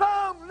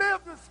 Long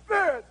live the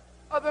spirit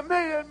of the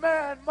Million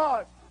Man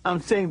March. I'm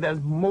saying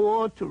there's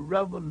more to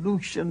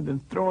revolution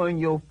than throwing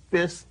your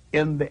fist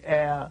in the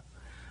air.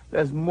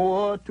 There's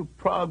more to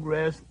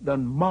progress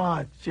than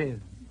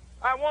marching.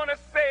 I want to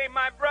say,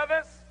 my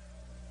brothers,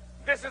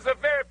 this is a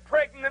very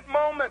pregnant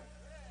moment.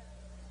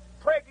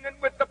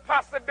 Pregnant with the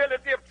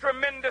possibility of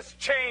tremendous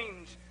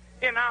change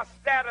in our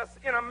status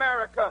in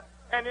America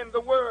and in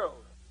the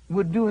world.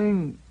 We're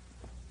doing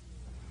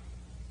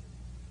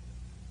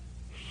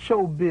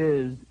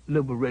showbiz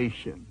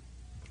liberation.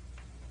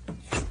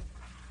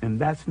 And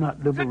that's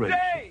not liberation.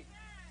 Today,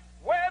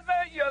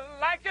 whether you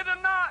like it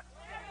or not,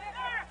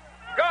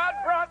 God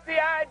brought the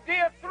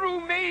idea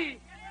through me.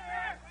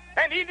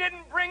 And he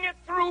didn't bring it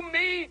through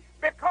me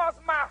because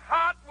my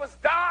heart was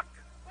dark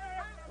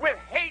with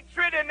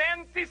hatred and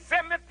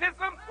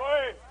anti-Semitism.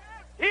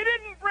 He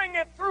didn't bring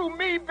it through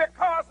me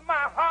because my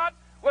heart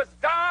was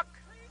dark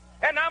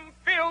and I'm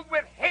filled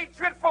with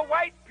hatred for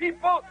white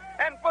people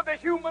and for the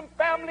human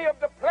family of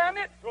the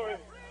planet.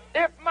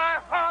 If my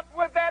heart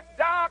were that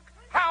dark,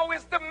 how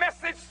is the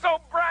message so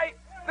bright,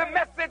 the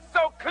message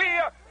so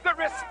clear, the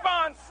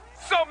response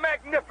so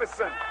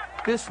magnificent?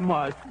 This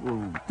march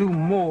will do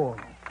more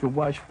to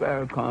wash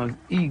Farrakhan's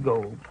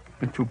ego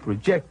and to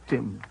project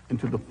him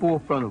into the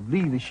forefront of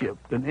leadership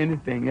than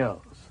anything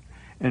else.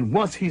 And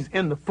once he's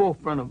in the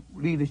forefront of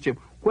leadership,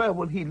 where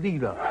will he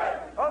lead us?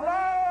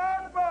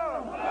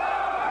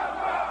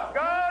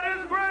 God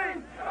is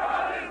great.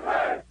 God is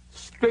great.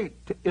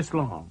 Straight to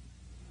Islam.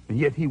 And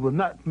yet he will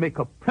not make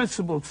a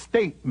principled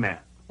statement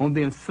on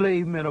the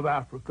enslavement of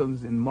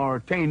Africans in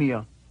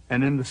Mauritania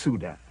and in the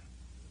Sudan.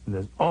 And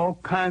there's all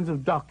kinds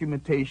of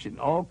documentation,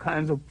 all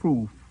kinds of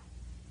proof.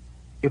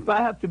 If I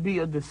have to be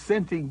a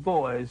dissenting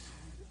voice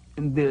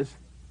in this,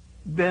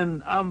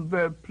 then I'm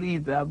very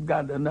pleased that I've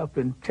got enough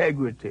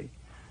integrity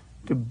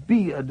to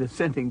be a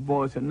dissenting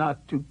voice and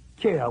not to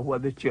care where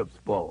the chips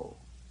fall.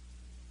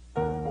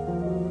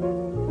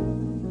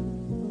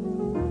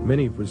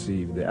 Many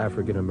perceive the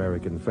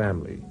African-American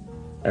family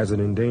as an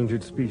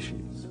endangered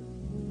species.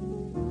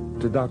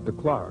 To Dr.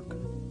 Clark,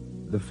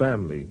 the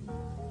family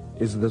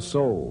is the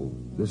soul,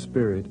 the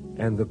spirit,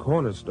 and the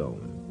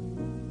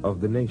cornerstone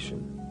of the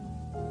nation.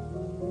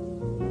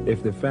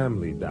 If the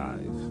family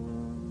dies,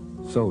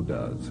 so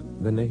does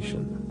the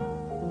nation.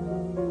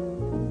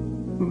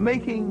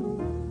 Making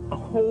a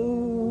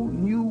whole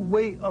new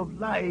way of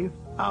life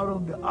out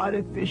of the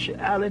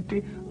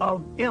artificiality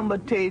of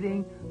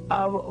imitating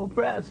our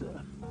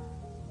oppressor,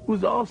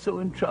 who's also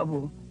in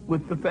trouble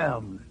with the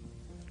family.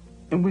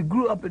 And we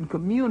grew up in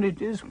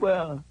communities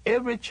where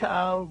every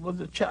child was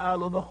a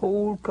child of the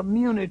whole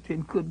community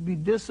and could be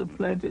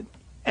disciplined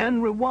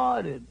and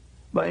rewarded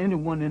by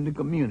anyone in the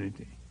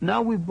community.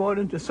 Now we bought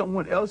into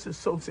someone else's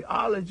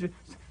sociology.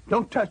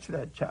 Don't touch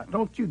that child.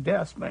 Don't you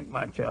dare spank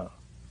my child.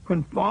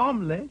 When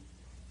formerly,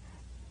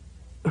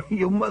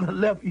 your mother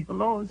left you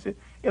alone and said,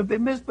 if they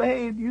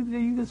misbehave, you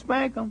can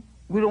spank them.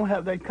 We don't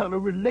have that kind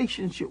of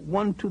relationship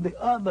one to the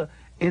other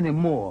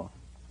anymore.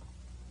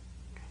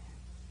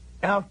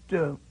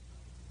 After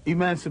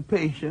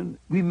emancipation,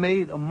 we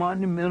made a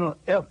monumental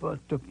effort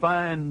to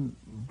find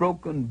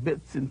broken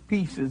bits and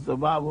pieces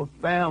of our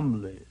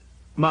families.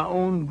 My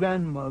own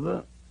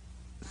grandmother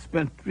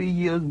spent 3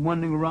 years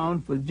wandering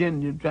around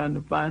Virginia trying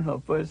to find her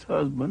first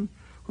husband,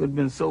 who had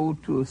been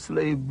sold to a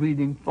slave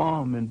breeding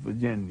farm in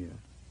Virginia.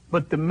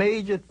 But the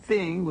major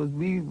thing was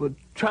we were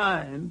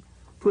trying to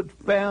put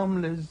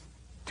families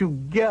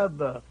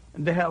together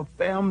and to have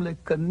family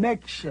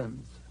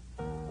connections.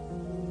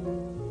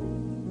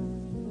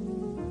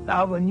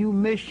 Our new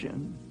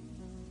mission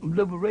of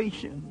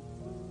liberation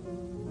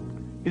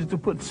is to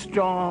put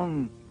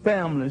strong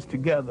families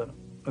together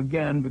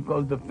again,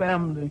 because the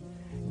family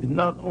is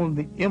not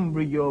only the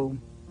embryo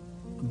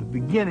of the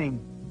beginning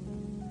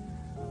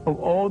of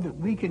all that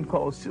we can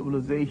call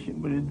civilization,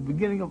 but it's the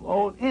beginning of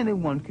all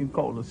anyone can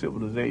call a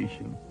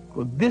civilization.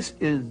 Because this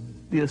is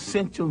the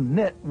essential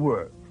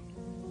network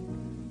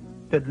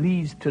that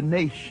leads to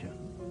nation.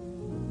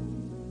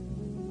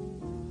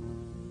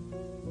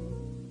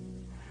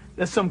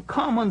 There's some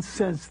common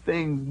sense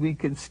things we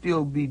can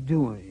still be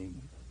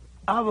doing.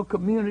 Our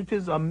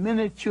communities are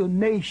miniature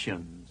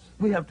nations.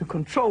 We have to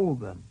control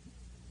them.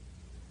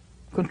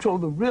 Control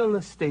the real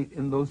estate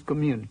in those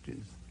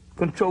communities.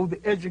 Control the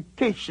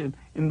education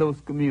in those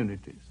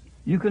communities.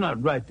 You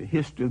cannot write the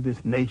history of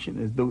this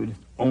nation as though it is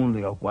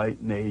only a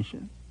white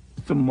nation.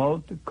 It's a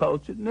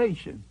multicultural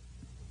nation.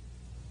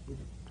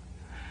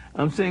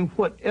 I'm saying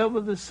whatever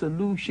the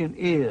solution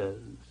is,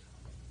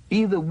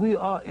 either we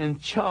are in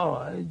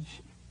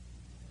charge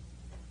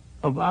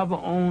of our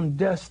own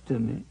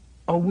destiny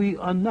or we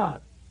are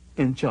not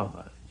in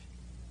charge.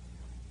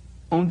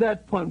 On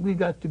that point, we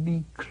got to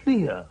be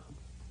clear.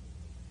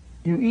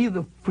 You're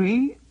either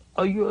free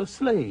or you're a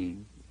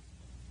slave.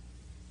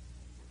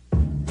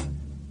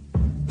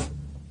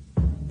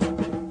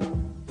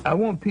 I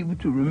want people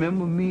to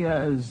remember me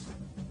as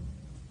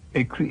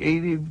a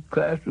creative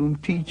classroom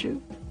teacher.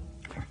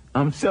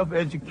 I'm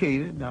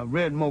self-educated, and I've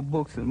read more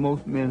books than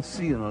most men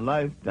see in a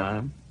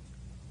lifetime.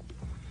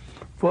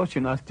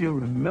 Fortunately, I still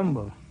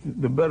remember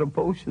the better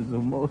portions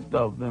of most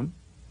of them,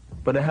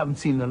 but I haven't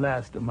seen the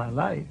last of my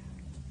life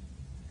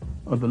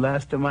or the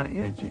last of my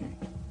energy.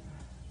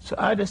 So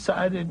I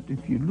decided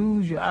if you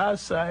lose your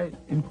eyesight,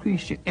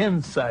 increase your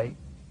insight.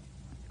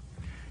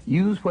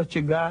 Use what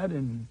you got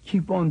and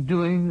keep on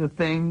doing the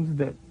things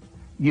that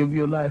give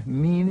your life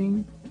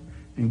meaning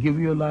and give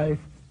your life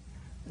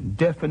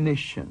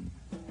definition.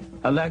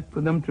 I like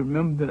for them to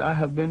remember that I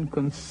have been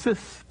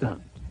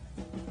consistent.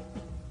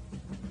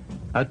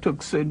 I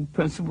took certain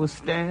principle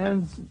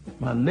stands in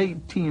my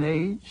late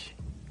teenage.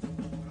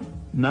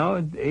 Now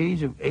at the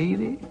age of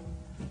 80,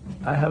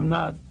 I have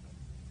not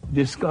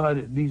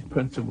discarded these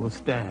principle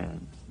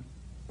stands.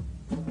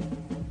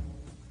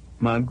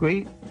 My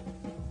great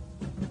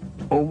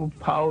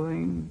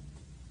overpowering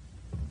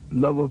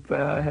love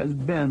affair has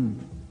been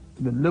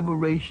the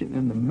liberation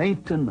and the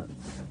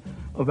maintenance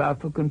of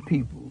African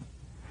people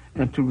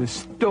and to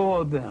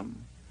restore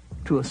them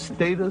to a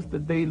status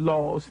that they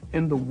lost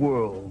in the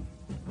world.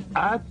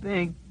 I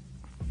think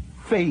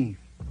faith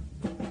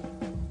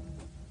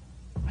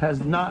has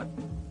not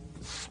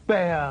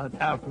spared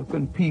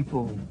African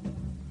people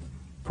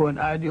for an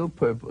ideal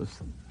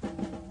purpose.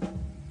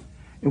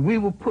 If we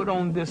were put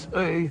on this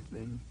earth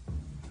and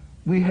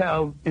we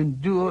have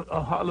endured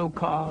a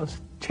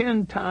Holocaust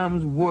 10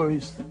 times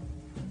worse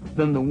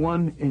than the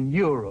one in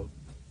Europe,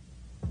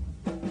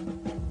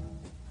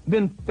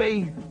 then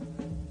faith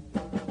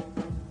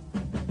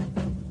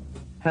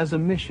has a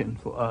mission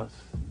for us.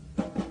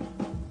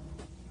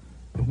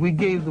 If we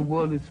gave the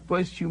world its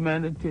first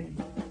humanity,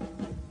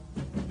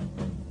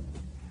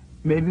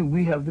 maybe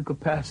we have the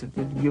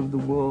capacity to give the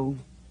world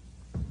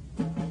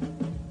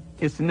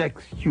its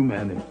next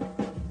humanity.